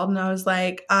and bawled and I was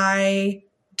like, I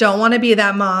don't want to be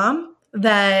that mom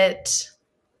that,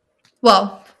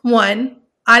 well, one,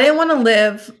 I didn't want to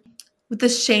live with the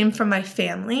shame from my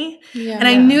family. Yeah. And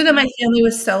I knew that my family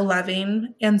was so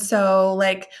loving. And so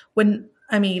like when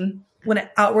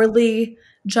outwardly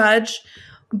judge,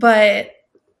 but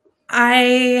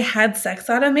I had sex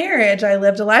out of marriage. I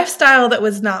lived a lifestyle that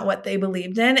was not what they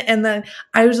believed in. And then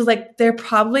I was just like, they're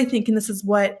probably thinking this is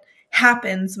what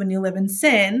happens when you live in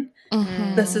sin.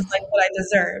 This is like what I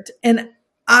deserved. And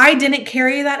I didn't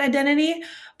carry that identity,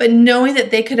 but knowing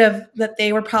that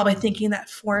they were probably thinking that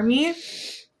for me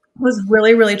was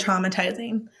really, really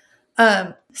traumatizing.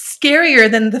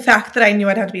 Scarier than the fact that I knew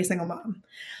I'd have to be a single mom.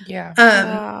 Yeah.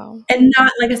 And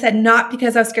not, like I said, not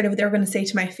because I was scared of what they were going to say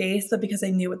to my face, but because I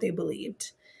knew what they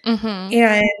believed.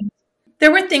 And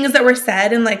there were things that were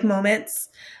said in like moments,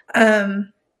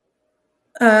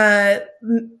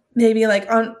 maybe like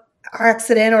on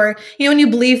accident, or, you know, when you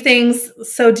believe things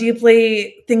so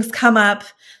deeply, things come up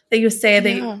that you say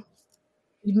that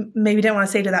you maybe didn't want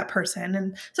to say to that person.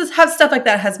 And so stuff like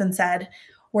that has been said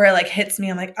where it like hits me.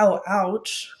 I'm like, oh,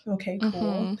 ouch. Okay,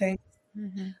 cool. Thanks.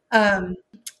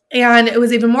 And it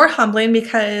was even more humbling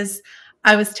because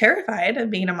I was terrified of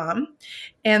being a mom.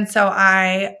 And so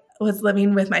I was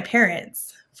living with my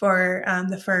parents for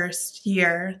the first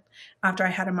year after I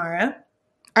had Amara.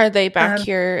 Are they back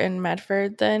here in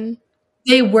Medford then?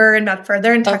 They were in Medford.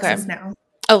 They're in Texas now.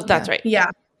 Oh, that's right. Yeah.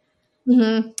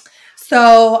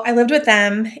 So I lived with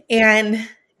them, and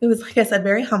it was, like I said,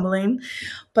 very humbling,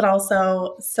 but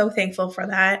also so thankful for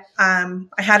that. I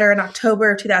had her in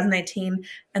October of 2019,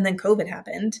 and then COVID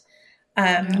happened.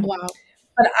 Wow.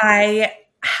 But I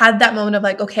had that moment of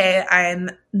like, okay, I'm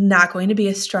not going to be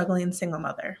a struggling single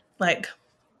mother. Like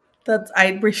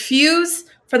I refuse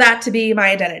for that to be my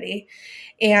identity.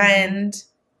 And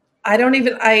I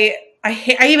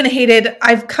even hated,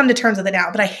 I've come to terms with it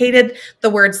now, but I hated the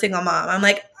word single mom. I'm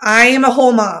like, I am a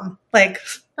whole mom. Like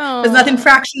there's nothing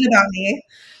fractional about me.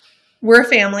 We're a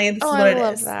family. This is what it is. I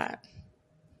love that.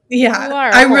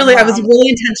 Yeah. I was really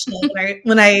intentional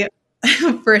when I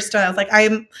first started. I was like,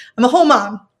 I'm a whole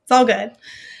mom. It's all good.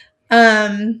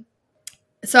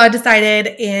 So I decided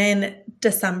in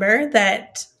December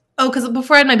that, because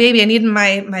before I had my baby, I needed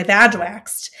my vag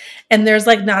waxed. And there's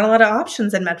like not a lot of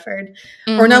options in Medford,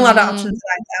 or not a lot of options that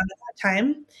I found at that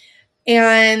time.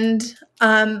 And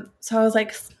so I was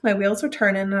like, my wheels were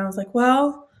turning, and I was like,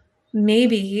 well,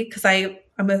 maybe, because I'm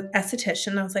an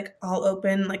esthetician, I was like, I'll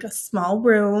open like a small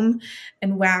room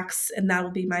and wax, and that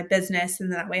will be my business.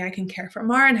 And that way I can care for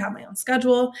Mara and have my own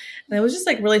schedule. And it was just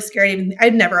like really scary.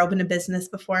 I'd never opened a business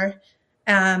before.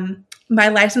 My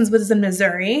license was in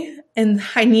Missouri, and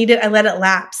I let it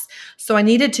lapse. So I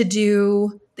needed to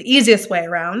do the easiest way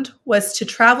around was to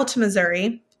travel to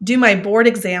Missouri, do my board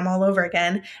exam all over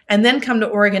again, and then come to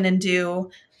Oregon and do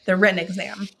the written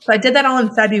exam. So I did that all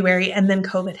in February, and then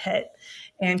COVID hit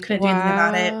and couldn't do anything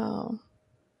about it.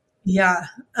 Yeah.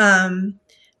 And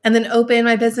then opened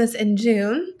my business in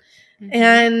June,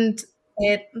 and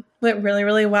it went really,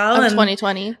 really well. Of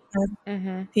 2020.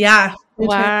 Yeah.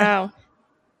 Wow.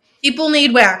 People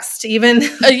need waxed, even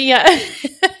yeah.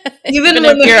 even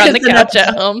when you're on the couch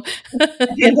at home.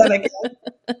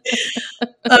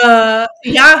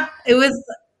 Yeah, it was.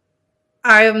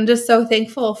 I'm just so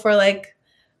thankful for like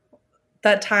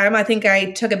that time. I think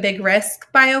I took a big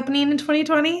risk by opening in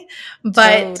 2020,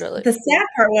 but the sad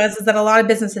part is that a lot of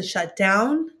businesses shut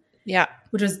down. Yeah,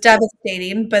 which was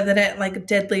devastating. But then it like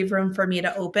did leave room for me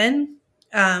to open,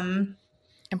 and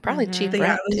probably cheap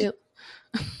rent too.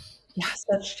 Yeah,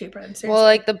 such cheap rent. Seriously. Well,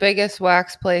 like the biggest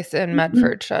wax place in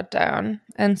Medford shut down,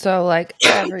 and so like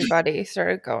everybody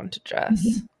started going to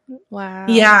Jess. Wow.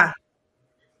 Yeah,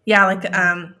 like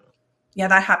yeah,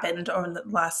 that happened over the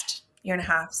last year and a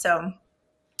half. So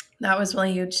that was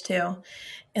really huge too.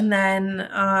 And then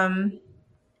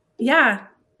yeah,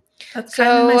 that's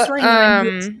kind of my story.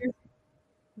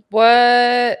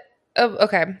 What? Oh,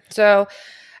 okay, so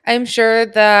I'm sure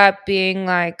that being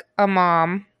like a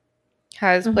mom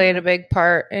has played a big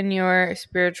part in your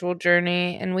spiritual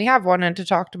journey, and we have wanted to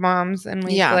talk to moms, and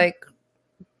we like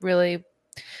really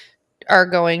are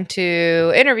going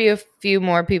to interview a few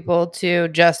more people too,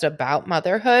 just about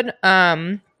motherhood.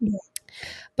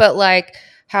 But like,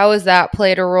 how has that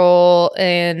played a role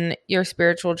in your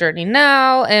spiritual journey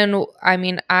now? And I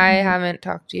mean, I haven't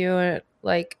talked to you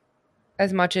like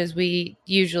as much as we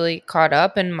usually caught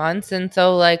up in months, and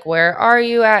so like, where are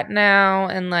you at now?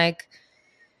 And like,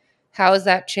 how has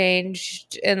that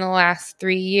changed in the last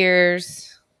 3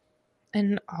 years?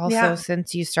 And also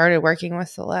since you started working with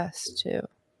Celeste too.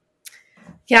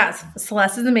 Yes,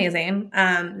 Celeste is amazing.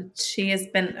 She has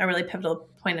been a really pivotal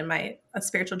point in my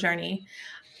spiritual journey.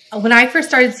 When I first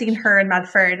started seeing her in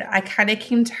Medford, I kind of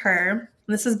came to her.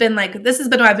 This has been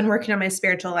what I've been working on my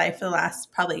spiritual life for the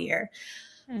last probably year.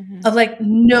 Of like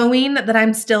knowing that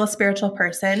I'm still a spiritual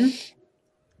person,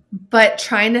 but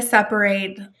trying to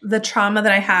separate the trauma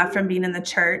that I have from being in the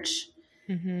church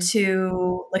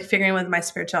to like figuring what my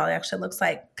spirituality actually looks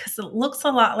like. Because it looks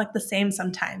a lot like the same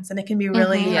sometimes, and it can be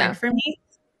really hard for me.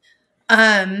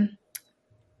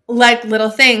 Like little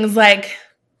things like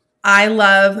I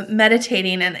love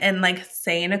meditating and like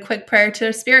saying a quick prayer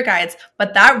to spirit guides,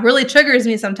 but that really triggers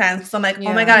me sometimes because I'm like,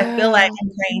 oh my God, I feel like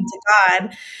I'm praying to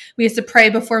God. We used to pray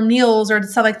before meals or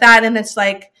stuff like that. And it's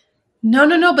like,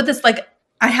 no, but this like,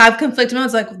 I have conflicting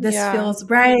moments like this feels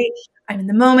right. I'm in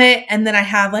the moment. And then I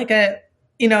have like a,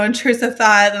 intrusive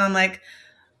thought and I'm like,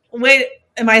 wait,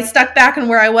 am I stuck back in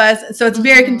where I was? So it's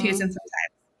very confusing sometimes.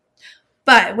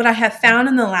 But what I have found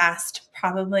in the last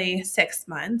probably 6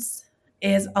 months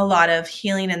is a lot of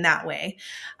healing in that way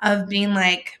of being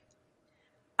like,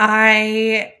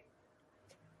 I've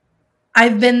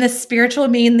been this spiritual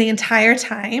being the entire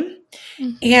time.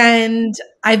 And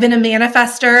I've been a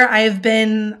manifester. I've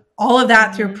been all of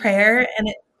that through prayer.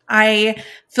 And I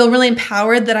feel really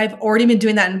empowered that I've already been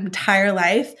doing that entire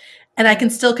life. And I can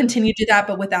still continue to do that,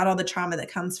 but without all the trauma that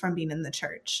comes from being in the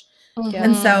church.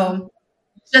 And so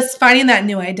just finding that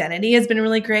new identity has been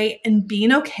really great, and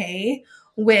being okay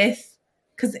with,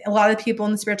 because a lot of people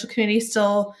in the spiritual community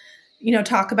still,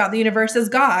 talk about the universe as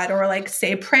God or like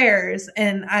say prayers.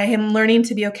 And I am learning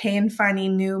to be okay in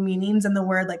finding new meanings in the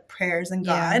word like prayers and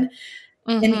God,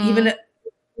 and even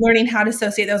learning how to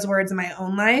associate those words in my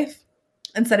own life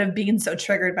instead of being so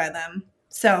triggered by them.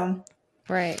 So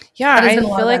right. Yeah, I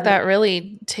feel like that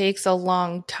really takes a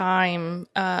long time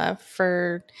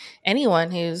for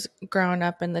anyone who's grown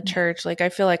up in the church. Like, I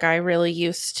feel like I really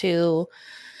used to,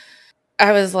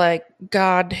 I was like,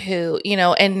 God, who,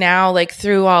 and now, like,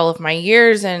 through all of my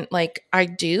years, and like, I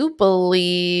do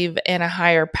believe in a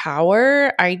higher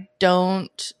power. I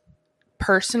don't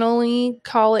personally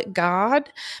call it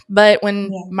God, but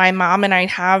when my mom and I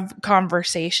have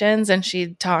conversations and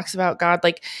she talks about God,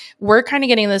 like, we're kind of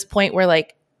getting to this point where,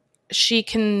 like, she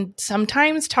can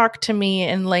sometimes talk to me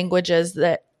in languages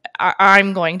that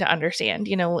I'm going to understand.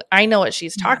 I know what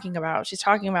she's talking about. She's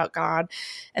talking about God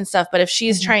and stuff. But if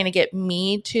she's trying to get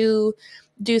me to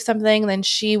do something, then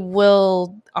she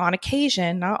will, on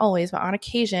occasion, not always, but on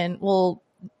occasion, will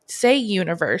say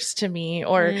universe to me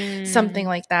or something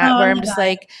like that, where I'm just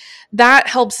like, that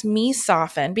helps me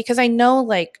soften, because I know,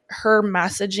 like, her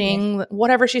messaging,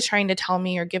 whatever she's trying to tell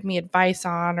me or give me advice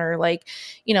on, or like,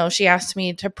 she asked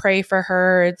me to pray for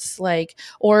her. It's like,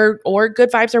 or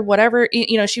good vibes or whatever,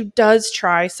 she does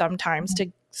try sometimes to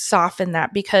soften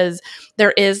that, because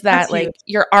there is that, like,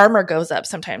 your armor goes up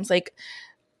sometimes, like,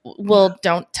 well,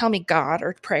 don't tell me God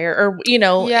or prayer, or,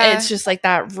 it's just like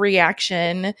that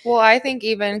reaction. Well, I think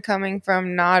even coming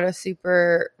from not a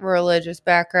super religious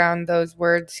background, those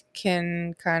words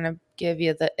can kind of give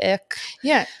you the ick.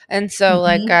 Yeah. And so,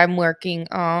 like, I'm working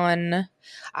on,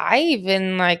 I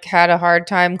even, like, had a hard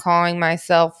time calling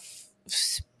myself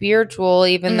spiritual,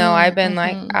 even though I've been,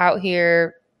 like, out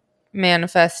here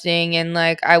manifesting and,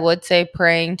 like, I would say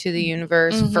praying to the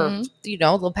universe for,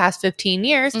 the past 15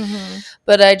 years.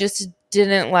 But I just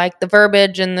didn't like the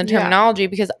verbiage and the terminology,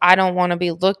 because I don't want to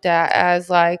be looked at as,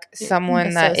 like,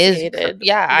 someone that is,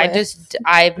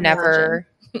 I've never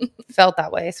felt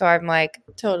that way. So I'm like,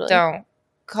 totally don't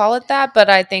call it that. But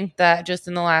I think that just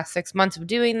in the last 6 months of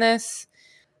doing this,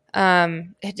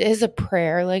 it is a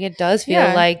prayer. Like, it does feel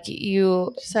like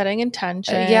you setting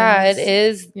intentions. It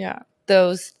is. Yeah.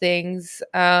 Those things.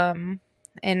 And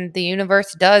the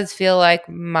universe does feel like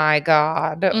my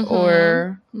God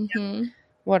or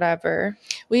whatever.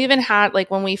 We even had,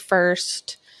 like, when we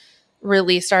first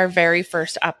released our very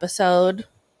first episode,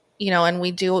 and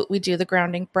we do the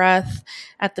grounding breath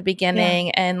at the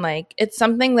beginning, and, like, it's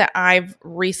something that I've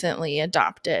recently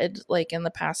adopted, like, in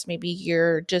the past maybe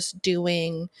year, just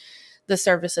doing the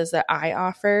services that I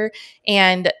offer.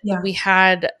 And we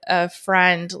had a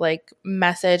friend, like,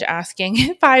 message asking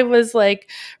if I was, like,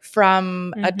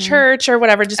 from a church or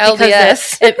whatever, just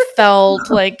because it felt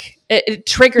like it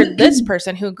triggered this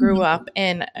person who grew up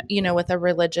in, with a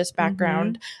religious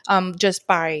background, just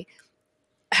by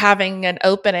having an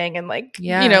opening and, like,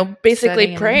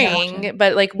 basically praying,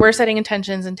 but, like, we're setting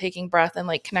intentions and taking breath and,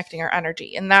 like, connecting our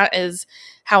energy. And that is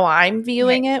how I'm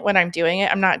viewing it when I'm doing it.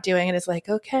 I'm not doing it as, like,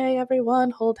 okay,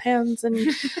 everyone hold hands and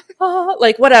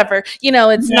like, whatever,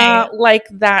 it's not like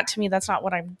that to me. That's not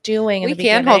what I'm doing. We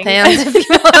can hold hands if you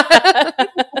want.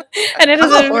 And it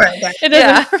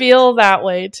doesn't feel that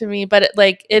way to me, but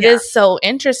it is so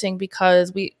interesting,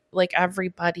 because we, like,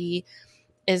 everybody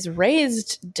is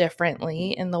raised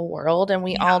differently in the world, and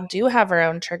we all do have our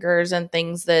own triggers and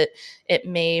things that it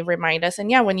may remind us. And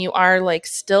when you are, like,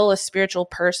 still a spiritual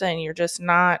person, you're just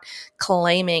not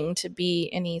claiming to be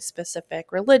any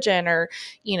specific religion or,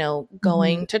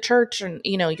 going to church, and,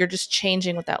 you're just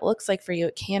changing what that looks like for you.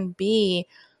 It can be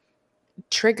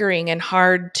triggering and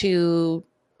hard to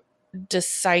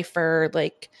decipher,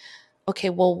 like, okay,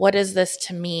 well, what is this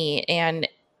to me? And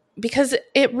because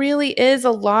it really is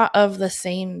a lot of the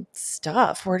same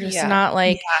stuff. We're just not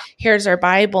like, here's our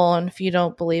Bible, and if you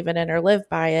don't believe in it or live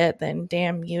by it, then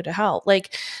damn you to hell.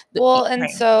 Like, well, and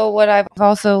so what I've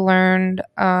also learned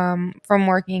from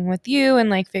working with you and,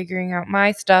 like, figuring out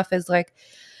my stuff is, like,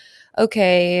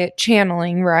 okay,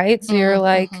 channeling, right? So you're,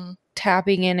 like,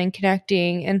 tapping in and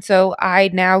connecting. And so I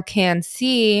now can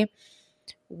see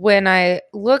when I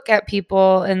look at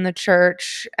people in the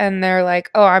church and they're like,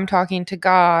 oh, I'm talking to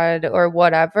God or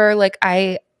whatever, like,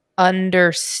 I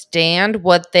understand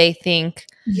what they think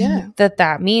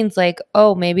that means. Like,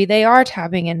 oh, maybe they are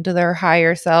tapping into their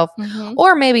higher self,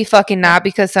 or maybe fucking not,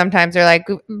 because sometimes they're like,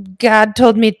 God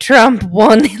told me Trump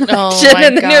won the election,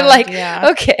 and then you're like,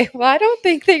 okay, well, I don't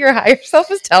think that your higher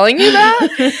self is telling you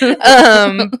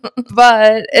that.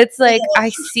 But it's like, I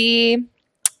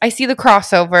see the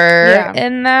crossover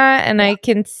in that, and I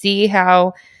can see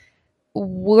how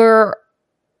we're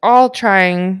all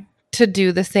trying to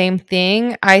do the same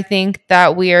thing. I think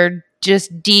that we are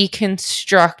just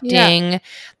deconstructing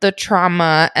the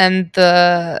trauma and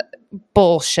the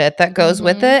bullshit that goes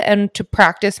with it, and to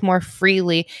practice more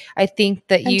freely. I think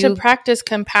that to practice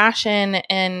compassion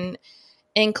and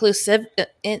inclusive.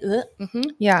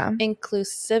 Yeah.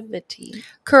 Inclusivity.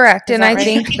 Correct. Is And that I right?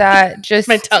 think that just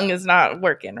My tongue is not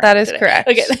working right that is today. correct.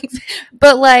 Okay, thanks.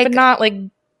 But like, But not like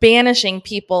banishing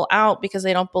people out because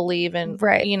they don't believe in,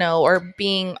 right. you know, or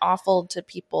being awful to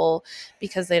people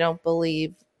because they don't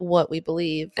believe what we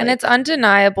believe. And like, it's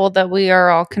undeniable that we are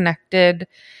all connected.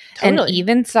 totally. And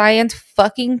even science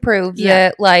fucking proves Yeah.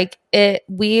 it. Like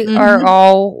we are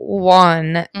all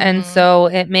one. And so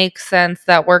it makes sense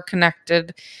that we're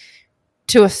connected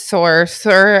to a source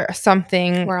or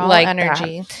something. We're all like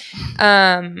energy.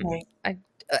 that. Right.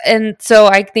 And so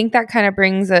I think that kind of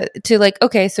brings it to like,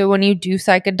 okay, so when you do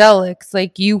psychedelics,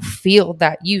 like you feel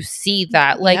that, you see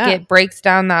that, like Yeah. it breaks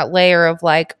down that layer of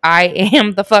like, I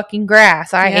am the fucking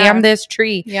grass. I Yeah. am this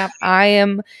tree. Yep. I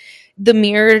am the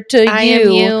mirror to I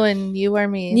am you and you are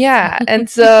me. Yeah. And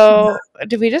so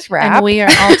did we just rap? And we are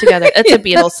all together. It's a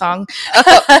Beatles song.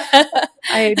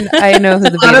 I know who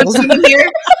the Beatles are.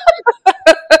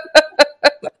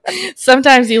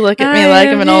 Sometimes you look at me like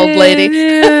I'm an old lady.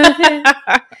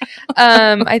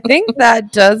 I think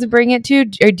that does bring it to,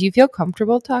 or do you feel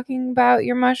comfortable talking about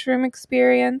your mushroom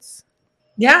experience?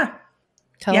 Yeah.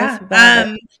 Tell us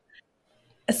about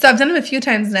it. So I've done them a few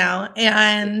times now,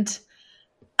 and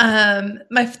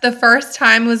the first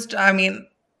time was, I mean,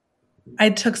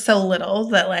 I took so little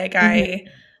that like I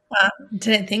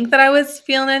didn't think that I was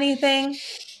feeling anything.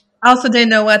 I also didn't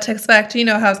know what to expect. You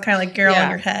know how it's kind of like girl in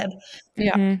your head.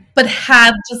 Yeah. But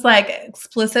had just like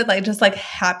explicit, like just like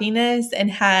happiness, and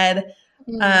had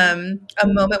a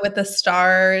moment with the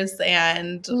stars,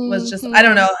 and was just, I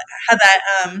don't know, had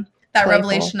that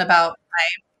revelation about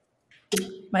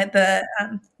the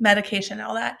medication and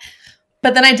all that.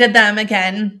 But then I did them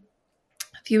again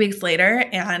a few weeks later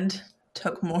and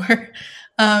took more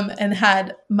and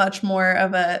had much more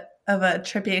of a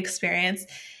trippy experience,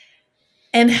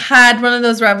 and had one of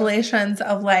those revelations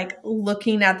of like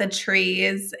looking at the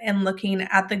trees and looking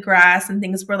at the grass, and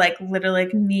things were like literally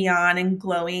like neon and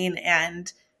glowing,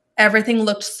 and everything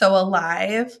looked so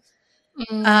alive.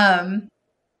 And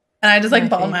I just like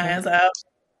bawled my eyes out.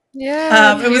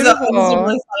 Yeah. It was a really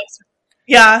fun experience.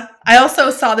 Yeah. I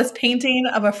also saw this painting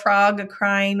of a frog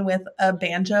crying with a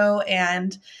banjo,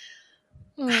 and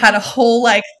had a whole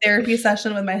like therapy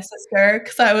session with my sister,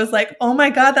 because I was like, oh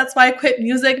my God, that's why I quit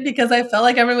music, because I felt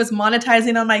like everyone was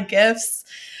monetizing on my gifts,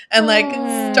 and like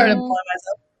started blowing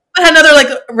myself. I had another like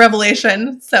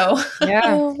revelation. So yeah,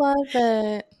 I love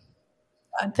it.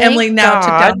 Emily now took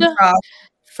down the frog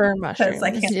for mushrooms. because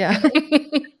I can't. Yeah.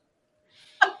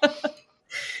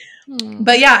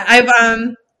 But yeah,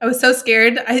 I was so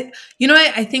scared. I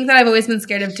think that I've always been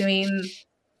scared of doing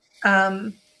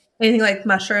anything like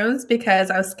mushrooms,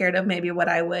 because I was scared of maybe what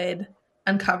I would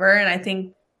uncover. And I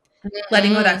think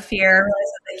letting go of that fear, realize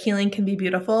that the healing can be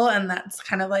beautiful, and that's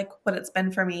kind of like what it's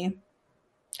been for me.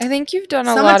 I think you've done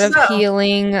a lot of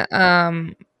healing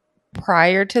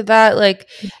prior to that. Like,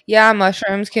 yeah,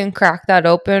 mushrooms can crack that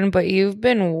open, but you've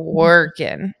been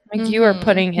working. Like, you are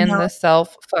putting in the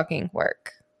self fucking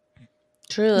work.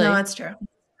 Truly. No, it's true.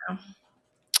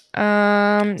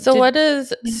 So what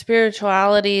does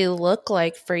spirituality look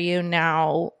like for you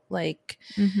now? Like,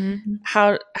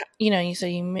 how, you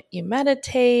say you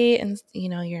meditate, and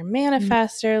you're a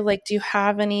manifester. Like, do you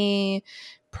have any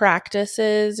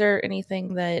practices or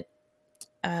anything that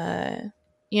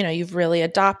you've really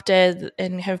adopted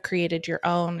and have created your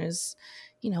own? Is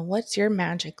what's your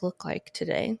magic look like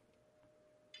today?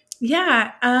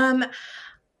 Yeah,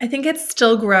 I think it's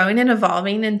still growing and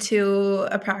evolving into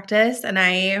a practice, and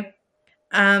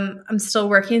I'm still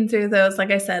working through those,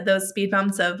 like I said, those speed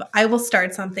bumps of, I will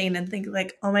start something and think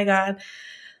like, oh my God,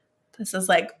 this is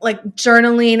like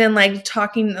journaling and like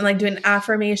talking and like doing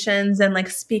affirmations and like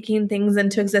speaking things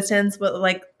into existence. But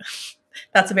like,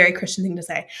 that's a very Christian thing to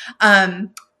say.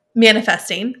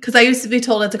 Manifesting, because I used to be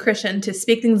told as a Christian to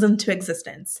speak things into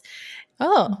existence.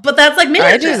 Oh, but that's like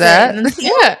manifesting. I do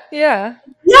that. Yeah.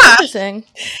 Interesting.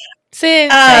 See,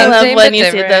 I love when you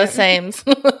see those sayings.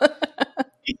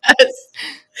 Yes.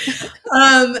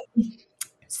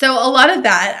 So a lot of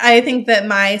that, I think that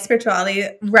my spirituality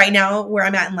right now, where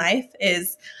I'm at in life,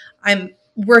 is I'm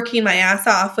working my ass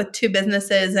off with 2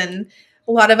 businesses, and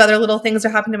a lot of other little things are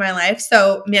happening in my life.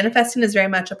 So manifesting is very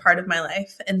much a part of my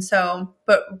life. And so,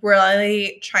 but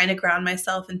really trying to ground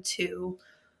myself into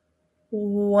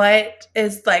what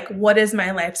is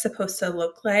my life supposed to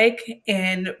look like,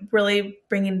 and really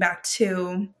bringing back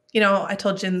to, I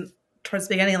told you towards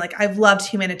the beginning, like, I've loved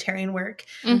humanitarian work.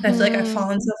 And I feel like I've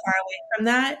fallen so far away from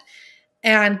that,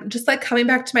 and just like coming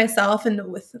back to myself,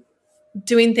 and with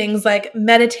doing things like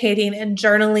meditating and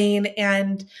journaling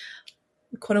and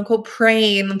quote unquote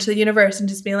praying to the universe and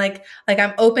just being like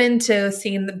I'm open to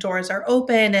seeing the doors are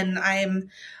open, and I'm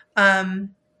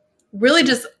really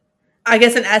just, I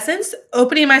guess in essence,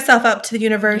 opening myself up to the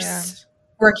universe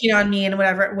working on me in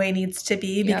whatever way needs to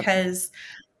be, because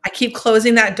I keep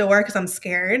closing that door because I'm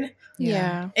scared.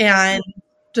 Yeah. And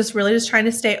just really just trying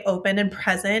to stay open and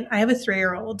present. I have a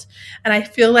 3-year-old, and I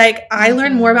feel like I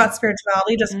learn more about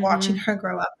spirituality just watching her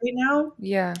grow up right now.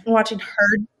 Yeah. Watching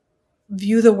her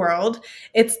view the world.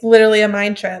 It's literally a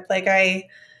mind trip.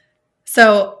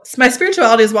 So my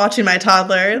spirituality is watching my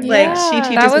toddler. Like, she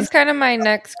teaches that was kind of my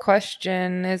next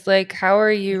question, is like, how are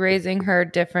you raising her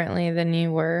differently than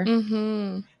you were?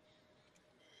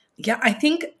 Yeah, I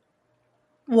think,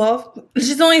 well,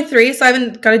 she's only 3, so I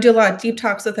haven't got to do a lot of deep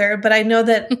talks with her, but I know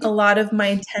that a lot of my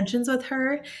intentions with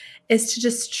her is to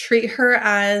just treat her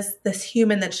as this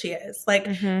human that she is. Like,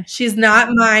 she's not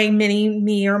my mini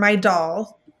me or my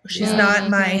doll. She's not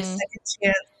my second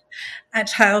chance at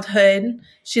childhood.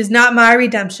 She's not my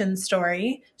redemption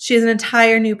story. She's an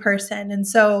entire new person. And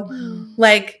so,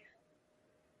 like,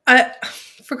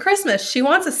 for Christmas, she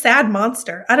wants a sad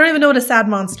monster. I don't even know what a sad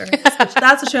monster is, but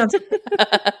that's what she wants. And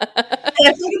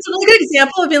I feel like it's a really good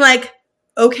example of being like,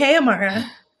 okay, Amara,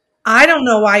 I don't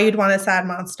know why you'd want a sad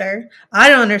monster. I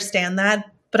don't understand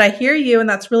that, but I hear you, and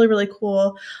that's really, really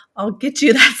cool. I'll get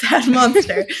you that sad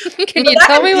monster. Can you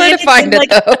tell me where to find it,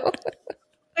 though?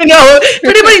 I know. If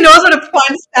anybody knows where to find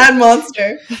a sad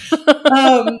monster.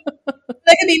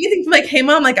 That could be anything from like, hey,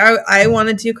 Mom, like, I want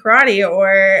to do karate,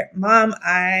 or Mom,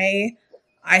 I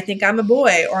think I'm a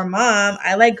boy, or Mom,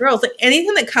 I like girls. Like,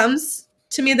 anything that comes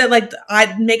to me that like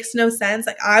makes no sense.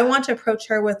 Like, I want to approach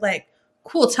her with like,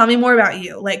 cool, tell me more about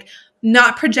you. Like,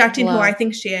 not projecting who I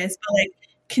think she is, but like,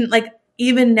 can like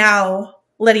even now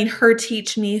letting her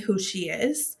teach me who she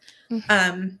is.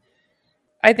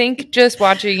 I think just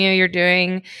watching you're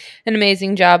doing an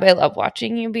amazing job. I love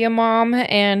watching you be a mom,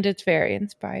 and it's very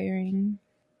inspiring.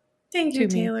 Thank you,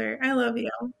 Taylor. I love you.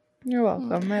 You're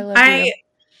welcome. I love you.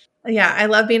 Yeah, I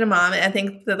love being a mom. I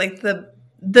think that like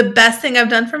the best thing I've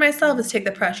done for myself is take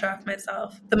the pressure off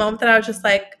myself. The moment that I was just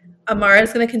like,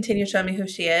 Amara's going to continue showing me who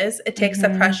she is, it takes the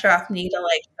pressure off me to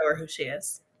like show her who she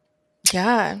is.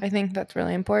 Yeah. I think that's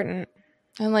really important.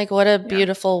 And like, what a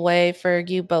beautiful way for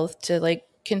you both to like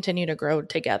continue to grow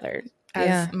together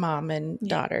as mom and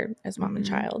daughter, as mom and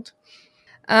child.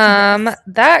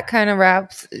 That kind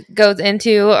of goes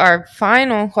into our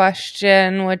final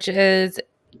question, which is,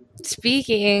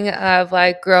 speaking of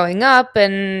like growing up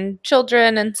and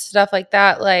children and stuff like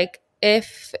that, like,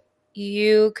 if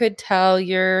you could tell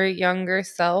your younger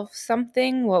self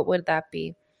something, what would that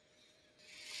be?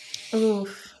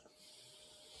 Oof.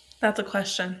 That's a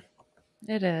question.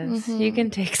 It is. You can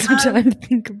take some time to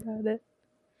think about it.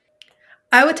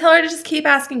 I would tell her to just keep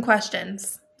asking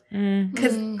questions,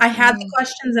 because I had the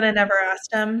questions and I never asked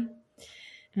them.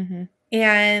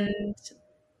 And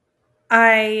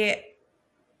I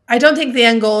don't think the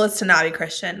end goal is to not be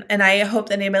Christian. And I hope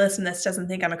that anybody listening to this doesn't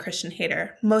think I'm a Christian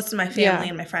hater. Most of my family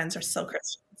and my friends are still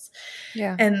Christians.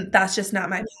 Yeah. And that's just not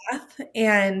my path.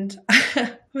 And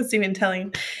I was even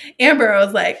telling Amber, I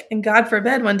was like, and God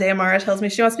forbid one day Amara tells me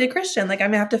she wants to be a Christian. Like,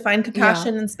 I'm going to have to find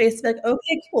compassion and space to be like,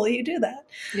 okay, cool, you do that.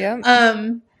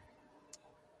 Yeah.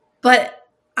 But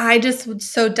I just would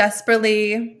so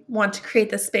desperately want to create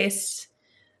the space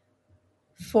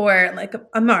for like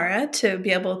Amara to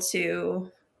be able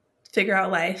to figure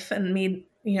out life, and me,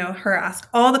 her ask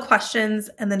all the questions,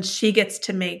 and then she gets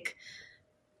to make,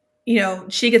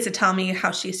 she gets to tell me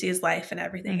how she sees life and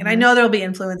everything. And I know there'll be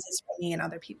influences from me and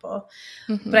other people,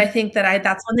 but I think that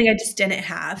that's one thing I just didn't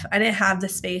have. I didn't have the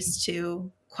space to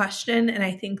question. And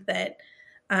I think that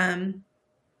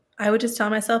I would just tell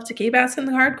myself to keep asking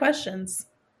the hard questions.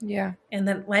 Yeah. And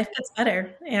then life gets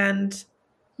better. And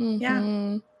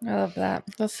yeah. I love that.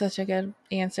 That's such a good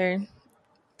answer.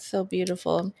 So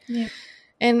beautiful. Yeah.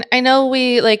 And I know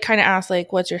we like kind of asked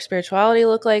like, what's your spirituality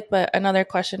look like? But another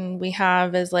question we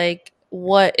have is like,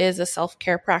 what is a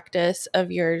self-care practice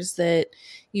of yours that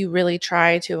you really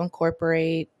try to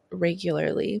incorporate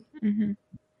regularly?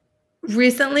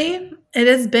 Recently, it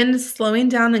has been slowing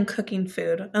down and cooking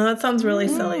food. And that sounds really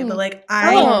silly, but like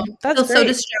I feel so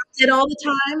distracted all the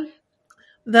time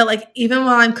that like even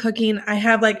while I'm cooking, I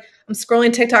have like I'm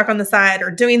scrolling TikTok on the side or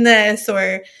doing this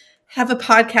or have a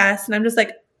podcast, and I'm just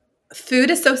like,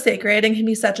 food is so sacred and can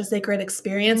be such a sacred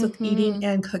experience with eating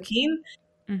and cooking.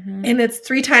 And it's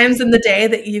 3 times in the day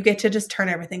that you get to just turn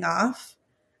everything off.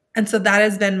 And so that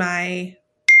has been my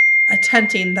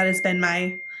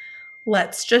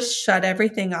let's just shut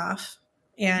everything off.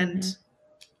 And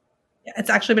it's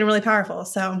actually been really powerful.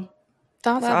 So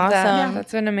That's Love awesome. that. Yeah,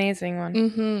 that's an amazing one.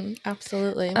 Mm-hmm.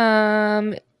 Absolutely.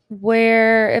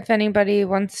 Where, if anybody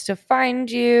wants to find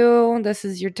you, this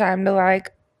is your time to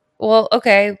like, well,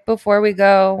 okay, before we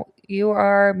go, you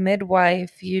are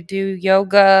midwife, you do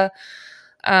yoga,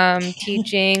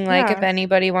 teaching, like if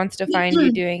anybody wants to find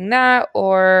you doing that,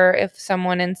 or if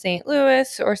someone in St.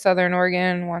 Louis or Southern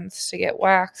Oregon wants to get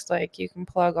waxed, like you can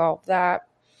plug all of that.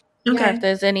 Okay. Yeah, if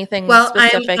there's anything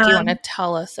specific you want to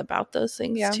tell us about those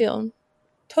things too.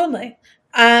 Totally.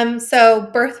 So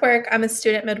birth work, I'm a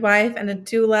student midwife and a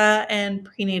doula and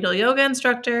prenatal yoga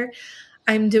instructor.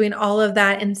 I'm doing all of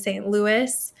that in St.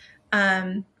 Louis.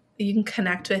 You can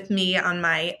connect with me on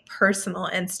my personal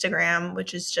Instagram,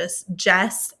 which is just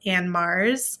Jess and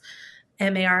Mars,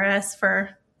 MARS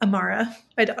for Amara,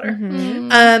 my daughter.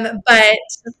 But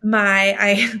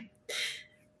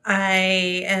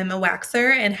I am a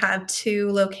waxer and have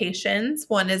 2 locations.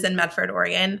 One is in Medford,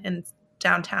 Oregon, in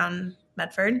downtown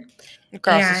Medford.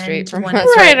 Across the street from us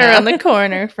right around the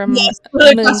corner from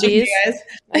Moonbees.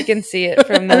 I can see it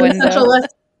from the window.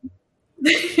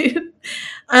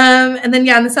 And then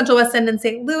in the Central West End in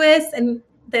St. Louis, and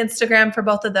the Instagram for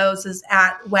both of those is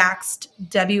at Waxed,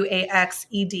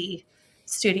 WAXED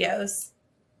Studios.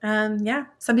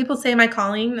 Some people say my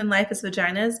calling in life is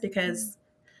vaginas because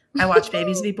I watch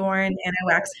babies be born and I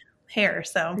wax hair.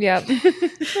 So yep.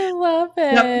 I love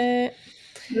it.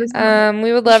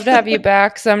 We would love to have you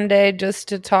back someday just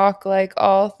to talk like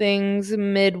all things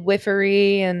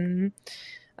midwifery and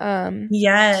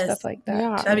stuff like that.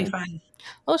 Yeah, that'd be fun.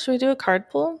 Oh, should we do a card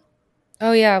pull?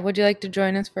 Oh yeah, would you like to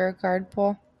join us for a card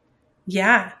pull?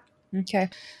 Yeah. Okay.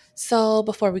 So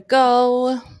before we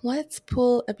go, let's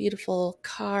pull a beautiful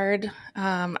card.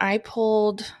 I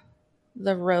pulled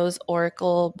the Rose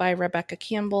Oracle by Rebecca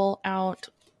Campbell out,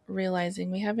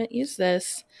 realizing we haven't used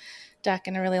this deck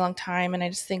in a really long time, and I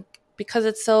just think because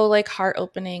it's so like heart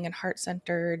opening and heart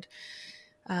centered,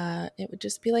 it would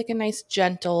just be like a nice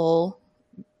gentle,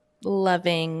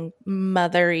 loving,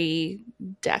 mothery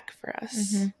deck for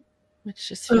us, which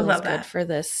just feels good for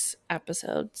this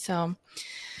episode. So I'm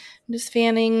just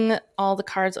fanning all the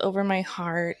cards over my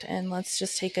heart, and let's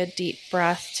just take a deep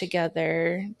breath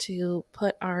together to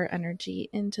put our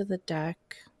energy into the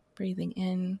deck. Breathing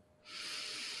in.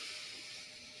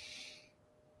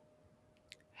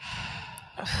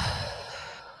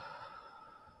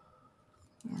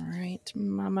 All right,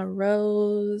 Mama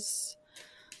Rose,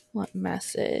 what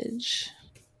message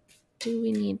do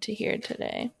we need to hear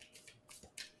today?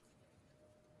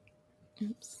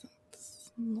 Oops,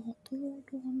 that's not the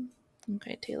right one.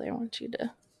 Okay, Taylor, I want you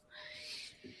to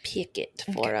pick it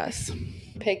for us.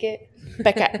 Pick it?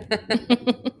 Pick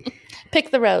it. Pick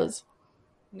the rose.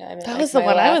 No, I meant that like was the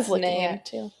one I was looking at,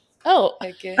 too. Oh.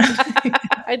 Pick it.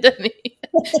 I didn't.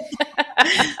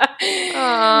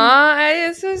 Aw,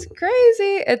 this is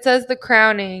crazy. It says the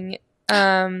crowning,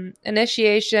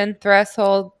 initiation,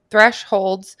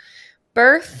 thresholds,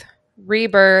 birth,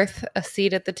 rebirth, a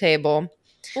seat at the table.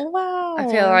 Wow. I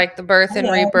feel like the birth and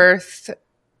rebirth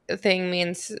thing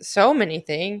means so many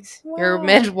things. Wow. You're a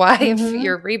midwife,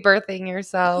 you're rebirthing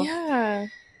yourself. Yeah.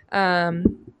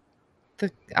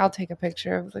 I'll take a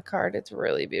picture of the card. It's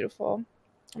really beautiful.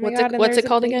 Oh what's it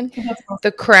called again?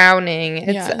 The crowning.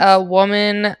 It's a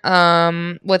woman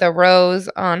with a rose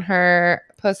on her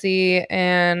pussy,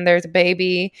 and there's a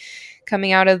baby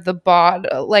coming out of the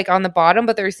bottom, like on the bottom,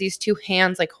 but there's these 2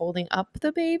 hands like holding up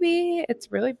the baby.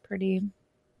 It's really pretty.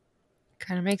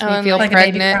 Kind of makes me feel like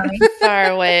pregnant.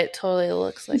 Far away, it totally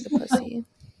looks like a pussy.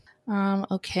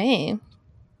 Okay.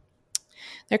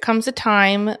 There comes a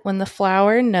time when the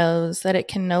flower knows that it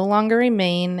can no longer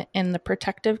remain in the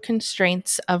protective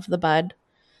constraints of the bud.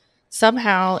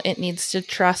 Somehow, it needs to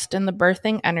trust in the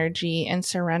birthing energy and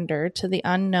surrender to the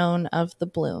unknown of the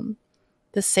bloom.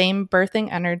 The same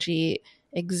birthing energy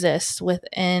exists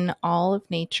within all of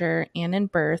nature and in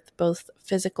birth, both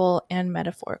physical and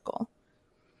metaphorical.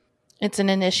 It's an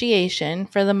initiation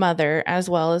for the mother as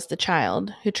well as the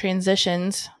child, who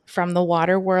transitions from the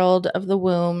water world of the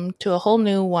womb to a whole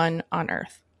new one on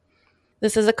earth.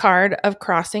 This is a card of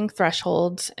crossing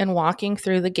thresholds and walking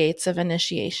through the gates of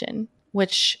initiation,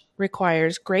 which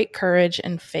requires great courage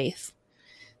and faith.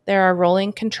 There are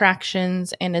rolling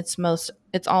contractions, and it's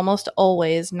almost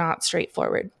always not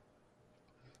straightforward.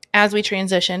 As we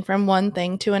transition from one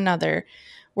thing to another,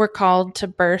 we're called to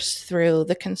burst through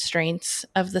the constraints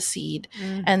of the seed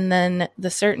and then the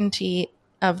certainty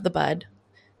of the bud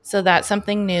so that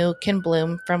something new can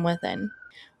bloom from within.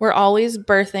 We're always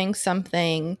birthing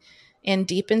something, and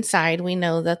deep inside we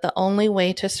know that the only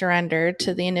way to surrender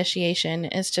to the initiation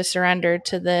is to surrender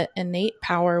to the innate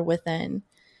power within.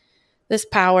 This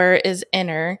power is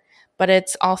inner, but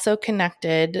it's also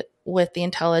connected with the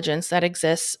intelligence that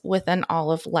exists within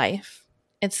all of life.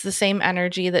 It's the same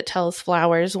energy that tells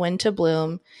flowers when to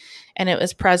bloom, and it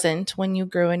was present when you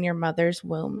grew in your mother's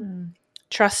womb.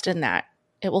 Trust in that.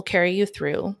 It will carry you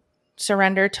through.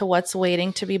 Surrender to what's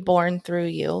waiting to be born through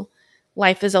you.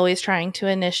 Life is always trying to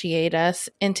initiate us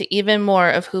into even more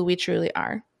of who we truly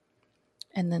are.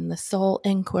 And then the soul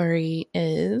inquiry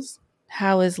is,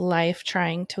 how is life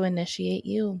trying to initiate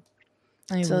you?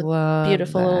 I So love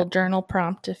beautiful that. little journal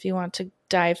prompt if you want to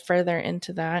dive further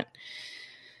into that.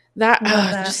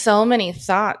 Just so many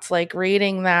thoughts, like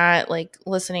reading that, like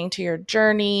listening to your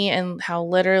journey and how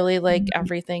literally like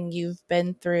everything you've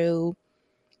been through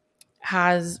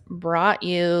has brought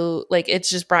you, like it's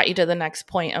just brought you to the next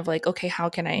point of like, okay, how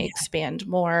can I expand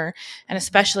more? And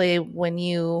especially when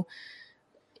you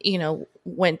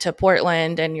went to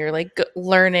Portland and you're like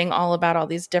learning all about all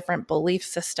these different belief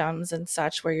systems and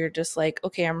such, where you're just like,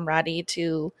 okay, I'm ready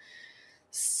to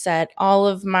set all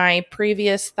of my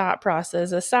previous thought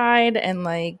process aside and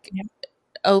like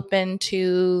open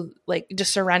to like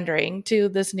just surrendering to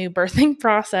this new birthing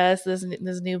process, this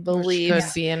new belief. Which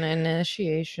could be an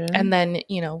initiation. And then,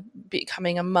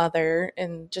 becoming a mother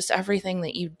and just everything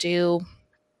that you do.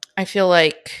 I feel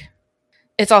like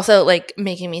it's also like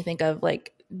making me think of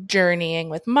like journeying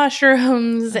with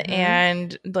mushrooms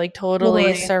and like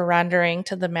totally surrendering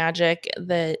to the magic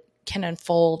that can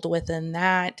unfold within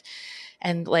that.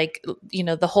 And like,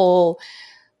 the whole,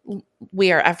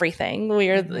 we are everything. We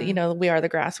are, we are the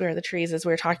grass, we are the trees, as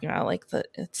we were talking about, like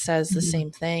it says the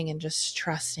same thing, and just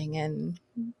trusting in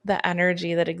the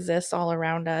energy that exists all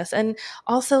around us. And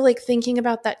also like thinking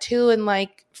about that too. And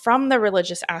like from the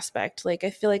religious aspect, like I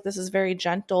feel like this is very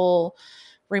gentle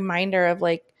reminder of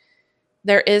like,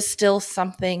 there is still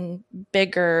something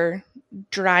bigger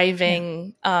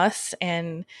driving us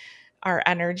and our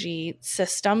energy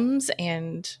systems.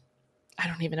 And I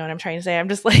don't even know what I'm trying to say. I'm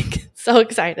just like so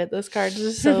excited. This card is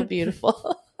just so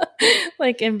beautiful.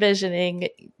 Like envisioning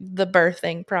the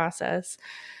birthing process.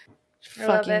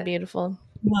 Fucking beautiful.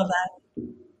 Love that.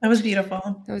 That was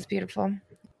beautiful. It was beautiful.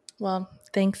 Well,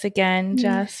 thanks again,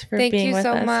 Jess, for being with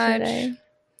us today.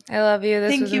 I love you.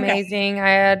 This was amazing. I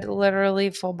had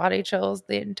literally full body chills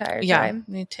the entire time. Yeah,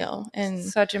 me too. And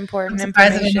such important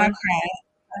information.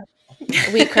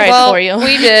 We cried for you.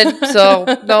 We did, so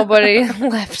nobody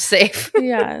left safe.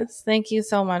 Yes. Thank you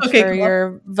so much for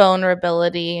your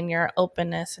vulnerability and your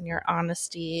openness and your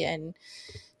honesty, and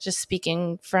just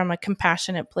speaking from a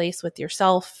compassionate place with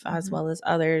yourself as well as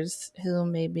others who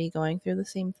may be going through the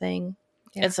same thing.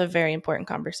 Yeah. It's a very important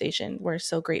conversation. We're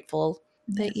so grateful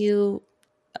that you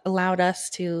allowed us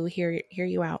to hear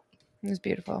you out. It was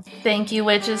beautiful. Thank you,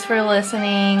 witches, for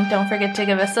listening. Don't forget to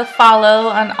give us a follow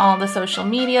on all the social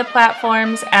media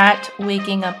platforms at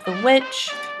Waking Up the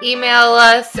Witch. Email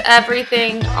us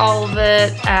everything, all of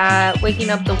it, at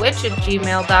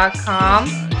wakingupthewitch@gmail.com.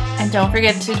 And don't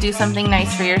forget to do something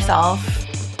nice for yourself.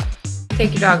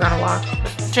 Take your dog on a walk.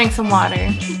 Drink some water.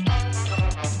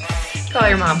 Call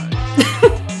your mom.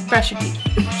 Brush your teeth.